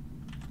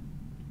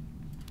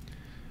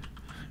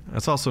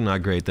 That's also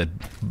not great that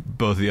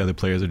both the other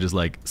players are just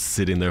like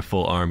sitting their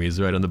full armies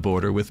right on the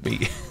border with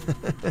me.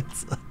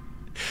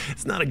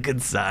 It's not a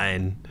good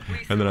sign.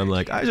 And then I'm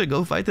like, I should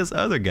go fight this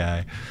other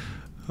guy.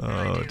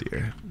 Oh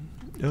dear.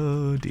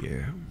 Oh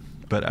dear.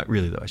 But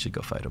really though, I should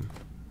go fight him.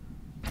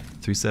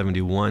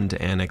 371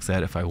 to annex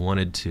that if I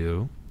wanted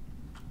to.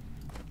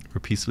 We're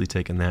peacefully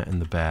taking that in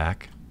the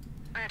back.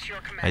 At your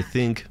command. I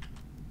think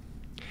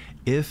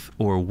if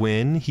or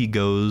when he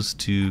goes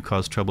to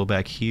cause trouble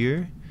back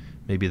here,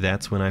 maybe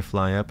that's when I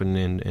fly up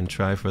and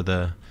try for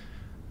the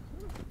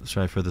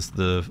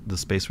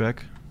space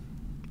wreck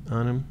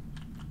on him.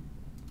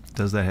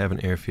 Does that have an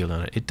airfield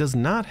on it? It does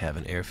not have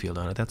an airfield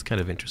on it. That's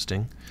kind of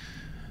interesting.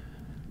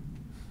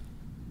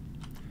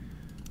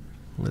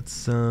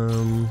 Let's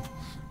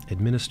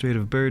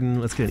administrative burden.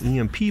 Let's get an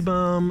EMP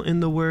bomb in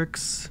the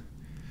works.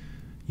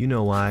 You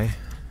know why.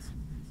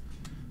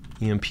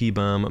 EMP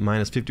bomb,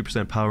 minus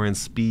 50% power and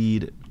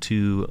speed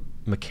to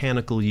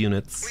mechanical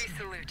units. We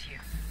salute you.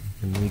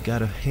 And we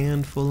got a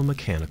handful of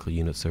mechanical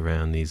units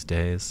around these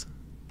days.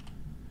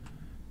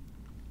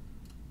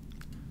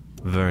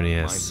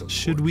 Vernius,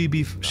 shouldn't we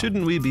be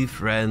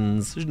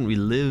friends? Shouldn't we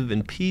live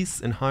in peace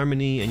and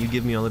harmony and you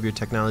give me all of your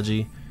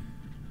technology?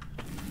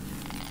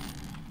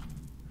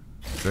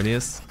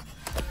 Vernius?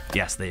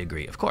 Yes, they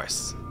agree, of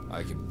course.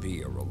 I can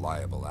be a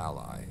reliable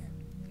ally.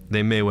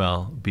 They may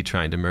well be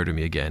trying to murder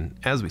me again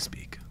as we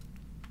speak.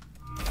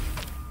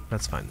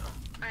 That's fine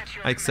though. At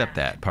your I accept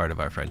command. that part of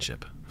our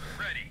friendship.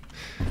 Ready.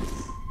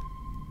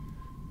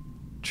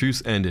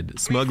 Truce ended.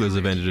 Smugglers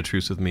have ended a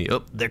truce with me.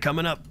 Oh, they're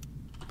coming up.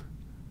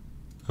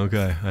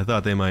 Okay, I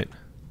thought they might.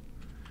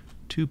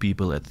 2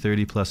 people at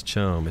 30 plus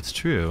chom. It's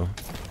true.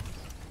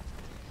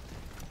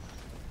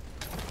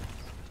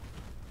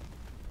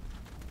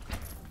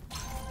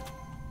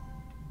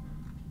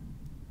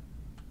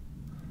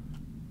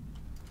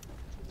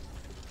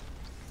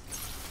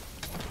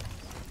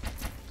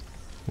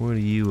 What are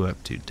you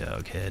up to,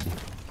 Doghead?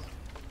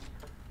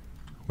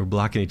 We're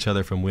blocking each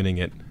other from winning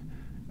it.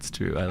 It's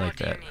true, I like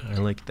that. I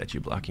like that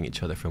you're blocking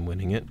each other from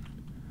winning it.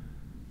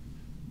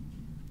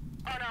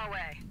 On our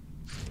way.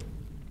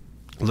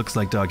 Looks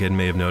like Doghead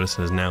may have noticed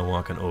and is now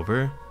walking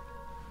over.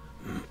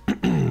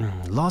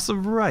 Loss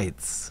of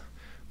rights.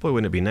 Boy,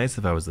 wouldn't it be nice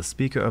if I was the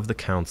Speaker of the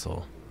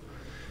Council.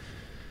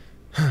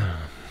 Eye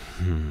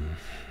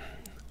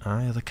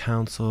of the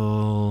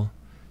Council...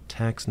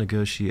 Tax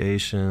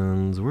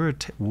negotiations. We're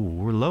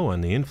low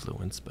on the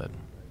influence, but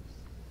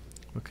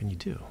what can you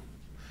do?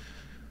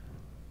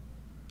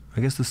 I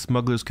guess the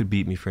smugglers could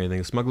beat me for anything.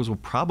 The smugglers will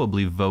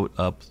probably vote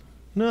up.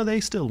 No, they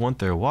still want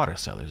their water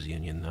sellers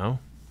union, though.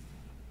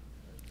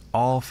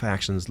 All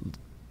factions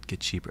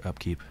get cheaper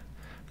upkeep.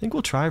 I think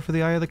we'll try for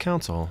the Eye of the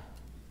Council.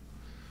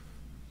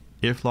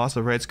 If loss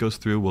of rights goes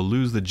through, we'll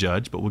lose the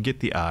judge, but we'll get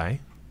the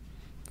Eye.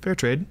 Fair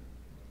trade.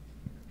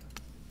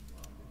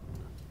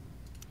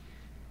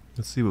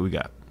 Let's see what we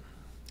got.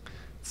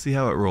 Let's see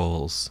how it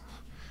rolls.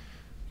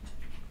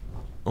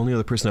 Only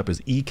other person up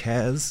is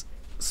ECAS.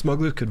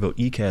 Smugglers could vote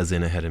ECAS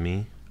in ahead of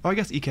me. Oh, I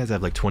guess ECAS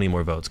have like 20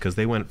 more votes because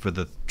they went for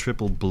the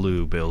triple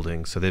blue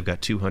building, so they've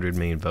got 200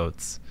 main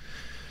votes.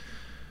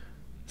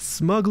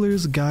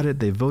 Smugglers got it.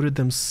 They voted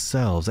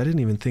themselves. I didn't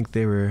even think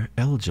they were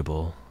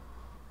eligible.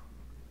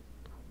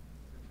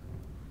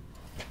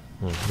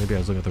 Oh, maybe I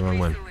was looking at the wrong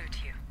one. We salute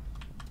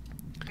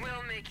you.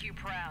 We'll make you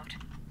proud.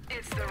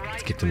 It's the right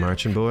Let's get to move.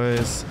 marching,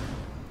 boys.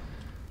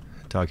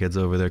 Doghead's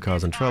over there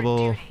causing It's our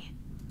trouble. duty.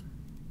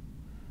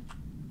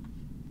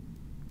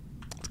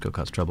 Let's go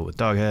cause trouble with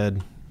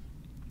Doghead.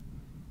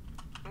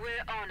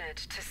 We're honored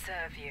to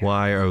serve you.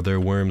 Why are there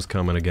worms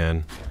coming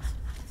again?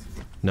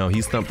 No,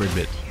 he's thumpered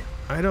bit.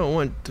 I don't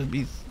want to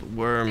be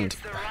wormed.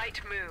 It's the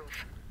right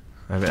move.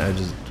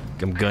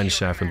 I'm gun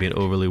shy from being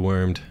overly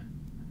wormed.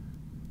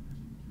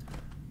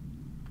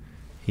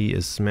 He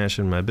is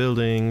smashing my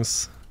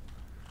buildings.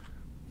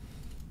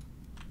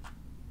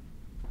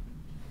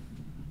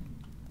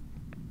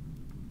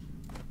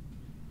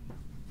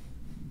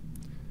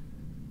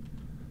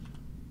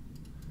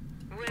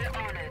 We're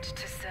honored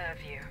to serve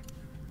you.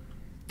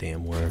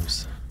 Damn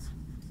worms.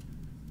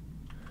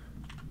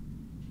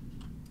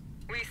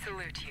 We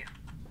salute you.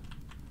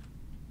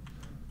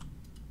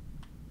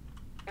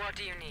 What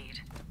do you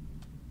need?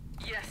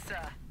 Yes,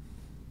 sir.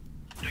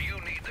 Do you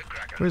need the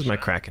Kraken? Where's my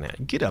Kraken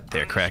at? Get up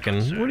there,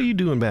 Kraken. What are you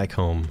doing back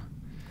home?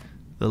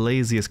 The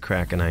laziest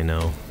Kraken I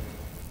know.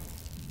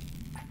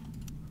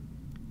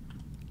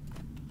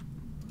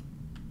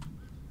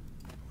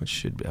 What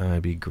should I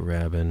be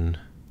grabbing?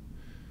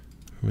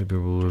 Maybe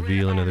we'll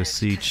reveal We're another honored to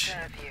siege.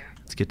 serve you.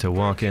 Let's get to We'll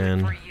walk do it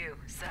in. for you,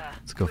 sir.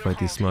 Let's go We'll fight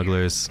these hold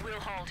smugglers. Here. We'll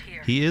hold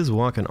here. He is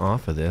walking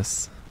off of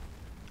this.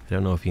 I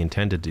don't know if he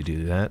intended to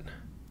do that.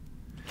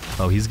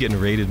 Oh, he's getting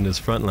raided in his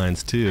front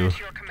lines too. At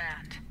your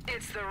command.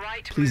 It's the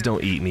right Please move.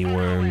 don't eat me, On our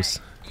way. worms.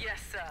 Yes,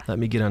 sir. Let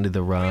me get onto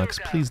the rocks.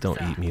 We'll go, Please don't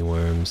sir. eat me,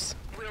 worms.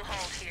 We'll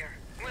hold here.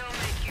 We'll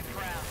make you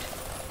proud.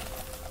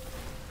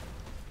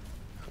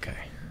 Okay.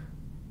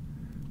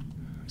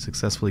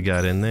 Successfully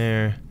got in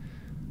there.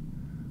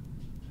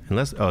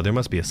 Unless, oh, there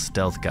must be a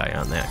stealth guy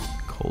on that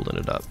holding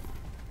it up.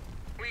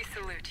 We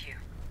salute you.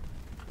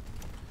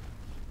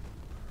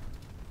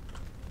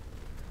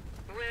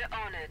 We're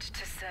honored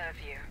to serve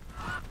you.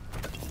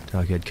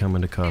 Doghead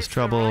coming to cause It's the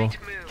trouble. right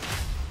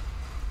move.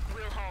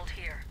 We'll hold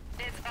here.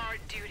 It's our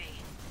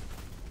duty.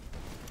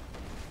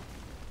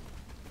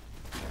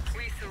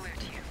 We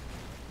salute you.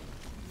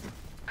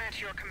 At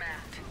your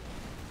command.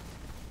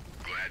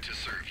 Glad to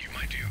serve you,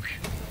 my Duke.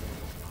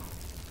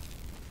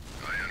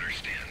 I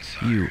understand,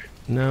 sire. You.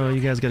 No, you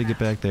guys gotta get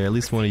back there. At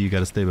least one of you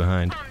gotta stay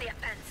behind. On the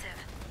offensive.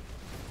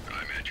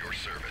 I'm at your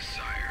service,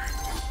 sire.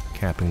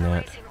 Capping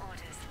that. Awaiting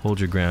orders. Hold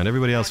your ground.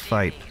 Everybody else What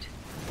do you fight. need?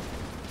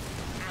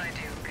 My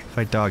Duke.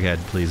 Fight Doghead,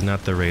 please,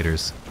 not the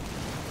Raiders.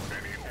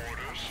 Any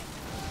orders?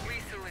 We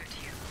salute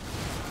you.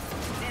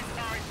 It's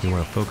our You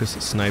want to focus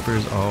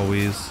snipers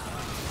always.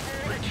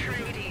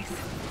 Atreides.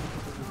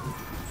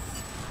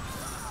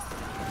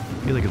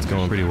 I feel like it's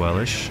going pretty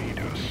wellish. Need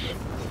us.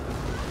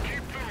 Keep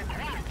them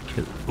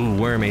close. Ooh,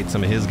 Worm ate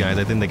some of his guys.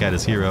 I think they got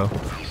his hero. I'll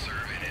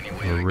serve in any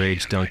way We'll I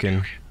rage can, my Duncan.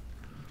 Duke.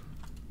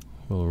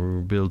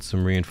 We'll build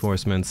some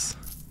reinforcements.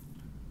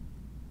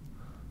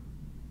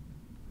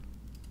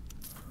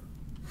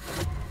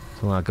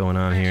 There's a lot going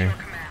on At here. your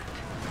command.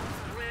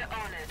 We're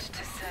honored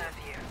to serve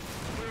you.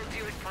 We'll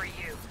do it for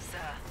you, sir.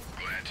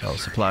 Glad to Oh, serve you,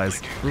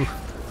 supplies. my Duke. Ooh.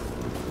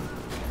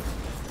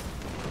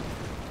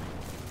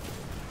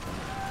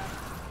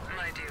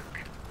 My Duke.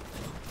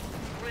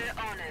 We're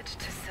honored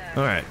to serve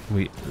All right,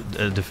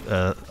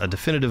 a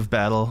definitive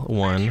battle you. At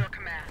won your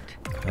command.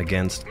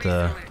 against We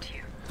the salute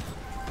you.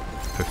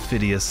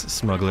 perfidious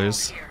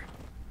smugglers. Hold here.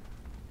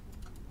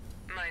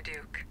 My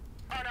Duke.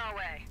 On our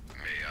way.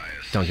 May I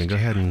assist Duncan, go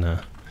you? ahead and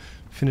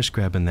finish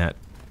grabbing that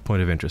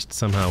point of interest.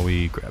 Somehow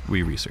we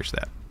researched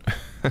that.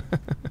 All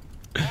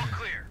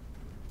clear.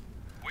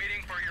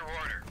 Waiting for your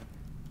order.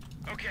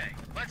 Okay,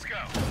 let's go.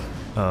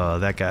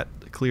 That got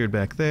cleared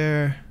back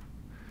there.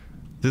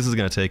 This is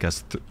going to take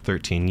us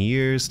 13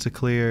 years to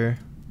clear.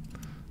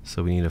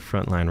 So we need a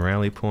frontline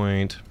rally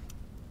point.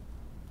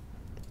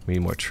 We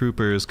need more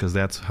troopers because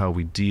that's how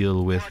we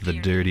deal with the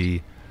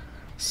dirty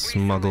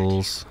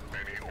smuggles.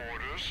 Any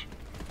orders?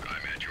 I'm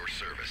at your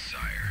service,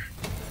 sire.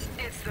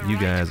 It's the You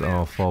right guys all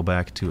move. fall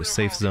back to a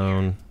safe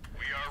zone.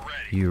 We are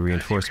ready. You As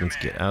reinforcements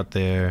command. get out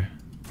there.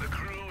 The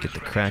crew Get is the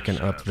ready Kraken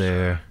to up serve,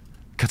 there.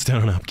 Cuts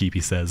down on upkeep,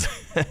 he says.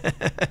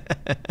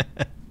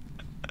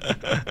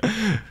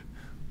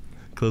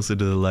 Closer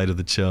to the light of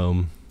the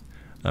chome.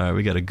 All right,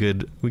 we got a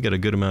good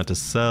amount to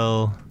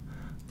sell.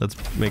 Let's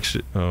make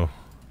sure. Oh,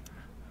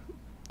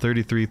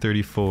 33,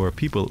 34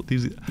 people.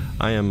 These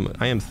I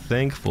am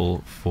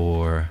thankful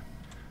for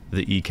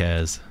the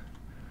ECAS.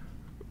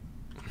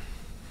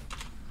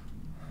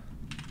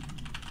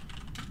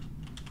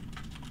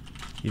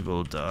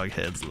 Evil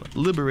Dogheads,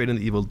 liberating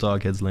the evil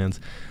Dogheads lands.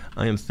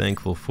 I am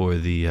thankful for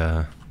the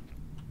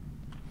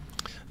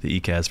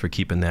ECAS for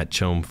keeping that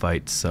chome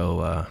fight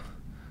so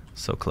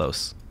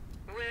close.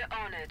 We're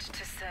honored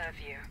to serve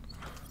you.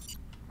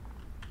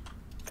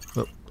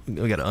 Oh,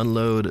 we gotta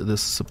unload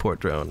this support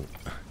drone.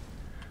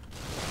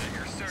 At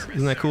your service,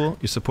 Isn't that sir. cool?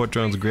 Your support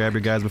drones grab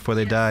your guys before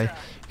they die. You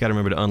gotta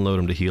remember to unload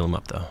them to heal them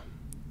up, though.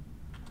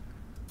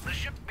 The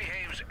ship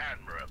behaves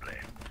admirably.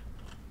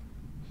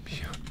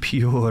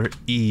 Pure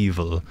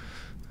evil.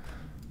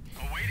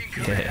 Awaiting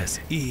command. Yes,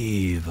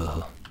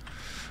 evil.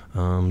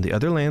 The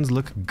other lands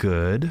look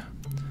good.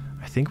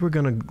 I think we're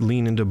gonna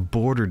lean into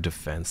border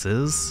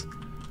defenses.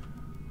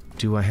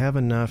 Do I have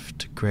enough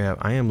to grab?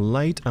 I am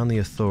light on the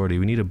authority.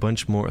 We need a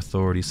bunch more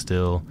authority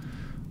still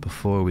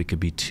before we could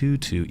be too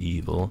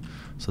evil.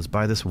 So let's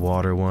buy this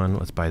water one.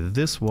 Let's buy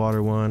this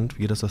water one to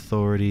get us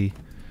authority.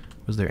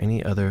 Was there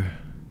any other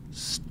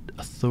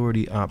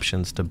authority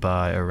options to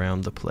buy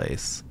around the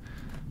place?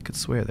 I could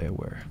swear there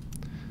were.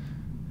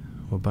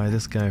 We'll buy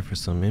this guy for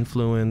some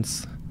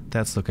influence.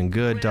 That's looking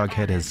good.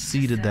 Doghead has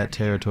ceded that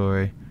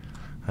territory.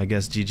 I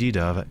guess GG,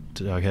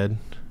 Doghead.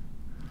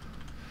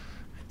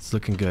 It's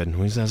looking good.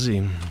 We shall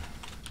see.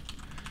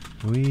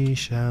 We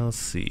shall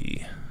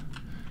see.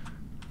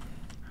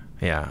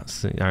 Yeah,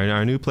 so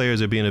our new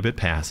players are being a bit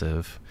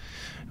passive.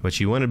 What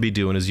you want to be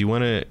doing is you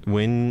want to,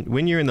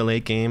 when you're in the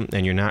late game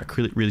and you're not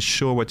really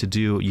sure what to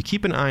do, you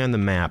keep an eye on the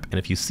map, and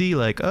if you see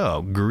like,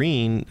 oh,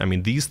 green, I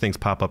mean, these things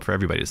pop up for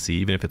everybody to see,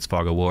 even if it's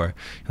Fog of War.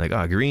 You're like,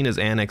 oh, green is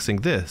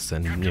annexing this,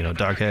 and you know,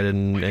 Doghead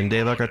and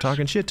Davok are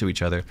talking shit to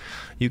each other.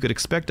 You could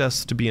expect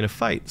us to be in a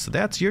fight, so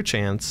that's your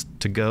chance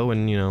to go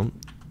and, you know,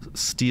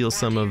 steal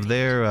some of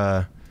their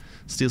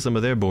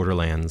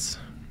borderlands.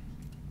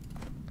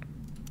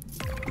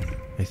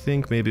 I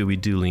think maybe we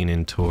do lean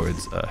in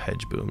towards a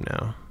hedge boom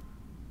now.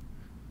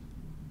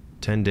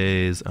 10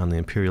 days on the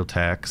Imperial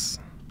tax.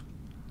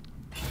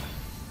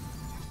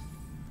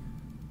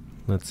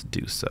 Let's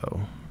do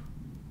so.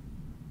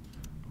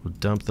 We'll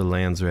dump the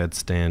lands red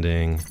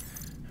standing,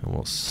 and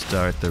we'll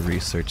start the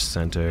research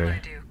center. My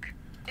Duke.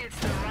 It's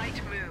the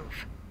right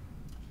move.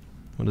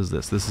 What is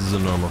this? This is a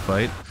normal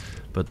fight,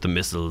 but the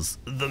missiles.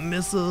 The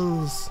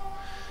missiles!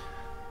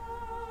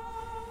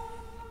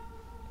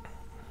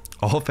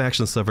 All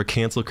factions suffer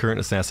cancel current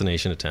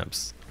assassination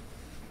attempts.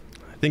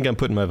 I think I'm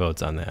putting my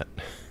votes on that.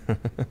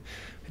 I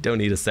don't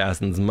need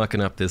assassins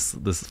mucking up this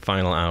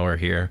final hour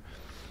here.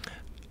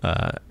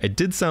 It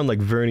did sound like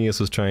Vernius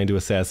was trying to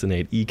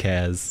assassinate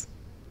Ekaz.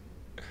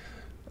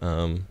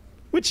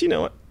 Which, you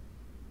know what?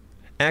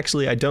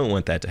 Actually, I don't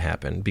want that to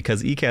happen,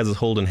 because Ekaz is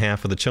holding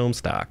half of the Chome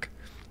stock.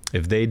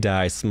 If they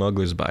die,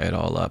 smugglers buy it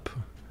all up.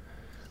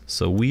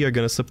 So we are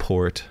going to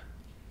support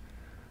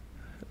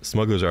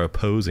Smugglers are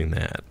opposing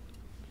that.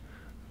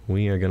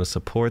 We are going to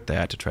support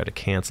that to try to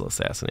cancel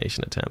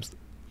assassination attempts.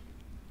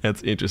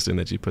 That's interesting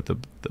that you put the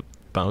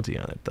bounty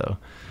on it, though.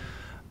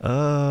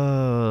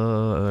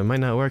 It might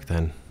not work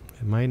then.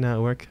 It might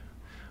not work.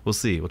 We'll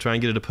see. We'll try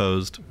and get it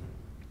opposed.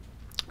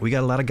 We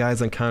got a lot of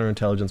guys on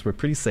counterintelligence. We're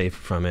pretty safe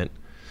from it.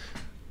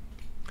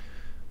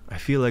 I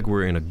feel like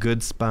we're in a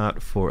good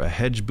spot for a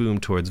hedge boom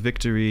towards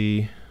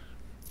victory.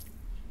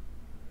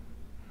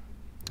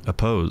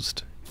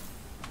 Opposed.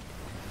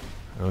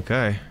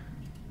 Okay.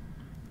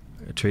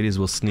 Atreides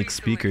will sneak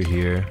speaker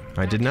here.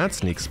 I did not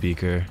sneak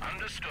speaker.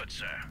 Understood,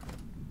 sir.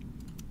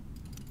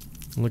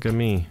 Look at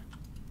me.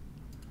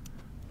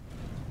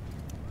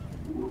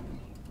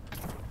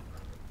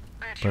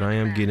 But I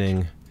am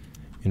getting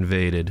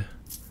invaded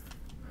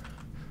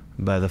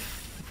by the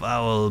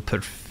foul,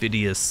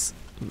 perfidious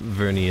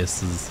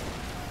Verniuses.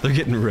 They're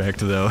getting wrecked,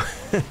 though.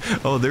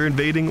 Oh, they're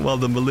invading while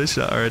the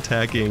militia are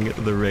attacking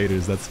the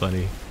raiders. That's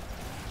funny.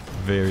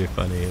 Very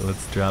funny.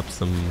 Let's drop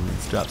some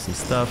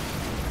stuff.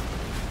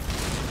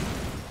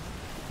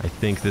 I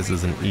think this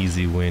is an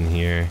easy win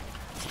here.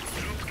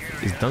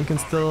 Is Duncan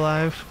still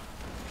alive?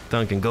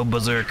 Duncan, go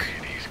berserk.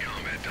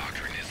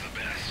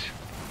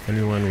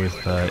 Anyone with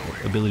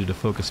ability to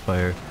focus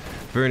fire.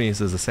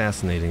 Vernius is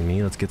assassinating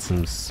me. Let's get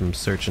some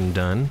searching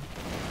done.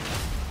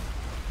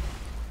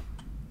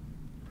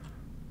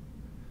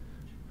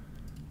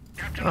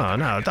 Oh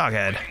no,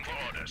 Doghead.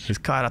 He's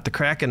caught at the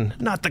Kraken.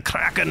 Not the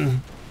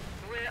Kraken!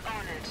 We're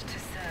honored to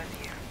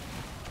serve you.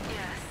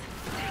 Yes,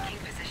 taking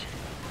position.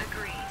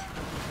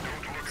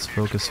 Agreed. Let's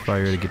focus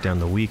fire to get down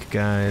the weak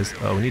guys.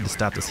 Oh, we need to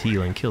stop this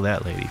healing. Kill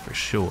that lady for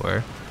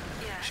sure.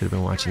 Yes. Should have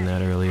been watching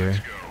that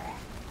earlier.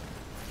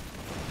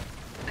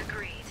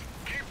 Agreed.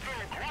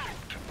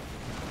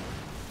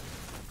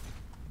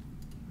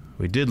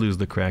 We did lose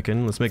the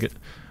Kraken. Let's make it...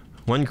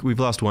 We've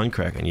lost one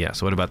Kraken, yeah.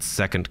 So what about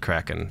second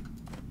Kraken?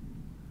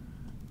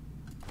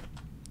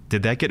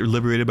 Did that get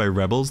liberated by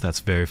rebels? That's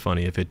very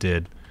funny if it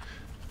did.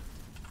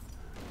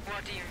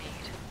 What do you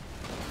need?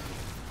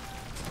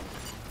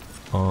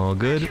 All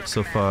good.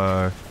 So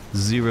far,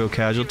 0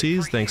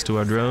 casualties thanks to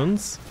our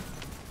drones.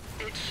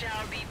 It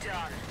shall be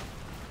done.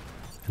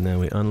 And then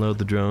we unload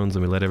the drones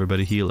and we let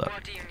everybody heal up.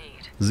 What do you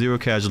need? 0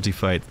 casualty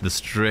fight. The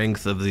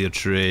strength of the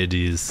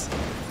Atreides.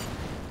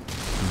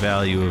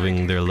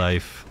 Valuing their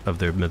life, of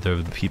their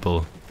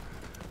people.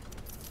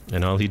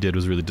 And all he did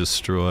was really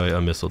destroy a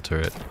missile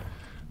turret.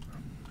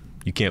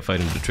 You can't fight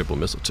into triple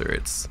missile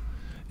turrets.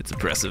 It's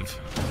impressive.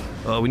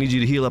 Oh, we need you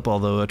to heal up,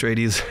 although,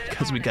 Atreides,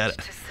 because we got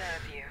To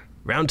serve you.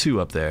 round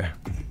 2 up there.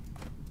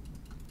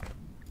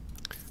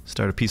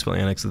 Start a peaceful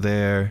annex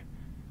there.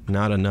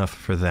 Not enough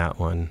for that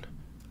one.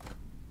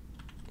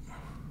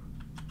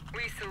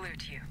 We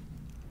salute you.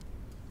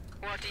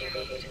 What do you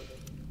need?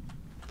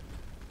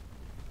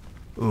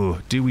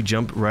 Ooh, do we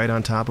jump right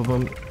on top of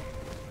them?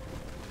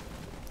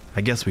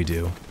 I guess we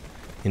do.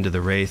 Into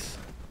the Wraith.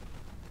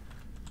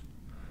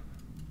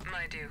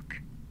 My Duke.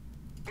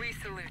 We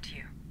salute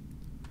you.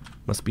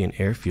 Must be in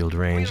airfield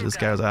range. This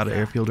guy was out of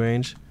airfield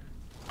range.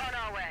 On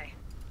our way.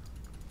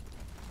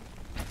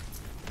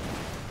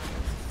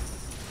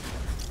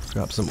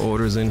 Drop some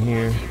orders in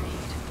here.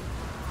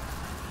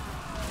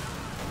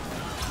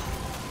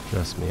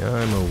 Trust me,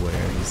 I'm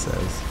aware, he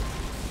says.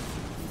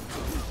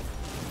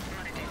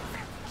 My Duke.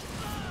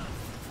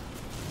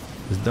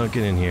 There's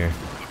Duncan in here.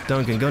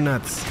 Duncan, go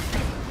nuts.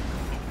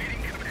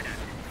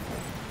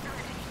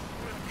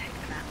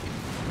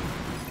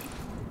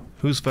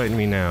 Who's fighting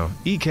me now?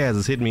 ECAS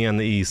is hitting me on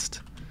the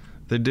east.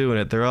 They're doing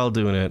it. They're all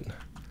doing it.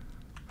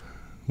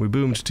 We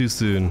boomed too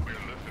soon.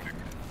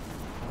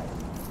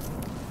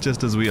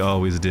 Just as we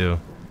always do.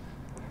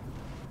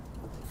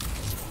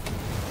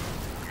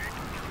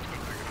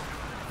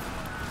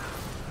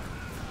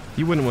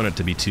 You wouldn't want it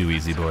to be too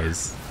easy,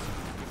 boys.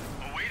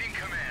 Awaiting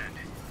command.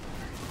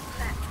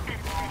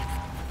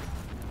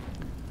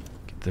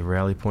 Get the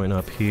rally point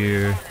up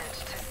here. Honored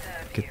to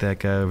serve Get that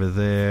guy over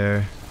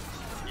there.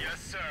 Yes,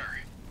 sir.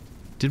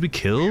 Did we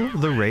kill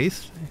the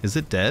Wraith? Is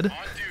it dead? On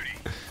duty.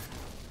 you.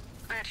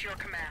 At your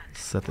command.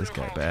 Set this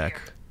guy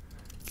back.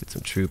 Get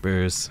some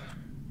troopers.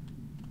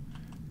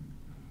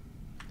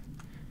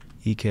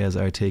 ECAS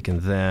are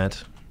taking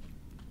that.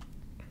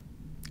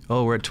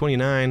 Oh, we're at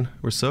 29.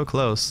 We're so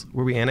close.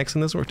 Were we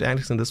annexing this one? We're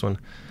annexing this one.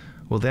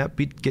 Will that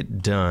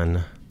get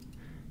done?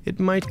 It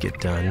might get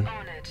done. We're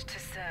honored to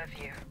serve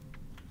you.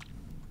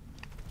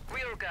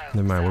 We'll go.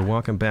 Never mind, sir. we're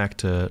walking back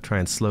to try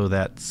and slow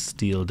that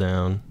steel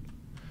down.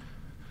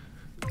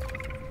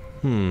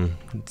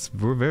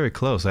 We're very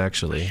close,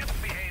 actually. Ship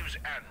behaves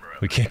admirably.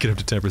 We can't get up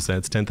to 10%.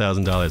 It's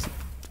 $10,000.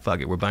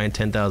 Fuck it, we're buying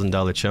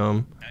 $10,000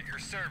 chum. At your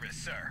service,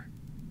 sir.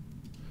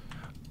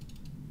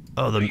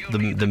 Oh,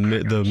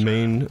 the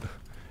main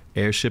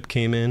airship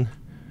came in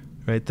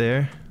right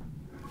there.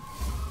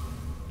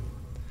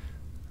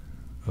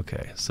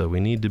 Okay, so we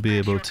need to be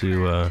able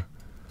to On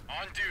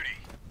duty.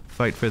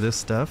 fight for this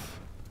stuff.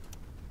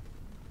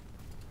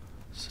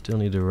 Still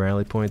need a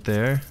rally point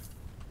there.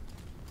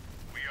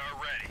 We are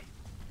ready.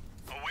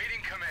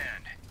 Awaiting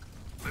command.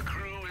 The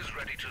crew is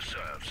ready to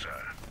serve,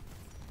 sir.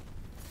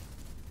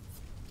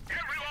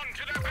 Everyone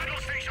to their battle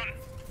station!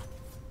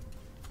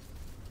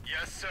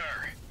 Yes, sir.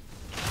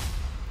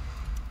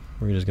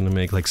 We're just gonna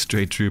make like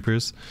straight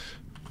troopers.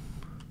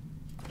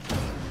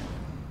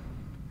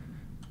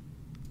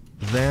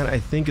 That I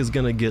think is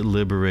gonna get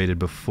liberated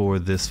before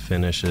this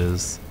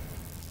finishes.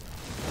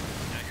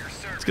 At your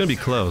service, It's gonna be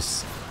sir.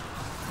 close. On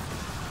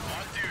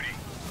duty.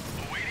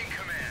 Awaiting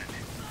command.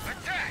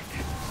 Attack!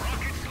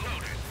 Rockets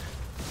loaded.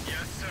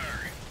 Yes, sir.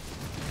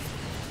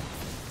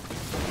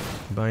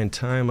 Buying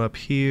time up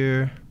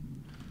here.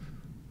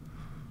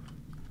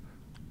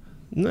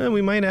 No,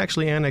 we might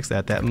actually annex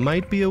that. That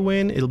might be a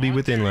win. It'll be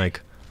within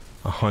like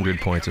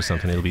 100 points or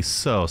something. It'll be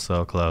so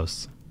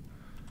close.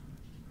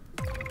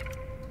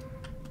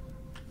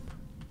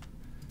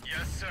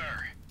 Yes,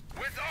 sir.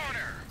 With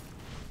honor.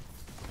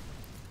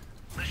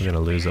 We're gonna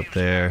lose up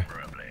there.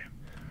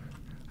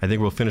 I think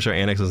we'll finish our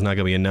annex. It's not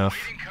gonna be enough.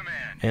 Awaiting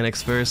command.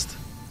 Annex first.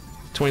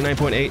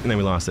 29.8, and then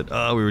we lost it.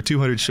 Oh, we were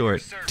 200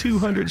 short.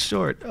 200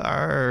 short.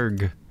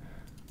 Arg.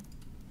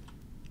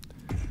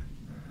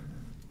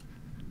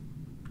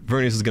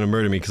 Vernius is gonna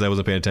murder me because I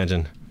wasn't paying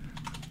attention.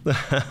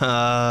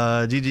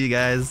 GG,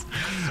 guys.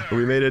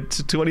 We made it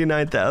to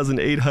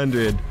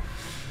 29,800.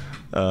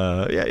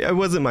 Yeah, it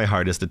wasn't my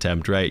hardest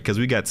attempt, right? Because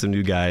we got some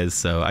new guys,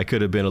 so I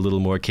could have been a little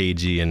more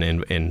cagey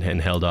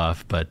and held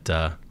off, but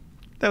that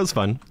was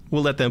fun.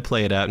 We'll let them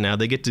play it out now.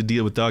 They get to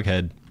deal with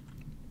Doghead.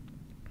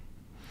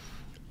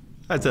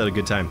 I had a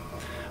good time.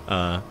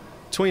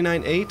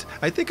 29-8.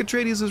 I think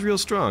Atreides is real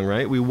strong,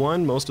 right? We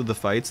won most of the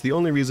fights. The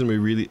only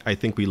reason I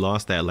think we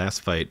lost that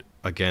last fight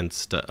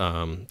against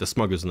the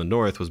smugglers in the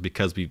north was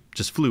because we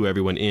just flew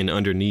everyone in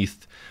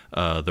underneath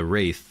the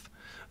Wraith,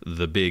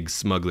 the big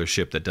smuggler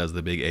ship that does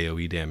the big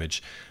AoE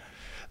damage.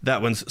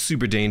 That one's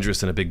super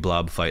dangerous in a big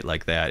blob fight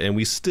like that, and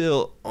we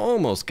still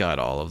almost got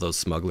all of those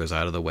smugglers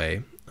out of the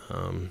way.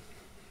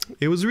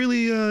 It was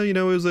really,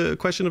 it was a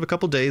question of a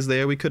couple days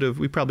there. We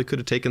probably could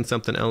have taken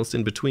something else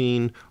in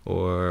between,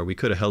 or we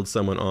could have held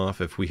someone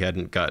off if we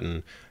hadn't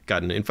gotten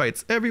in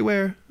fights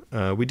everywhere.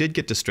 We did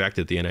get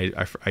distracted at the end.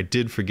 I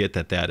did forget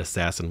that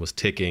assassin was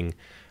ticking,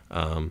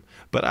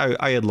 but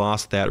I had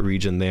lost that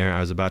region there.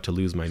 I was about to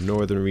lose my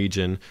northern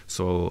region,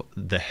 so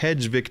the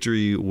hedge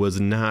victory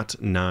was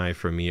not nigh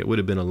for me. It would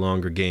have been a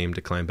longer game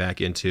to climb back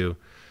into.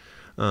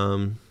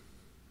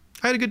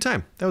 I had a good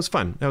time. That was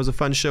fun. That was a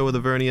fun show with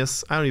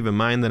Vernius. I don't even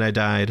mind that I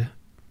died.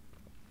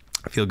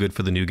 I feel good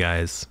for the new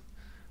guys.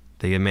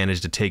 They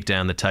managed to take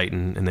down the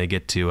Titan, and they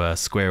get to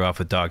square off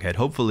with Doghead.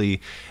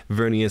 Hopefully,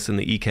 Vernius and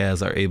the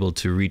ECAS are able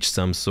to reach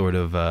some sort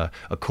of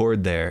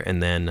accord there,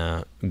 and then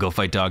go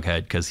fight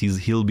Doghead, because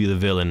he'll be the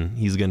villain.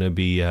 He's gonna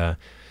be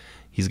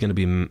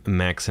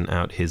maxing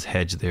out his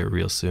hedge there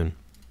real soon.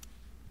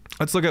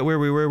 Let's look at where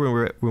we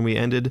were when we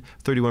ended.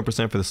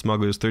 31% for the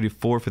smugglers,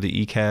 34% for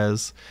the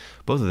ECAS.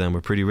 Both of them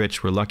were pretty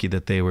rich. We're lucky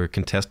that they were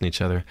contesting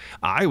each other.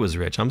 I was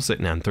rich. I'm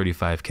sitting on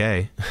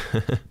 35K.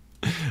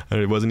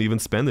 I wasn't even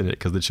spending it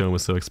because the chone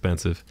was so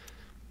expensive.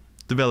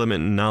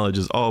 Development and knowledge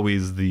is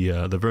always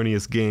the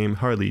Vernius game.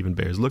 Hardly even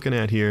bears looking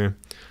at here.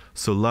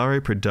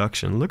 Solari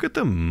production. Look at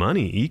the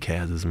money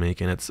ECAS is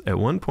making. It's at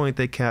one point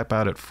they cap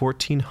out at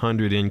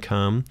 1,400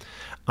 income.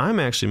 I'm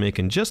actually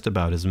making just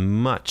about as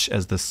much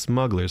as the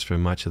smugglers for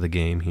much of the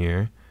game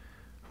here.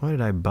 Why did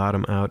I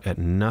bottom out at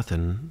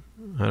nothing?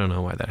 I don't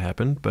know why that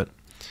happened, but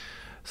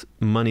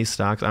money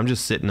stocks. I'm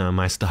just sitting on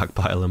my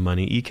stockpile of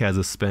money. ECAS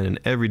is spending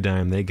every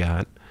dime they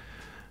got.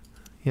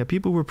 Yeah,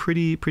 people were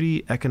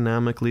pretty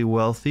economically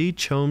wealthy.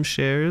 Chome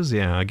shares,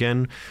 yeah,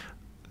 again,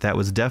 that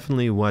was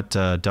definitely what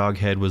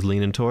Doghead was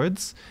leaning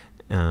towards.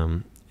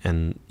 And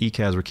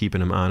ECAS were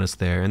keeping him honest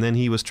there. And then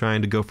he was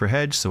trying to go for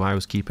hedge, so I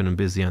was keeping him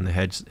busy on the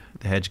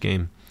hedge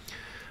game.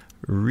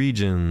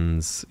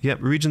 Regions. Yep,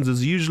 Regions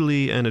is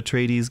usually an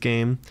Atreides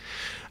game.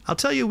 I'll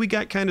tell you, we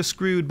got kind of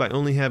screwed by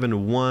only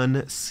having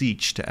one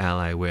siege to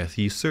ally with.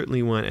 You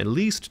certainly want at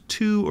least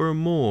 2 or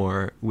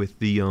more with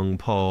the young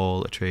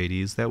Paul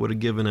Atreides. That would have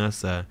given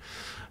us a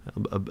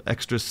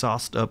extra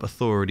sauced up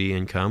authority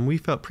income. We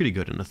felt pretty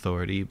good in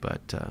authority,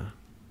 but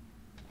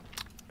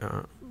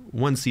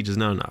one siege is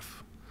not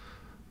enough.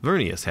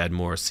 Vernius had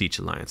more siege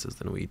alliances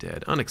than we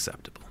did.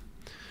 Unacceptable.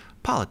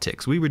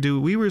 Politics.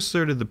 We were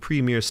sort of the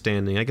premier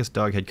standing. I guess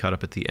Doghead caught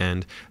up at the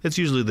end. That's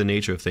usually the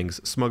nature of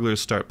things.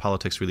 Smugglers start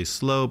politics really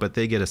slow, but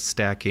they get a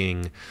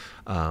stacking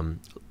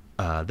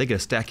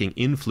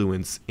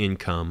influence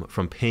income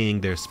from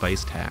paying their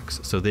spice tax,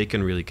 so they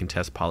can really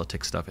contest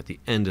politics stuff at the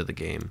end of the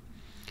game.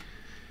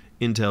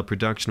 Intel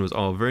production was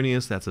all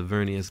Vernius. That's a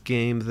Vernius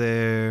game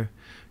there.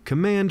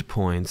 Command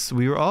points.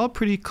 We were all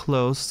pretty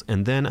close,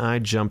 and then I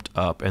jumped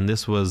up, and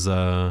this was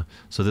so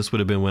this would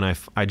have been when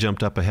I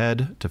jumped up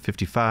ahead to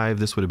 55.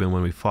 This would have been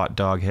when we fought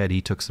Doghead. He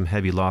took some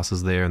heavy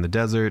losses there in the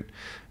desert,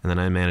 and then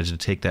I managed to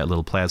take that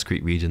little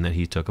Plascrete region that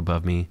he took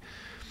above me.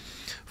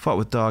 Fought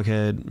with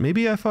Doghead.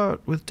 Maybe I fought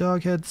with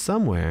Doghead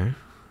somewhere.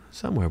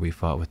 Somewhere we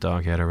fought with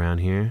Doghead around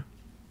here.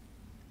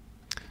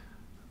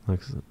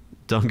 Looks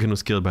Duncan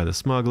was killed by the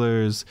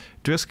smugglers.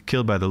 Drisk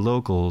killed by the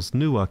locals.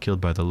 Nuwa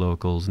killed by the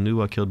locals.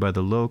 Nuwa killed by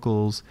the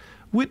locals.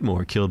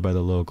 Whitmore killed by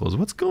the locals.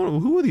 What's going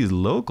on? Who are these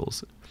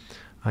locals?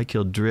 I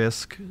killed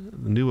Drisk.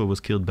 Nuwa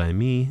was killed by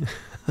me.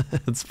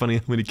 It's funny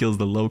how many kills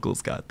the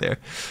locals got there.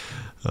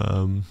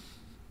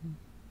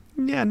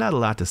 Yeah, not a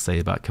lot to say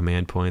about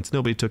command points.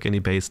 Nobody took any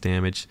base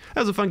damage.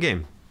 That was a fun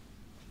game.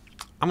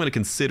 I'm going to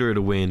consider it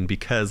a win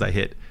because I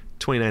hit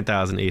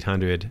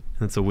 29,800.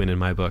 That's a win in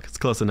my book. It's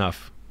close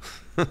enough.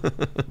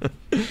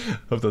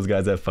 Hope those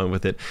guys have fun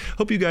with it.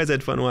 Hope you guys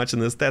had fun watching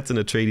this. That's an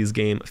Atreides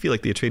game. I feel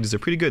like the Atreides are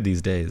pretty good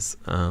these days.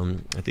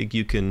 I think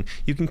you can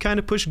kind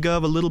of push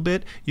Gov a little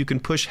bit. You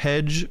can push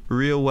Hedge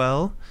real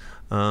well.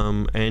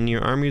 And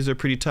your armies are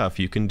pretty tough.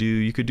 You could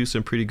do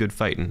some pretty good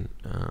fighting.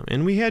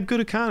 And we had good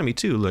economy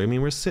too. I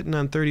mean, we're sitting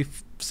on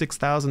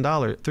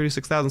 $36,000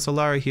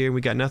 Solari here.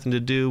 We got nothing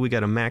to do. We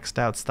got a maxed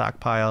out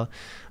stockpile.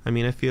 I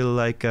mean, I feel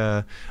like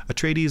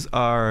Atreides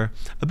are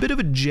a bit of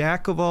a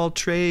jack of all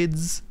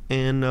trades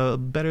and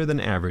better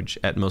than average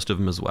at most of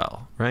them as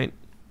well, right?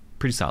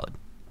 Pretty solid.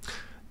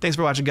 Thanks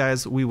for watching,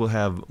 guys. We will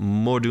have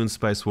more Dune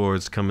Spice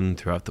Wars coming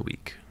throughout the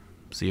week.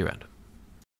 See you around.